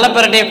வரலையா?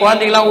 தலைப்பரட்டையை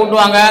குழந்தைகளாம்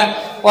ஊட்டுவாங்க,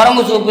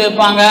 குரங்கு சூப்பு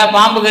வைப்பாங்க,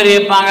 பாம்பு கறி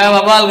வைப்பாங்க,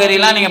 வபால்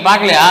கறிலாம் நீங்கள்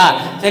பார்க்கலையா?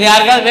 சரி,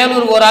 யாருக்காவது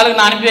வேலூருக்கு ஒரு ஆளுக்கு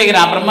நான் அனுப்பி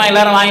வைக்கிறேன், அப்புறமா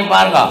எல்லாரும் வாங்கி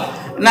பாருங்க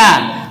என்ன.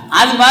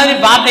 அது மாதிரி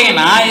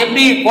பார்த்தீங்கன்னா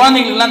எப்படி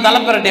குழந்தைங்களுக்குலாம்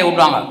தலைப்பரட்டையை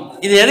ஊட்டுவாங்க.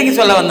 இது எதுக்கு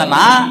சொல்ல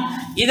வந்தேன்னா,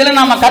 இதில்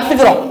நம்ம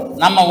கற்றுக்குறோம்,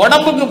 நம்ம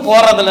உடம்புக்கு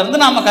போகிறதுலேருந்து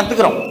நம்ம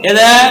கற்றுக்குறோம்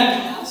எதை?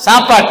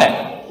 சாப்பாட்டை.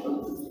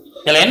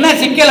 இதில் என்ன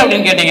சிக்கல்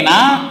அப்படின்னு கேட்டிங்கன்னா,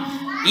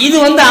 இது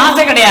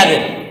ஆசை கிடையாது.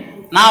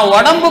 நான்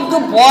உடம்புக்கு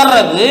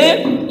போடுறது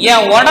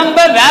என்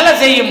உடம்ப வேலை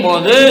செய்யும்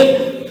போது,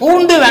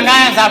 பூண்டு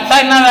வெங்காயம் சாப்பிட்டா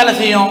என்ன வேலை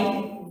செய்யும்?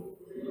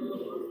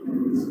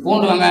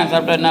 பூண்டு வெங்காயம்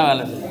சாப்பிட்டா என்ன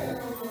வேலை செய்யும்?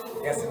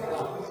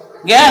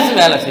 கேஸ்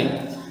வேலை செய்யும்.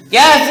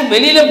 கேஸ்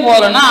வெளியில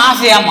போகலன்னா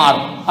ஆசையா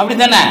மாறும், அப்படி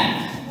தானே?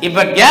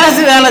 இப்ப கேஸ்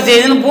வேலை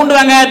செய்யுதுன்னு பூண்டு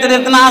வெங்காயத்தில்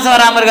இருக்குன்னு ஆசை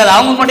வராமல் இருக்காது.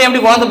 அவங்க மட்டும்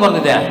எப்படி குழந்தை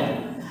பிறக்குது?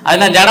 அது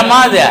என்ன ஜடமா?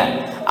 அது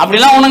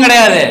அப்படிலாம் ஒன்றும்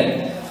கிடையாது.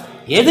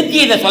 எதுக்கு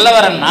இதை சொல்ல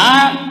வரேன்னா,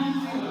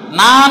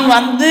 நான்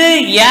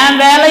என்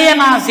வேலையை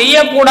நான்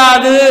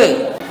செய்யக்கூடாது.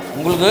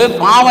 உங்களுக்கு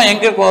பாவம்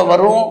எங்க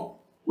வரும்,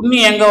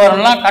 புண்ணியம் எங்க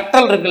வரும்லாம்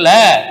கற்றல் இருக்குல்ல.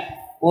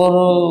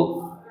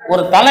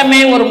 ஒரு தலைமை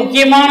ஒரு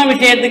முக்கியமான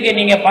விஷயத்துக்கு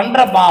நீங்க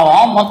பண்ற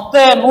பாவம்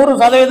மொத்த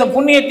 100%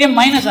 புண்ணியத்தையும்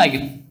மைனஸ்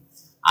ஆகிடும்.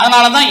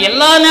 அதனாலதான்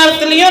எல்லா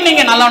நேரத்திலையும்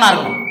நீங்க நல்லவனா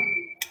இருக்கணும்.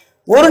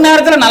 ஒரு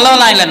நேரத்துல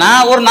நல்லவனா இல்லைன்னா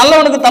ஒரு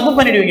நல்லவனுக்கு தப்பு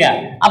பண்ணிடுவீங்க,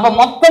 அப்ப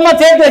மொத்தமா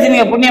சேர்த்து வச்சு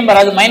நீங்க புண்ணியம்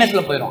பெறாது,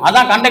 மைனஸ்ல போயிடும்.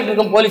 அதான்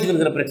கண்டக்டருக்கும் போலீஸுக்கு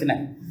இருக்கிற பிரச்சனை.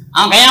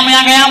 அவன்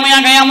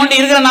கையாமையான்ட்டு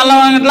இருக்கிற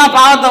நல்லவங்கிட்டலாம்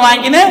பாவத்தை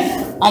வாங்கின்னு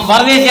அவன்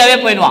பரதேசியாவே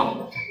போயிடுவான்.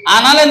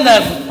 அதனால இந்த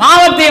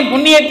பாவத்தையும்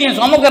புண்ணியத்தையும்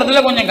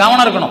சுமக்கிறதுல கொஞ்சம்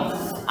கவனம் இருக்கணும்.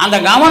 அந்த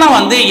கவனம்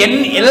வந்து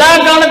எல்லா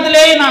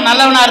காலத்திலேயும் நான்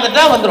நல்லவனா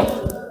இருந்துட்டா வந்துடும்.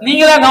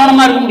 நீங்களா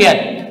கவனமா இருக்க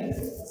முடியாது.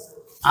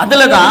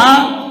 அதுலதான்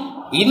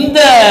இந்த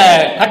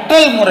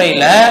கற்றல்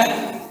முறையில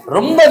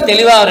ரொம்ப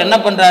தெளிவா அவர் என்ன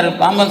பண்றாரு,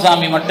 பாம்பன்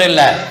சாமி மட்டும்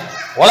இல்ல,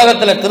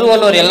 உலகத்துல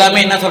திருவள்ளுவர் எல்லாமே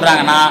என்ன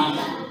சொல்றாங்கன்னா,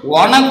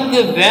 உனக்கு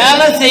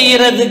வேலை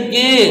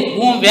செய்யறதுக்கு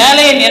உன்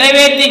வேலையை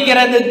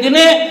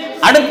நிறைவேற்றிக்கிறதுக்குன்னு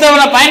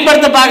அடுத்தவனை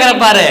பயன்படுத்த பாக்குற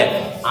பாரு,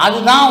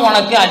 அதுதான்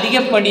உனக்கு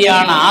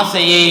அதிகப்படியான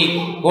ஆசையை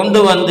கொண்டு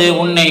வந்து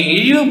உன்னை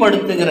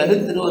இழிவுபடுத்துகிறது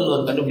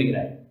திருவள்ளுவர்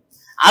கண்டுபிடிக்கிறார்.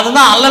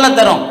 அதுதான் அல்லல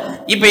தரும்.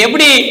 இப்ப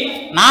எப்படி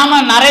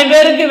நாம நிறைய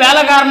பேருக்கு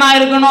வேலைக்காரனா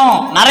இருக்கணும்,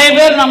 நிறைய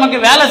பேர் நமக்கு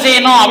வேலை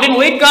செய்யணும் அப்படின்னு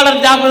ஒயிட்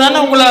காலர் ஜாப்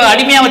தானே உங்களை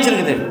அடிமையா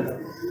வச்சிருக்குது.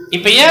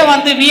 இப்ப ஏன்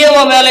வந்து விஏஓ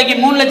வேலைக்கு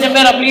 3 லட்சம்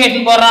பேர்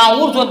அப்ளிகேஷன் போடுறான்,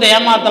 ஊர் சொத்தை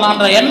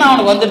ஏமாத்தலான்ற எண்ணம்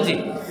அவனுக்கு வந்துருச்சு.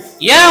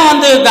 ஏன்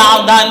வந்து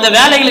இந்த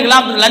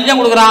வேலைகளுக்கெல்லாம் லஞ்சம்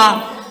கொடுக்குறான்?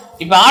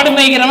 இப்ப ஆடு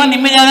மேய்க்கிறவன்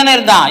நிம்மதியாக தானே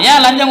இருந்தான்,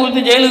 ஏன் லஞ்சம்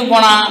கொடுத்து ஜெயிலுக்கு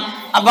போனான்?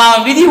 அப்ப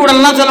விதி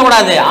உடல்லாம்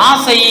சொல்லக்கூடாது.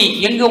 ஆசை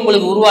எங்க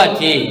உங்களுக்கு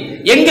உருவாச்சு,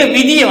 எங்க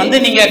விதியை வந்து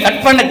நீங்க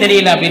கட் பண்ண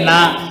தெரியல அப்படின்னா,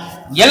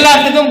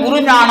 எல்லாத்துக்கும் குரு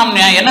ஞானம்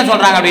என்ன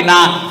சொல்றாங்க அப்படின்னா,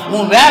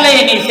 உன்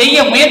வேலையை நீ செய்ய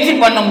முயற்சி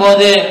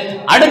பண்ணும்போது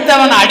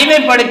அடுத்தவன்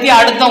அடிமைப்படுத்தி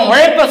அடுத்தவன்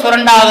உழைப்ப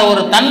சுரண்டாத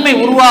ஒரு தன்மை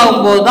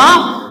உருவாகும் போதுதான்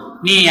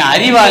நீ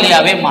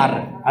அறிவாளியாவே மாறுற.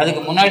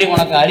 அதுக்கு முன்னாடி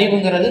உனக்கு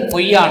அறிவுங்கிறது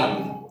பொய்யானது.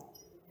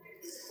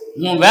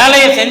 உன்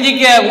வேலையை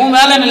செஞ்சிக்க உன்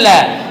வேலைன்னு இல்லை,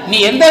 நீ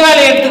எந்த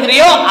வேலையை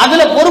எடுத்துக்கிறியோ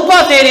அதுல பொறுப்பா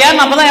செய்யறியா,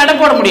 நம்ம தான் எடை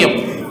போட முடியும்.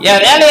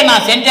 என் வேலையை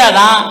நான்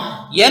செஞ்சாதான்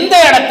எந்த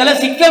இடத்துல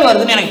சிக்கல்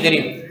வருதுன்னு எனக்கு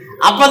தெரியும்.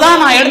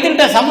 அப்பதான் நான்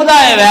எடுத்துக்கிட்ட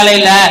சமுதாய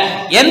வேலையில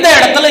எந்த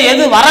இடத்துல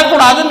எது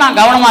வரக்கூடாதுன்னு நான்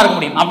கவனமா இருக்க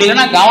முடியும். அப்படி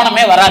இல்லைன்னா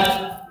கவனமே வராது.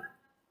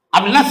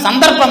 அப்படின்னா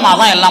சந்தர்ப்பமாக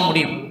தான் எல்லாம்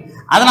முடியும்.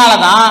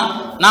 அதனாலதான்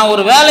நான்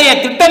ஒரு வேலையை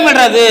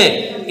திட்டமிடுறது,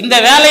 இந்த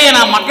வேலையை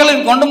நான்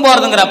மக்களுக்கு கொண்டு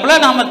போறதுங்கிறப்பல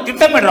நாம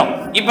திட்டமிடுறோம்.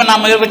 இப்ப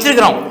நம்ம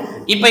வச்சிருக்கிறோம்.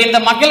 இப்ப இந்த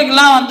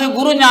மக்களுக்கெல்லாம் வந்து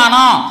குரு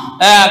ஞானம்,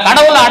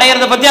 கடவுளை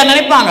அடையிறத பத்தியா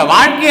நினைப்பாங்க,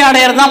 வாழ்க்கையை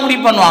அடையிறதான்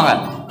முடிவு பண்ணுவாங்க.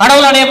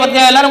 கடவுள் அடைய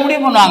பத்தியா எல்லாரும்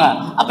முடிவு பண்ணுவாங்க.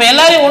 அப்ப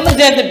எல்லாரையும் ஒண்ணு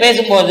சேர்த்து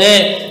பேசும்போது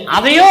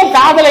அதையும்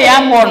காதல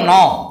ஏன்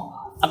போடணும்?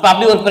 அப்ப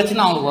அப்படி ஒரு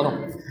பிரச்சனை அவங்களுக்கு வரும்.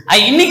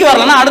 இன்னைக்கு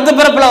வரலன்னா அடுத்த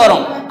பிறப்புல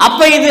வரும்.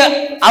 அப்ப இது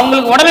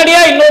அவங்களுக்கு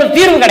உடனடியா இன்னொரு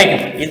தீர்வு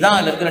கிடைக்கும். இதுதான்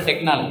அதுல இருக்கிற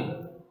டெக்னாலஜி.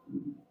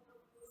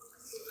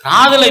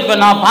 காதல இப்ப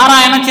நான்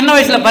பாராயணம் சின்ன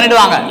வயசுல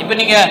பண்ணிடுவாங்க. இப்ப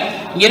நீங்க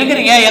இங்க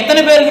இருக்கிறீங்க,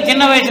 எத்தனை பேருக்கு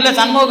சின்ன வயசுல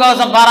சண்முக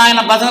கவசம்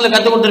பாராயணம் பசங்களுக்கு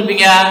கத்து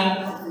கொடுத்துருப்பீங்க?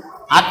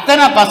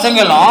 அத்தனை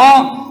பசங்களும்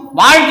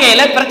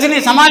வாழ்க்கையில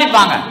பிரச்சனையை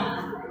சமாளிப்பாங்க.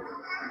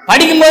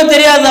 படிக்கும்போது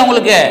தெரியாது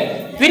அவங்களுக்கு,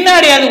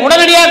 பின்னாடி அது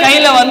உடனடியா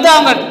கையில வந்து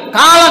அவங்க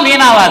காலம்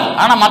வீணாவாது.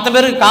 ஆனா மற்ற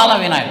பேருக்கு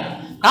காலம் வீணாயிடும்.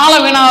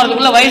 காலம்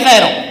வீணாகிறதுக்குள்ள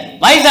வயசாயிரும்.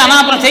 வயசானா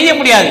அப்புறம் செய்ய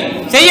முடியாது.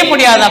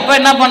 அப்ப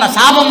என்ன பண்ண,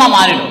 சாபமா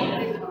மாறிடும்.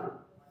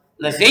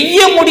 இந்த செய்ய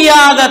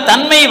முடியாத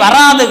தன்மை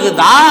வராதுக்கு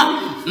தான்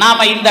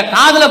நாம இந்த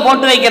காதுல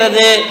போட்டு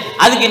வைக்கிறது,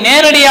 அதுக்கு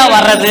நேரடியா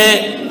வர்றது,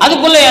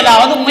 அதுக்குள்ள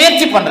ஏதாவது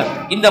முயற்சி பண்றது.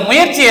 இந்த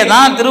முயற்சியை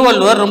தான்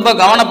திருவள்ளுவர் ரொம்ப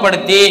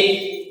கவனப்படுத்தி,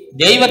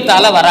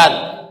 தெய்வத்தால வராது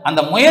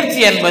அந்த முயற்சி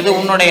என்பது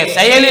உன்னுடைய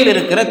செயலில்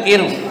இருக்கிற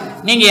தீர்வு.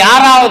 நீங்க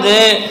யாராவது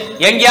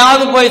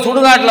எங்கேயாவது போய்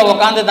சுடுகாட்டில்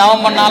உட்காந்து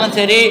தவம் பண்ணாலும்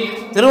சரி,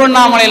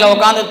 திருவண்ணாமலையில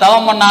உட்காந்து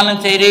தவம்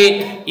பண்ணாலும் சரி,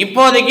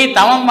 இப்போதைக்கு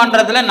தவம்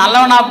பண்றதுல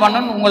நல்லவனா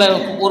பண்ணுன்னு உங்களை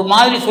ஒரு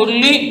மாதிரி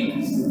சொல்லி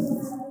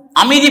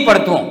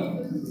அமைதிப்படுத்துவோம்.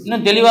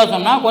 இன்னும் தெளிவா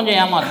சொன்னா கொஞ்சம்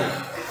ஏமாத்துவோம்.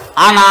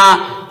 ஆனா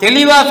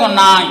தெளிவா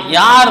சொன்னா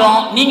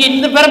யாரும், நீங்க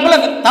இந்த பிறப்புல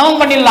தவம்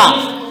பண்ணிடலாம்,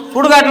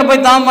 சுடுகாட்டில்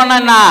போய் தவம் பண்ணா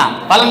என்ன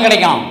பலன்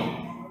கிடைக்கும்?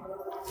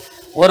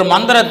 ஒரு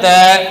மந்திரத்தை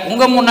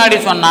உங்க முன்னாடி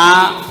சொன்னா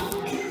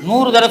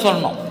 100 தடவை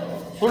சொல்லணும்,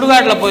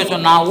 சுடுகாட்டில் போய்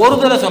சொன்னா 1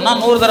 தடவை சொன்னா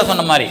 100 தடவை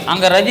சொன்ன மாதிரி.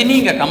 அங்க ரஜினி,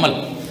 இங்க கமல்.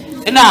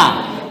 என்ன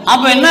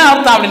அப்ப என்ன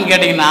அர்த்தம் அப்படின்னு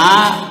கேட்டீங்கன்னா,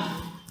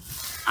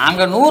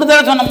 அங்க 100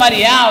 தடவை சொன்ன மாதிரி.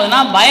 ஏன் ஆகுதுன்னா,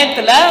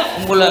 பயத்துல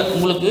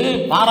உங்களுக்கு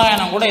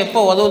பாராயணம் கூட எப்போ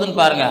உதவுதுன்னு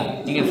பாருங்க.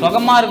 நீங்க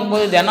சுகமா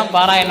இருக்கும்போது தினம்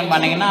பாராயணம்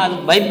பண்ணீங்கன்னா அது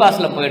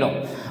பைபாஸ்ல போயிடும்.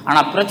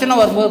 ஆனா பிரச்சனை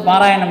வரும்போது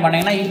பாராயணம்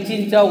பண்ணீங்கன்னா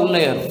இன்ச்சா உள்ள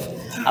ஏறும்.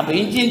 அப்ப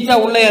இன்ச்சா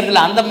உள்ள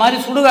ஏறுதுல அந்த மாதிரி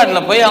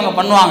சுடுகாட்டில் போய் அவங்க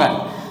பண்ணுவாங்க.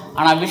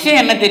 ஆனால் விஷயம்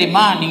என்ன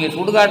தெரியுமா, நீங்கள்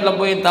சுடுகாட்டில்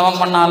போய் தவம்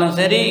பண்ணாலும்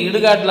சரி,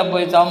 இடுகாட்டில்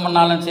போய் தவம்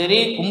பண்ணாலும் சரி,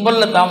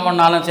 கும்பலில் தவம்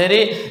பண்ணாலும் சரி,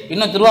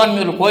 இன்னும்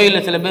திருவான்மியூர்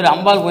கோயிலில் சில பேர்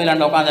அம்பாள்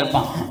கோயிலாண்ட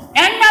உட்காந்துருப்பான்,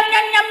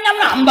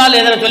 அம்பாள்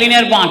எதில் சொல்லினே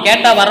இருப்பான்.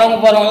 கேட்டால் வரவங்க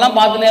போகிறவங்கலாம்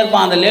பார்த்துனே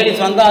இருப்பான். அந்த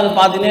லேடிஸ் வந்தால் அதை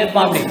பார்த்துனே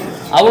இருப்பான். அப்படி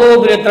அவ்வளோ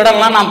பெரிய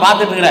திடம்லாம் நான்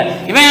பார்த்துட்டு இருக்கிறேன்.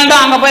 இவன் ஏன்டா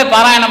அங்கே போய்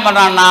பாராயணம்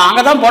பண்ணுறான்னா,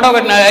 அங்கே தான் புடவை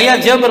கட்டின ஐயா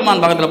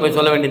சிவபெருமான் பக்கத்தில் போய்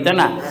சொல்ல வேண்டியது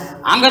தானே,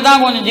 அங்கே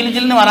தான் கொஞ்சம்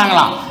ஜில்லுன்னு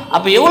வராங்களாம்.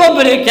 அப்போ எவ்வளோ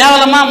பெரிய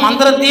கேவலமாக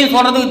மந்திரத்தையும்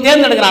சொல்கிறதுக்கு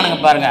தேர்ந்தெடுக்கிறானுங்க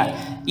பாருங்கள்.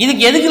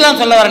 இதுக்கு எதுக்கெல்லாம்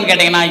சொல்ல வரேன்னு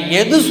கேட்டீங்கன்னா,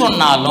 எது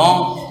சொன்னாலும்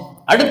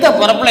அடுத்த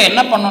பிறப்புல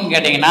என்ன பண்ணணும்னு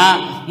கேட்டீங்கன்னா,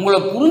 உங்களை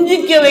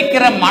புரிஞ்சிக்க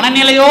வைக்கிற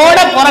மனநிலையோட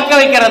பிறக்க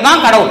வைக்கிறது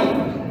தான் கடவுள்.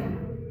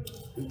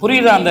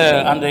 புரியுதா?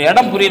 அந்த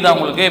இடம் புரியுதா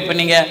உங்களுக்கு? இப்ப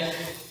நீங்க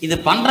இது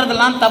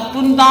பண்றதெல்லாம்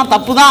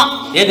தப்பு தான்.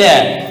 எது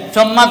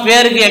சும்மா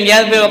பேருக்கு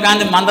எங்கேயாவது போய்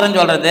உட்காந்து மந்திரம்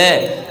சொல்றது,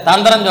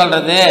 தந்திரம்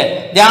சொல்றது,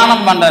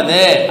 தியானம் பண்றது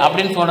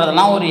அப்படின்னு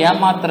சொல்றதெல்லாம் ஒரு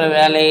ஏமாத்துற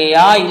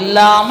வேலையா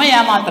இல்லாம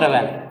ஏமாத்துற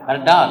வேலை.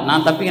 கரெக்டா?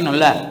 நான்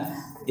தப்பிக்கணும்ல.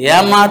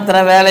 ஏமாத்துற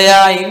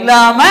வேலையா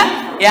இல்லாம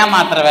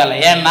ஏமாத்துற வேலை.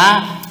 ஏன்னா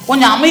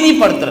கொஞ்சம்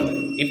அமைதிப்படுத்துறது.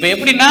 இப்ப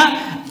எப்படின்னா,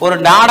 ஒரு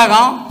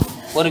நாடகம்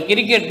ஒரு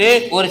கிரிக்கெட்டு,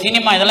 ஒரு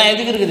சினிமா, இதெல்லாம்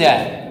எதுக்கு இருக்குது?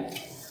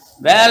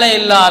 வேலை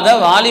இல்லாத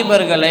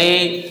வாலிபர்களை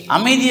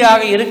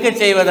அமைதியாக இருக்க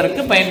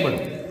செய்வதற்கு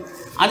பயன்படும்.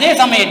 அதே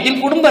சமயத்தில்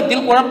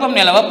குடும்பத்தில் குழப்பம்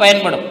நிலவ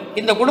பயன்படும்.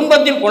 இந்த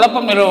குடும்பத்தில்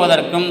குழப்பம்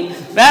நிலவுவதற்கும்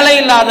வேலை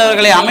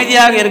இல்லாதவர்களை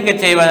அமைதியாக இருக்க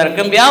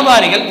செய்வதற்கும்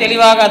வியாபாரிகள்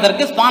தெளிவாக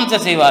அதற்கு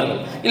ஸ்பான்சர் செய்வார்கள்.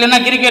 இல்லைன்னா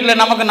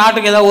கிரிக்கெட்டில் நமக்கு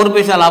நாட்டுக்கு ஏதாவது ஒரு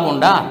பைசா லாபம்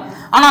உண்டா?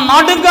 ஆனால்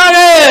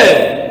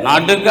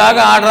நாட்டுக்காக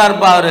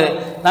ஆடுறாருப்பா அவர்.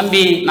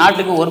 தம்பி,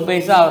 நாட்டுக்கு ஒரு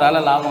பைசா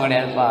அவரால் லாபம்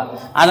கிடையாதுப்பா.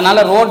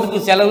 அதனால் ரோட்டுக்கு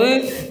செலவு,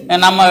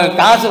 நம்ம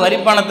காசு வரி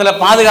பணத்தில்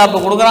பாதுகாப்பு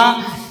கொடுக்குறான்.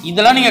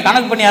 இதெல்லாம் நீங்கள்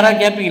கணக்கு பண்ணி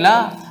யாராவது கேட்பீங்களா?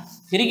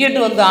 கிரிக்கெட்டு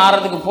வந்து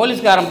ஆடுறதுக்கு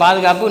போலீஸ்காரன்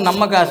பாதுகாப்பு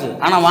நம்ம காசு,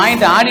 ஆனால்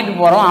வாங்கிட்டு ஆடிட்டு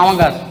போகிறோம் அவன்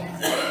காசு.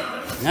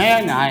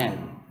 நியாயம்.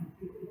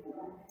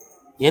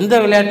 எந்த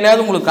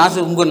விளையாட்டுலையாவது உங்களுக்கு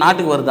காசு உங்கள்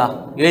நாட்டுக்கு வருதா?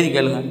 எழுதி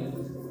கேளுங்க.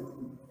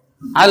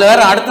 அதில்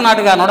வேறு அடுத்த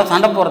நாட்டுக்காரனோட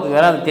சண்டை போகிறதுக்கு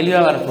வேறு அது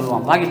தெளிவாக வேறு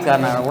சொல்லுவான்.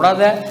 பாகிஸ்தானை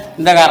விடாத,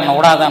 இந்த காரனை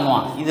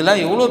விடாதான்னுவான்.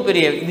 இதெல்லாம் எவ்வளோ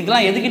பெரிய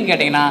இதுக்கெல்லாம் எதுக்குன்னு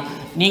கேட்டிங்கன்னா,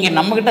 நீங்கள்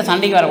நம்மக்கிட்ட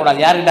சண்டைக்கு வரக்கூடாது.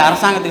 யார்கிட்ட?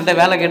 அரசாங்கத்துக்கிட்ட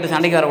வேலை கேட்டு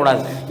சண்டைக்கு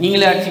வரக்கூடாது.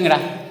 நீங்களே அடிச்சிங்கடா,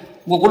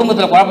 உங்கள்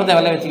குடும்பத்தில் குழப்பத்தை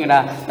வேலை வச்சுங்கடா,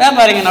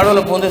 வியாபாரிங்க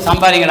நடுவில் போந்து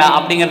சம்பாதிங்கடா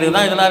அப்படிங்கிறதுக்கு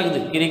தான் இதெல்லாம்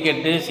இருக்குது.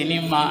 கிரிக்கெட்டு,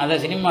 சினிமா,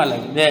 அதாவது சினிமா இல்லை,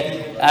 இது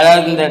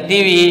அதாவது இந்த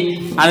டிவி,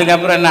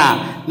 அதுக்கப்புறம் என்ன,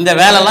 இந்த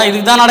வேலைலாம்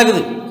இதுக்கு தான்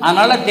நடக்குது.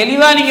 அதனால்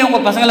தெளிவாக நீங்கள்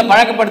உங்கள் பசங்களை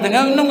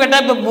பழக்கப்படுத்துங்க. இன்னும்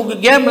கேட்டால் இப்போ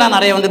கேம்லாம்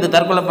நிறைய வந்துட்டு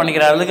தற்கொலை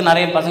பண்ணிக்கிறவர்களுக்கு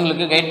நிறைய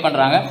பசங்களுக்கு கைட்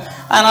பண்ணுறாங்க.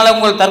 அதனால்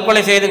உங்கள்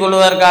தற்கொலை செய்து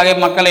கொள்வதற்காக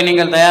மக்களை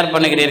நீங்கள் தயார்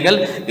பண்ணுகிறீர்கள்.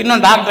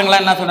 இன்னும்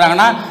டாக்டருங்களாம் என்ன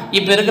சொல்கிறாங்கன்னா,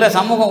 இப்போ இருக்கிற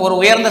சமூகம் ஒரு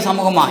உயர்ந்த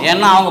சமூகமாக,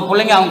 ஏன்னா அவங்க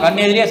பிள்ளைங்க அவங்க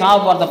கண்ணெதிரியே சாவ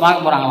போகிறத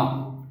பார்க்க போகிறாங்களாம்.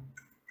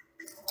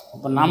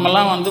 இப்போ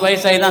நம்மலாம் வந்து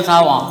வயசாகி தான்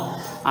சாவோம்.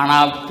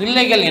 ஆனால்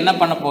பிள்ளைகள் என்ன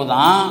பண்ண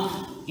போதான்,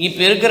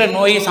 இப்போ இருக்கிற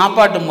நோய்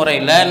சாப்பாட்டு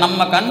முறையில்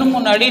நம்ம கண்ணு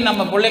முன்னாடி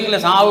நம்ம பிள்ளைங்களை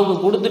சாவுக்கு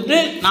கொடுத்துட்டு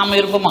நாம்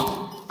இருப்போமா,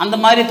 அந்த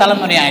மாதிரி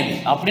தலைமுறை ஆயிடுது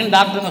அப்படின்னு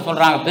டாக்டருங்க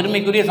சொல்கிறாங்க.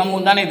 பெருமைக்குரிய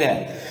சமூகம் தானே இது.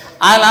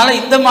 அதனால்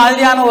இந்த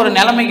மாதிரியான ஒரு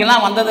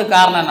நிலைமைக்கெல்லாம் வந்ததுக்கு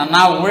காரணம்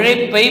என்னென்னா,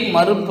 உழைப்பை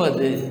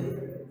மறுப்பது.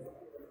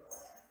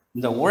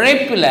 இந்த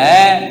உழைப்பில்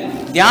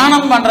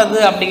தியானம் பண்ணுறது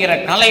அப்படிங்கிற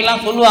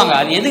கலையெல்லாம் சொல்லுவாங்க.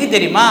 அது எதுக்கு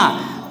தெரியுமா?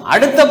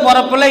 அடுத்த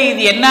பிறப்பில்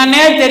இது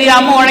என்னன்னே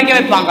தெரியாமல் உழைக்க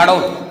வைப்பான்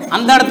கடவுள்.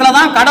 அந்த இடத்துல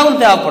தான்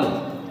கடவுள் தேவைப்படுது.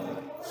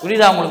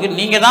 புரியுதா உங்களுக்கு?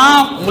 நீங்கள் தான்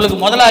உங்களுக்கு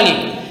முதலாளி,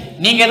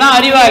 நீங்கள் தான்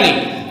அறிவாளி.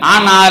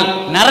 ஆனால்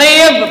நிறைய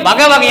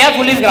வகை வகையாக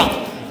சொல்லியிருக்கிறான்.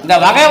 இந்த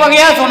வகை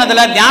வகையாக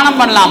சொன்னதில் தியானம்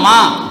பண்ணலாமா,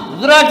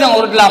 ருத்ராட்சம்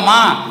உருட்டலாமா,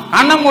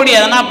 கண்ண மூடி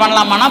எதனா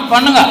பண்ணலாமான்னா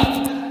பண்ணுங்க.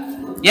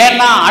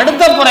 ஏன்னா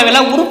அடுத்த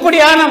பிறவில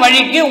உருப்படியான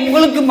வழிக்கு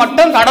உங்களுக்கு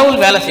மட்டும்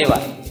கடவுள் வேலை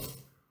செய்வார்.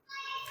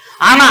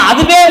 ஆனால்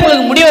அதுவே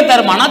உங்களுக்கு முடிவை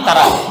தருமானா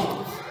தராது.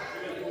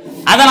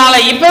 அதனால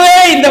இப்பவே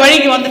இந்த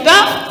வழிக்கு வந்துட்டா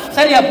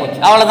சரியா போச்சு,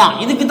 அவ்வளவுதான்.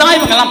 இதுக்கு தான்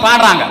இவங்க எல்லாம்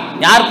பாடுறாங்க.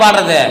 யார்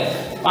பாடுறது?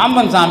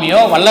 பாம்பன் சாமியோ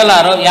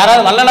வள்ளலாரோ?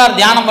 யாராவது வள்ளலார்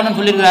தியானம் பண்ணுன்னு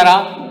சொல்லியிருக்கிறாரா?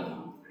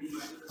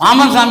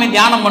 பாம்பன் சாமி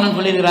தியானம் பண்ணுன்னு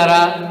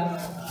சொல்லியிருக்கிறாரா?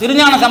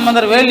 திருஞான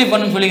சம்பந்தர் வேள்வி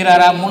பண்ணுன்னு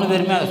சொல்லியிருக்கிறாரா? 3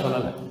 பேருமே அதை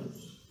சொல்லலை.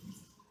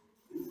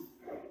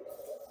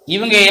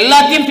 இவங்க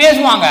எல்லாத்தையும்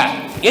பேசுவாங்க,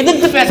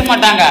 எதிர்த்து பேச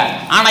மாட்டாங்க.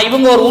 ஆனா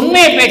இவங்க ஒரு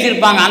உண்மையை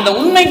பேசியிருப்பாங்க. அந்த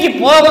உண்மைக்கு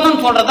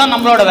போகணும்னு சொல்றதுதான்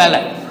நம்மளோட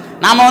வேலை.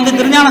 நாம வந்து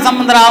திருஞான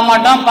சம்பந்தர் ஆக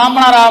மாட்டோம்,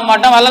 பாம்பனார் ஆக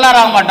மாட்டோம், வள்ளலார்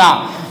ஆக மாட்டோம்.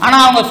 ஆனா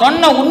அவங்க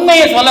சொன்ன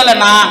உண்மையை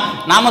சொல்லலைன்னா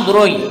நாம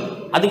துரோகி.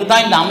 அதுக்கு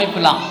தான் இந்த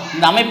அமைப்புலாம்.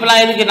 இந்த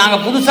அமைப்புலாம் எதுக்கு? நாங்க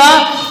புதுசா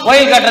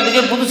கோயில்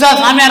கட்டுறதுக்கு, புதுசா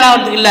சாமியார்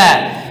ஆகிறதுக்கு இல்லை.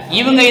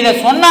 இவங்க இதை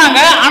சொன்னாங்க.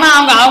 ஆனா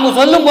அவங்க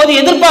சொல்லும் போது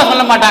எதிர்ப்பா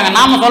சொல்ல மாட்டாங்க,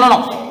 நாம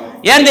சொல்லணும்.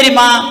 ஏன்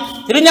தெரியுமா?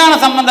 திருஞான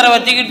சம்பந்தரை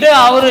வச்சுக்கிட்டு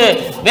அவரு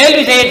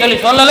வேள்வி செய்ய சொல்லி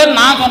சொல்லலன்னு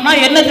நான் சொன்னா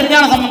என்ன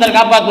திருஞான சம்பந்தர்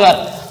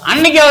காப்பாற்றுவார்?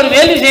 அன்னைக்கு அவர்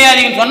வேள்வி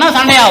செய்யாதீங்கன்னு சொன்னா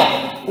சண்டையாகும்,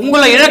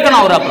 உங்களை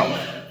இழக்கணும் அவர். அப்புறம்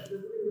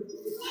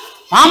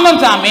பாம்பன்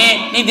சாமி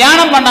நீ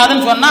தியானம்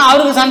பண்ணாதுன்னு சொன்னா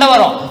அவருக்கு சண்டை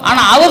வரும்.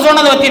 ஆனா அவர்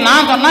சொன்னதை வச்சு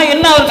நான் சொன்னா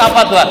என்ன அவர்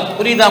காப்பாற்றுவார்?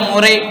 புரியுதா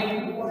முறை?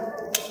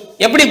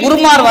 எப்படி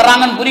குருமார்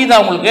வர்றாங்கன்னு புரியுதா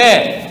உங்களுக்கு?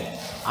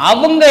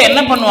 அவங்க என்ன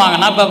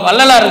பண்ணுவாங்கன்னா, இப்ப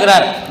வள்ளலார்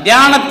இருக்கிறார்,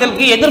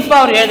 தியானத்திற்கு எதிர்ப்பு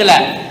அவர் எழுதல,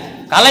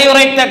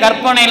 கலையுரைத்த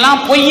கற்பனை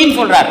எல்லாம் பொய்ன்னு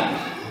சொல்றாரு.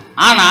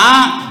 ஆனா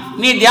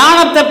நீ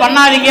தியானத்தை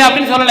பண்ணாதீங்க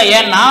அப்படின்னு சொல்லல.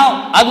 ஏன்னா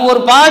அது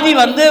ஒரு பாதி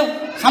வந்து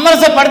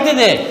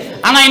சமரசப்படுத்துது.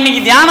 ஆனா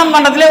இன்னைக்கு தியானம்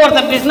பண்றதுல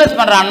ஒருத்தர் பிசினஸ்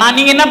பண்றான்னா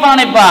நீங்க என்ன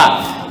பண்ணணும்? இப்ப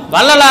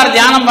வள்ளலார்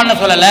தியானம் பண்ண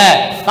சொல்லல,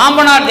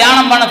 பாம்பனார்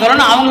தியானம் பண்ண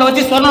சொல்லணும், அவங்கள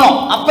வச்சு சொல்லணும்.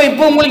 அப்ப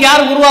இப்போ உங்களுக்கு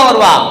யாரு குருவா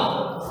வருவா?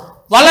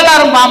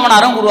 வள்ளலாரும்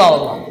பாம்பனாரும் குருவா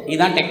வருவாங்க.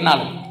 இதுதான்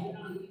டெக்னாலஜி.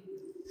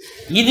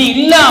 இது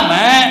இல்லாம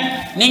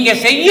நீங்க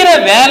செய்யற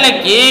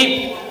வேலைக்கு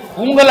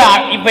உங்களை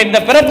இப்ப இந்த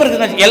பிறப்பு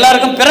இருக்கு,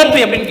 எல்லாருக்கும் பிறப்பு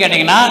எப்படின்னு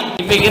கேட்டீங்கன்னா,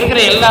 இப்ப இருக்கிற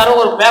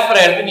எல்லாரும் ஒரு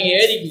பேப்பரை எடுத்து நீங்க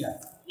எழுதிக்கங்க.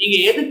 நீங்க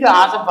எதுக்கு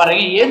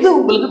ஆசைப்படுறீங்க, எது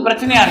உங்களுக்கு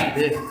பிரச்சனையா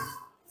இருக்குது?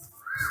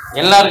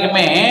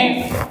 எல்லாருக்குமே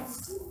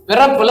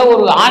பிறப்புல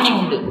ஒரு ஆணி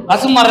உண்டு,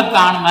 பசுமரத்து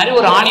ஆணி மாதிரி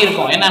ஒரு ஆணி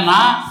இருக்கும். என்னன்னா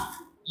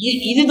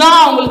இதுதான்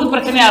அவங்களுக்கு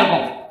பிரச்சனையா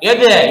இருக்கும்.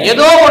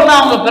 ஏதோ ஒண்ணு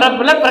அவங்க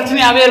பிறப்புல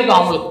பிரச்சனையாவே இருக்கும்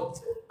அவங்களுக்கு.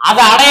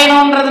 அதை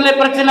அடையணும்ன்றதுல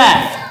பிரச்சனை,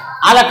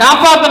 அதை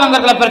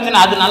காப்பாற்றணுங்கிறதுல பிரச்சனை.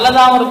 அது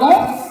நல்லதாகவும் இருக்கும்,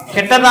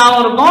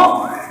 கெட்டதாகவும் இருக்கும்.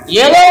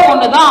 ஏதோ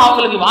ஒண்ணுதான்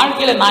அவங்களுக்கு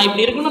வாழ்க்கையில. நான்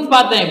இப்படி இருக்கணும்னு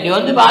பார்த்தேன், இப்படி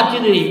வந்து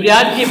ஆச்சுது, இப்படி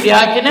ஆச்சு, இப்படி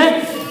ஆச்சுன்னு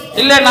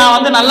இல்லை. நான்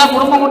வந்து நல்லா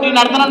குடும்பம் குட்டி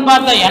நடத்தணும்னு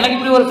பார்த்தேன், எனக்கு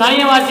இப்படி ஒரு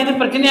சனியம் ஆச்சுது,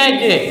 பிரச்சனை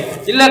ஆயிடுச்சு.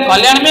 இல்லை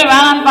கல்யாணமே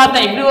வேணான்னு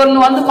பார்த்தேன், இப்படி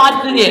ஒன்று வந்து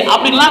மாற்றுது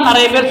அப்படின்லாம்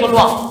நிறைய பேர்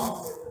சொல்லுவான்.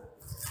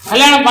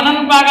 கல்யாணம்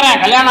பண்ணணும்னு பார்க்குறேன்,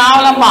 கல்யாணம்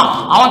ஆகலம்மா,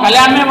 அவன்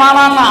கல்யாணமே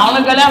வேணான்னா,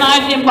 அவனுக்கு கல்யாணம்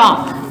ஆயிடுச்சுப்பான்.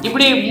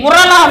 இப்படி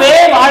முரணாவே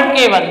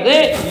வாழ்க்கையை வந்து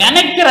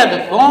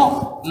நினைக்கிறதுக்கும்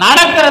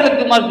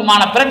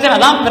நடக்கிறதுக்குமான பிரச்சனை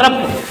தான்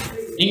பிறப்பு.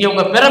 நீங்க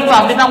உங்க பிறப்பு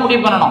அப்படிதான்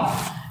முடிவு பண்ணணும்.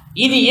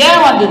 இது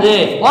ஏன் வந்தது?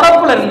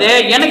 பிறப்புல இருந்து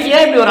எனக்கு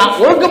ஏன் இப்படி வரும்?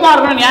 ஒழுக்கமா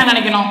இருக்கணும்னு ஏன்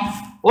நினைக்கணும்?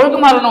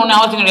 ஒழுக்கமா இருக்கணும் ஒன்றும்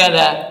அவசியம்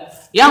கிடையாது.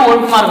 ஏன்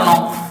ஒழுக்கமா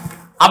இருக்கணும்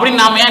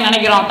அப்படின்னு நாம ஏன்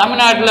நினைக்கிறோம்?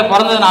 தமிழ்நாட்டில்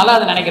பிறந்ததுனால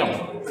அதை நினைக்கிறோம்.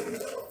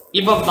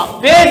 இப்போ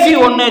பேசி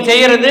ஒன்று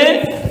செய்யறது,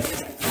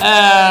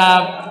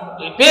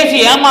 பேசி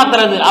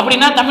ஏமாத்துறது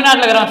அப்படின்னா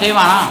தமிழ்நாட்டில் இருக்கிறவன்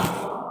செய்வானா?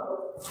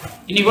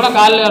 இன்னைக்கு கூட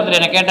காலையில் ஒருத்தர்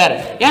என்ன கேட்டார்,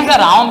 ஏன்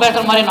சார் அவன்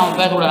பேசுற மாதிரி நம்ம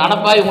பேசக்கூடாது,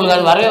 நடப்பா உங்களுக்கு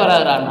அது வரவே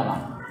வராதுடா.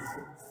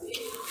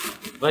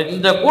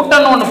 இந்த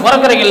கூட்டம்னு ஒன்று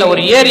பிறக்கிறீங்கல்ல,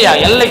 ஒரு ஏரியா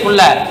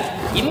எல்லைக்குள்ள,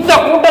 இந்த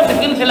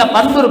கூட்டத்துக்குன்னு சில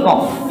பண்பு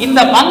இருக்கும். இந்த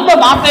பண்பை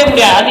மாற்றவே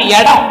முடியாது, அது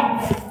இடம்.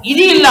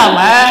 இது இல்லாம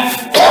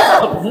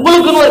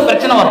உங்களுக்குன்னு ஒரு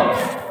பிரச்சனை வரும்.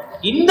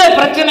 இந்த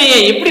பிரச்சனையை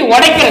எப்படி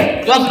உடைக்கிறது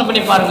யோசனை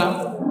பண்ணி பாருங்க.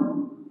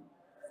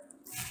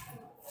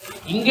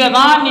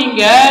 இங்கதான்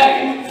நீங்க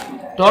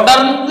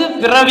தொடர்ந்து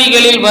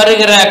பிறவிகளில்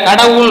வருகிற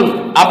கடவுள்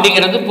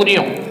அப்படிங்கிறது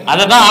புரியும்.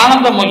 அததான்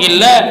ஆனந்த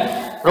மொழியில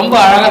ரொம்ப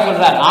அழகா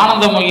சொல்றார்.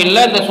 ஆனந்த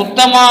மொழியில இந்த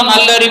சுத்தமா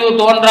நல்லறிவு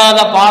தோன்றாத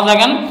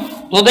பாதகன்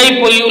துதை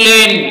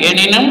பொய்யுலேன்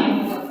எனினும்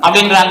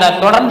அப்படின்ற அந்த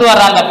தொடர்ந்து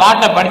வர அந்த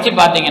பாட்டை படிச்சு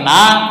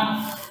பார்த்தீங்கன்னா,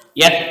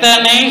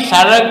 எத்தனை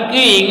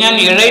சழக்கு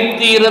இங்கன்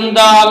இழைத்து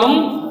இருந்தாலும்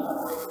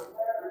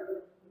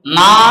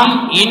நாம்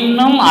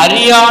இன்னும்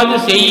அறியாது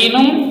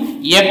செய்யினும்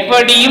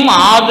எப்படியும்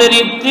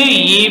ஆதரித்து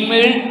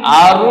ஈமிழ்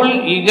அருள்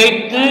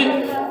இகைத்து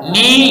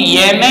நீ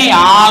என்னை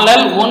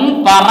ஆளல் உன்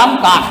பரம்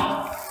காண்.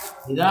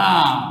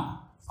 இதுதான்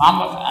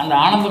அந்த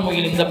ஆனந்த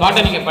மொழியில் இந்த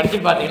பாட்டை நீங்க படிச்சு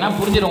பார்த்தீங்கன்னா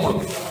புரிஞ்சிடும்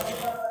உங்களுக்கு.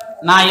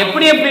 நான்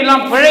எப்படி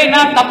எப்படிலாம் பிழைனா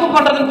தப்பு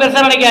பண்றதுன்னு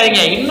பெருசா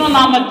நினைக்காதீங்க. இன்னும்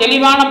நாம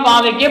தெளிவான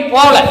பாதைக்கே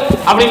போகல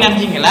அப்படின்னு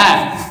நினைச்சீங்களே,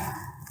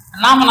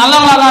 நாம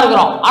நல்லவங்களா தான்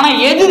இருக்கிறோம். ஆனா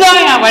எதுதான்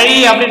என் வழி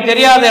அப்படின்னு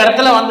தெரியாத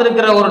இடத்துல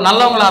வந்திருக்கிற ஒரு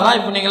நல்லவங்களா தான்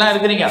இப்ப நீங்களாம்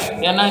இருக்கிறீங்க.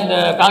 ஏன்னா இந்த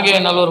காங்கேய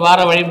நல்லூர்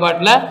வார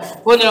வழிபாட்டுல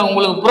கொஞ்சம்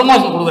உங்களுக்கு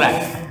ப்ரொமோஷன் கொடுக்குறேன்.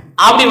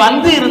 அப்படி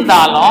வந்து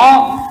இருந்தாலும்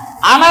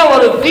ஆனா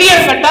ஒரு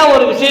கிளியர் கட்டா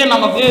ஒரு விஷயம்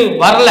நமக்கு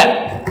வரல.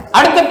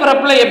 அடுத்த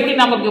பிறப்புல எப்படி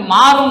நமக்கு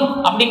மாறும்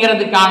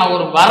அப்படிங்கிறதுக்கான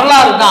ஒரு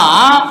வரலாறு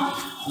தான்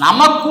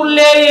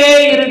நமக்குள்ளேயே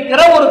இருக்கிற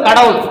ஒரு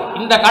கடவுள்.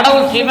 இந்த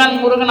கடவுள் சிவன்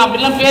முருகன்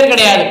அப்படிலாம் பேர்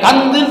கிடையாது,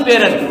 கந்துன்னு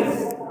பேர் இருக்கு.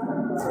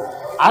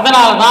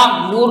 அதனால்தான்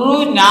குரு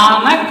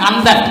ஞான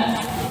கந்தன்.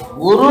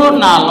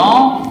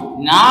 குருனாலும்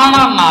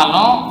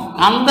ஞானம்னாலும்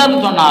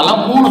கந்தன்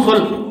சொன்னாலும் 3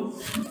 சொல்.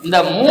 இந்த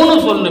 3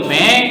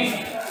 சொல்லுமே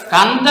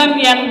கந்தன்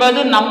என்பது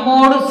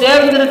நம்மோடு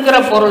சேர்ந்திருக்கிற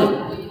பொருள்.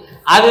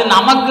 அது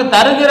நமக்கு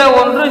தருகிற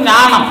ஒன்று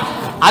ஞானம்,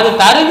 அது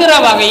தருகிற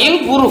வகையில்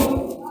குரு.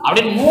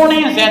 அப்படின்னு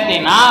 3ஐயும்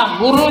சேர்த்தீங்கன்னா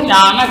குரு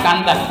ஞான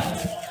கந்தன்.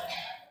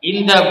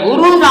 இந்த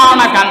குரு ஞான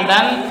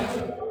கந்தன்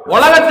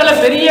உலகத்துல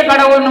பெரிய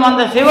கடவுள்னு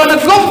வந்த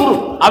சிவனுக்கும் குரு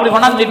அப்படி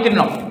கொண்டாந்து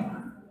நிறுத்திடணும்.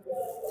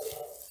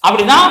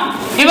 அப்படிதான்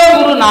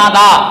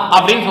சிவகுருநாதா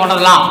அப்படின்னு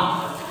சொல்றலாம்.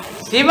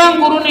 சிவன்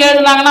குருன்னு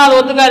எழுதுனாங்கன்னா அது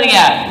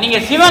ஒத்துக்காதீங்க. நீங்க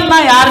சிவன்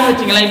தான் யாருன்னு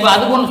வச்சுக்கலாம். இப்ப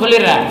அதுக்கு ஒன்று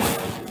சொல்லிடுறேன்.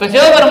 இப்ப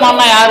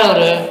சிவபெருமான்னா யாரு?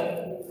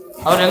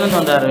 அவர்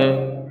எங்கிருந்து வந்தாரு?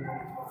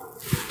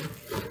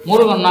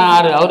 முருகன்னா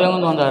யாரு? அவர்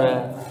எங்கிருந்து வந்தாரு?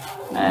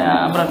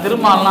 அப்புறம்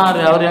திருமால்னா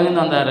அவர்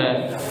எங்கிருந்து வந்தாரு?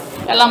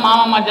 எல்லாம்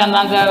மாமா மச்சான்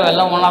தான் சார்,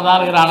 எல்லாம் ஒன்றா தான்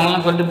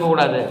இருக்கிறானுங்கன்னு சொல்லிட்டு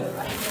போகக்கூடாது.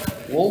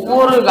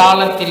 ஒவ்வொரு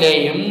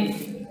காலத்திலேயும்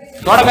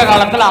தொடக்க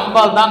காலத்தில்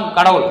அம்பாள் தான்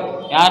கடவுள்.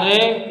 யாரு?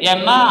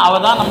 ஏன்னா அவ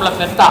தான் நம்மளை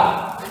பெத்தா,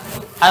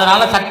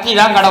 அதனால சக்தி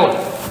தான் கடவுள்.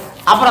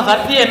 அப்புறம்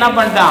சக்தியை என்ன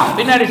பண்ணிட்டான்,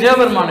 பின்னாடி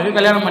சிவபெருமானுக்கு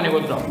கல்யாணம் பண்ணி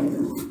கொடுத்தோம்.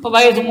 இப்போ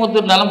வயசு மூத்து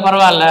இருந்தாலும்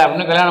பரவாயில்ல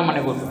அப்படின்னு கல்யாணம்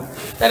பண்ணி கொடுத்தோம்.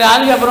 சரி,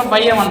 அதுக்கப்புறம்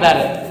பையன்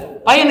வந்தார்.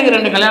 பையனுக்கு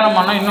 2 கல்யாணம்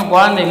பண்ணோம், இன்னும்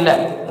குழந்தை இல்லை.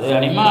 அது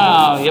அனிமா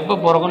எப்போ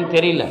பிறக்கும்னு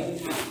தெரியல.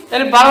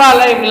 சரி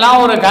பரவாயில்ல,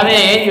 இப்படிலாம் ஒரு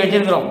கதையை எழுதி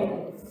வச்சிருக்கிறோம்.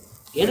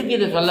 எதுக்கு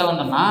இது சொல்ல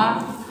வந்தோம்னா,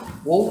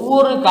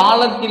 ஒவ்வொரு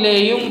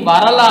காலத்திலேயும்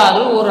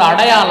வரலாறு ஒரு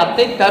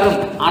அடையாளத்தை தரும்.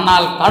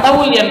 ஆனால்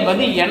கடவுள்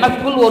என்பது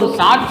எனக்குள் ஒரு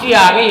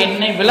சாட்சியாக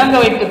என்னை விளங்க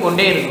வைத்துக்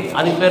கொண்டே இருக்கும்.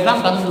 அதுக்கு பேர்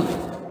தான் கந்து.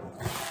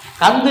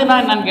 கந்துனா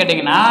என்னன்னு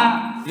கேட்டிங்கன்னா,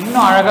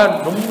 இன்னும் அழகாக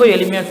ரொம்ப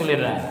எளிமையாக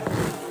சொல்லிடுறேன்.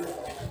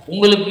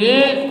 உங்களுக்கு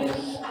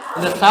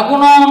இந்த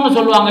சகுனம்னு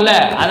சொல்லுவாங்கல்ல,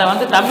 அதை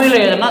வந்து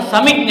தமிழில் எதுனா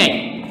சமிக்ஞை.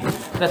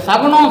 இந்த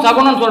சகுனம்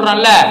சகுனம்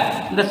சொல்கிறேன்ல,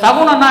 இந்த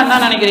சகுனம்னா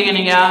என்ன நினைக்கிறீங்க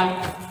நீங்கள்?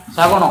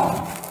 சகுனம்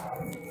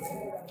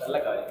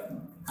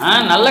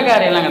நல்ல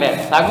காரியம்லாம் கிடையாது.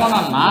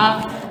 சகுனம்னா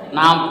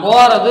நான்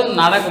போகிறது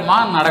நடக்குமா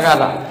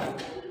நடக்காதா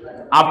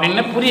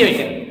அப்படின்னு புரிய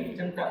வைக்கிறது.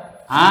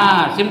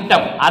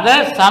 சிம்டம். அதை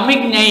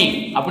சமிக்ஞை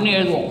அப்படின்னு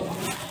எழுதுவோம்.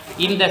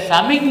 இந்த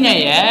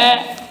சமிக்ஞையை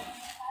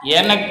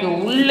எனக்கு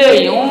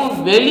உள்ளேயும்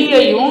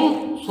வெளியேயும்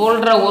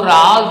சொல்ற ஒரு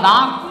ஆள்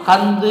தான்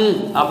கந்து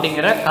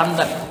அப்படிங்கிற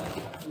கந்தன்.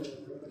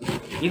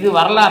 இது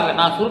வரலாறு.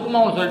 நான்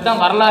சுருக்கமாக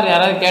சொல்லிட்டேன். வரலாறு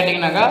யாராவது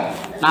கேட்டிங்கனாக்கா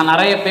நான்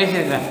நிறைய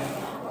பேசியிருக்கேன்.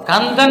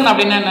 கந்தன்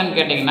அப்படின்னு என்னன்னு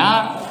கேட்டிங்கன்னா,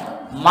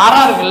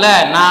 மரம் இருக்குல்ல,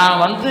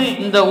 நான் வந்து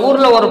இந்த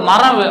ஊரில் ஒரு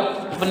மரம்,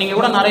 இப்போ நீங்கள்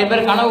கூட நிறைய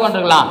பேர் கனவு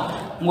கண்டுக்கலாம்,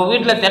 உங்கள்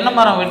வீட்டில் தென்னை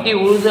மரம் வெட்டி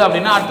உழுது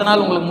அப்படின்னா அடுத்த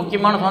நாள் உங்களுக்கு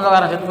முக்கியமான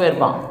சொந்தக்காரன் செத்து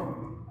போயிருப்பான்.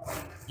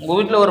 உங்கள்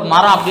வீட்டில் ஒரு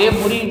மரம் அப்படியே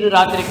முறியுது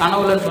ராத்திரி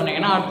கனவுலன்னு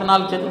சொன்னீங்கன்னா அடுத்த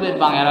நாள் செத்து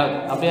போயிருப்பாங்க யாராவது.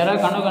 அப்படி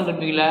யாராவது கனவு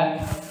கண்டுருப்பீங்களே?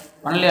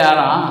 பண்ணல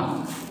யாரும்?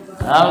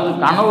 அதாவது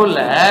கனவுல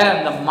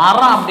இந்த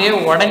மரம் அப்படியே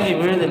உடஞ்சி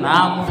விழுதுன்னா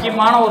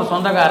முக்கியமான ஒரு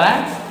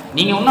சொந்தக்காரன்,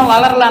 நீங்கள் இன்னும்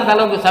வளரல, அந்த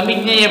அளவுக்கு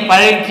சமிக்ஞையை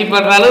பயிற்சி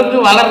பெற அளவுக்கு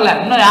வளரல,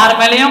 இன்னும் யார்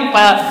மேலேயும்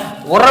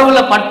உறவுல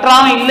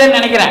பற்றாம இல்லைன்னு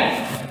நினைக்கிறேன்.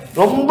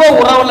 ரொம்ப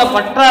உறவுல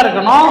பற்றா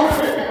இருக்கணும்,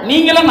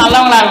 நீங்களும்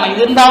நல்லவங்களாகணும்.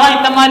 இது இருந்தாலும்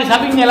இந்த மாதிரி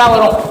சமிக்ஞை எல்லாம்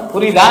வரும்,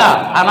 புரியுதா?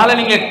 அதனால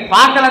நீங்க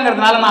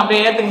பார்க்கலங்கிறதுனால நான்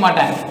அப்படியே ஏத்துக்க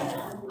மாட்டேன்.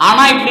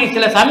 ஆனா இப்படி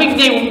சில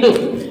சமிக்ஞை உண்டு.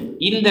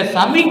 இந்த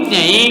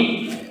சமிக்ஞை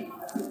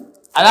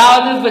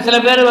அதாவது இப்ப சில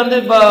பேர்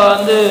இப்ப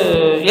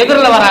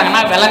எதிரில்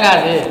வராங்கன்னா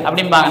விளங்காது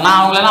அப்படிம்பாங்க. நான்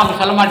அவங்களெல்லாம்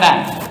அப்படி சொல்ல மாட்டேன்.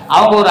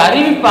 அவங்க ஒரு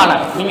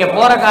அறிவிப்பாளர். நீங்க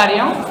போற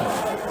காரியம்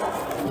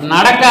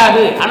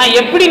நடக்காது, ஆனா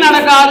எப்படி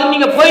நடக்காதுன்னு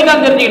நீங்க போய்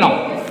தான் தெரிஞ்சுக்கணும்.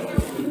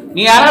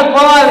 நீங்க யாராவது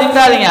போகாது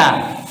இருந்தாதீங்க.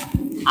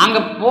 அங்க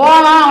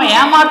போனா அவன்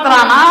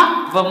ஏமாத்துறானா,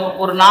 இப்ப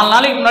ஒரு 4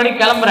 நாளைக்கு முன்னாடி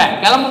கிளம்புறேன்,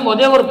 கிளம்பும்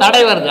போதே ஒரு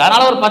தடை வருது,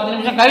 அதனால ஒரு 10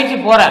 நிமிஷம் கழிச்சு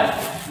போறேன்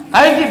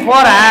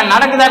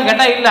நடக்குதான்னு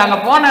கேட்டா இல்ல, அங்க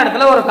போன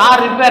இடத்துல ஒரு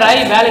கார் ரிப்பேர் ஆகி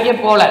வேலைக்கே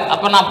போகல.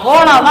 அப்ப நான்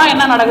போனாதான்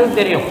என்ன நடக்குதுன்னு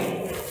தெரியும்.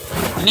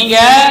 நீங்க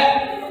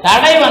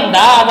தடை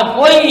வந்தா அதை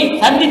போய்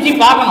சந்திச்சு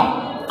பார்க்கணும்,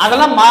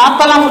 அதெல்லாம்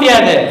மாத்தலாம்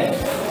முடியாது.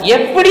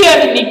 எப்படி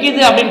அது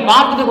நிக்குது அப்படின்னு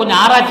பார்த்துட்டு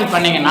கொஞ்சம் ஆராய்ச்சி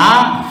பண்ணீங்கன்னா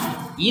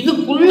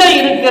இதுக்குள்ள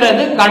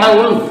இருக்கிறது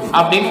கடவுள்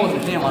அப்படின்னு ஒரு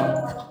விஷயம் வரும்.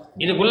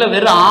 இதுக்குள்ள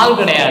வெறும் ஆள்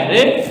கிடையாது,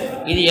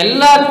 இது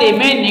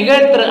எல்லாத்தையுமே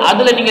நிகழ்த்து.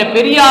 அதுல நீங்க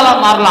பெரிய ஆளா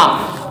மாறலாம்.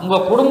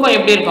 உங்க குடும்பம்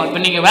எப்படி இருக்கும்?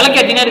 இப்ப நீங்க விளக்கு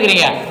ஏத்தினே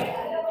இருக்கிறீங்க,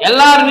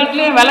 எல்லார்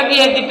வீட்லயும் விளக்கு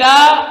ஏத்திட்டா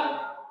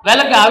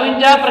விளக்கு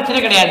அவிஞ்சா பிரச்சனை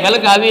கிடையாது.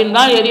 விளக்கு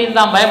அவியுந்தான்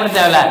எரியுந்தான், பயப்பட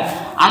தேவையில்ல.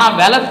 ஆனா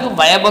விளக்கு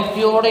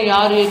பயபக்தியோட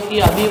யார் ஏற்றி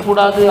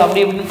அவியக்கூடாது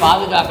அப்படி இப்படின்னு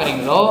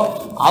பாதுகாக்கிறீங்களோ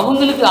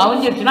அவங்களுக்கு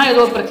அவிஞ்சிருச்சுன்னா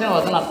ஏதோ ஒரு பிரச்சனை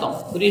வருதுன்னு அர்த்தம்.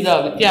 புரியுதா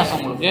வித்தியாசம்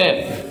உங்களுக்கு?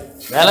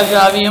 விளக்கு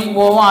அவியும்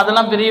போவோம்,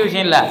 அதெல்லாம் பெரிய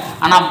விஷயம் இல்லை.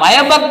 ஆனா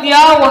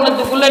பயபக்தியா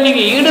ஒன்றுத்துக்குள்ள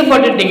நீங்க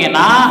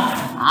ஈடுபட்டுட்டீங்கன்னா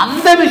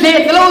அந்த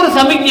விஷயத்துல ஒரு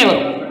சமிக்ஞை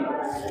வரும்.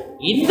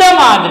 இந்த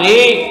மாதிரி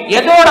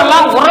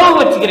எதோடெல்லாம் உறவு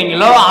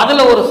வச்சுக்கிறீங்களோ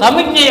அதுல ஒரு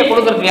சமிக்ஞையை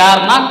கொடுக்கறது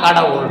யாருன்னா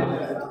கடவுள்.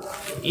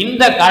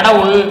 இந்த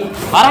கடவுள்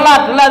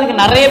வரலாற்றுல அதுக்கு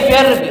நிறைய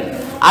பேர் இருக்கு.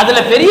 அதுல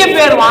பெரிய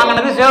பேர்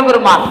வாங்கினது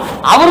சிவபெருமான்,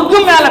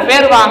 அவருக்கும் மேல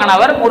பேர்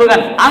வாங்கினவர்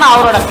முருகன். ஆனா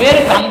அவரோட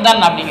பேரு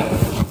கந்தன் அப்படிங்கிறது.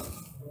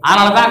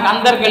 அதனாலதான்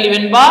கந்தர் கல்வி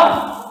வெண்பார்,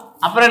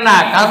 அப்புறம் என்ன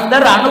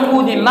கந்தர்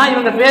அனுபூதினா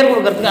இவங்க பேர்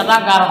கொடுக்கறதுக்கு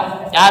அதான் காரணம்.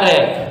 யாரு?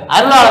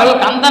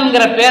 அருளாளர்கள்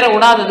கந்தன்கிற பேரை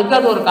விடாததுக்கு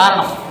அது ஒரு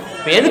காரணம்.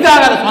 இப்ப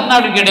எதுக்காக அதை சொன்ன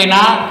அப்படின்னு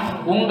கேட்டீங்கன்னா,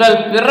 உங்கள்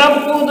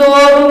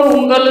பிறப்புதோறும்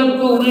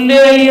உங்களுக்கு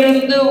உள்ளே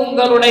இருந்து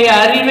உங்களுடைய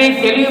அறிவை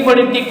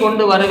தெளிவுபடுத்தி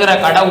கொண்டு வருகிற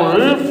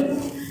கடவுள்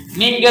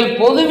நீங்கள்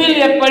பொதுவில்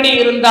எப்படி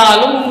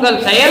இருந்தாலும்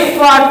உங்கள்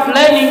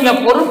செயல்பாட்டில் நீங்க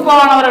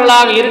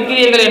பொறுப்பானவர்களாக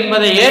இருக்கிறீர்கள்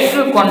என்பதை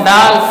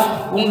ஏற்றுக்கொண்டால்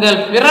உங்கள்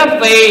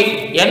பிறப்பை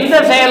எந்த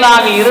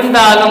செயலாக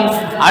இருந்தாலும்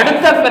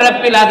அடுத்த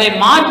பிறப்பில் அதை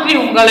மாற்றி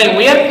உங்களை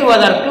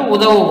உயர்த்துவதற்கு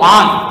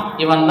உதவுவான்.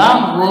 இவன்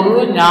தான் குரு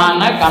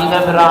ஞான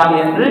கந்தபிரான்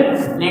என்று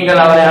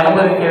நீங்கள் அவரை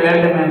அனுபவிக்க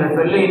வேண்டும் என்று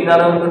சொல்லி இந்த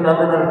அளவுக்கு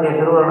தந்து நிறுத்திய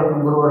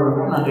திருவருளுக்கும்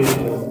குருவர்களுக்கும் நன்றி.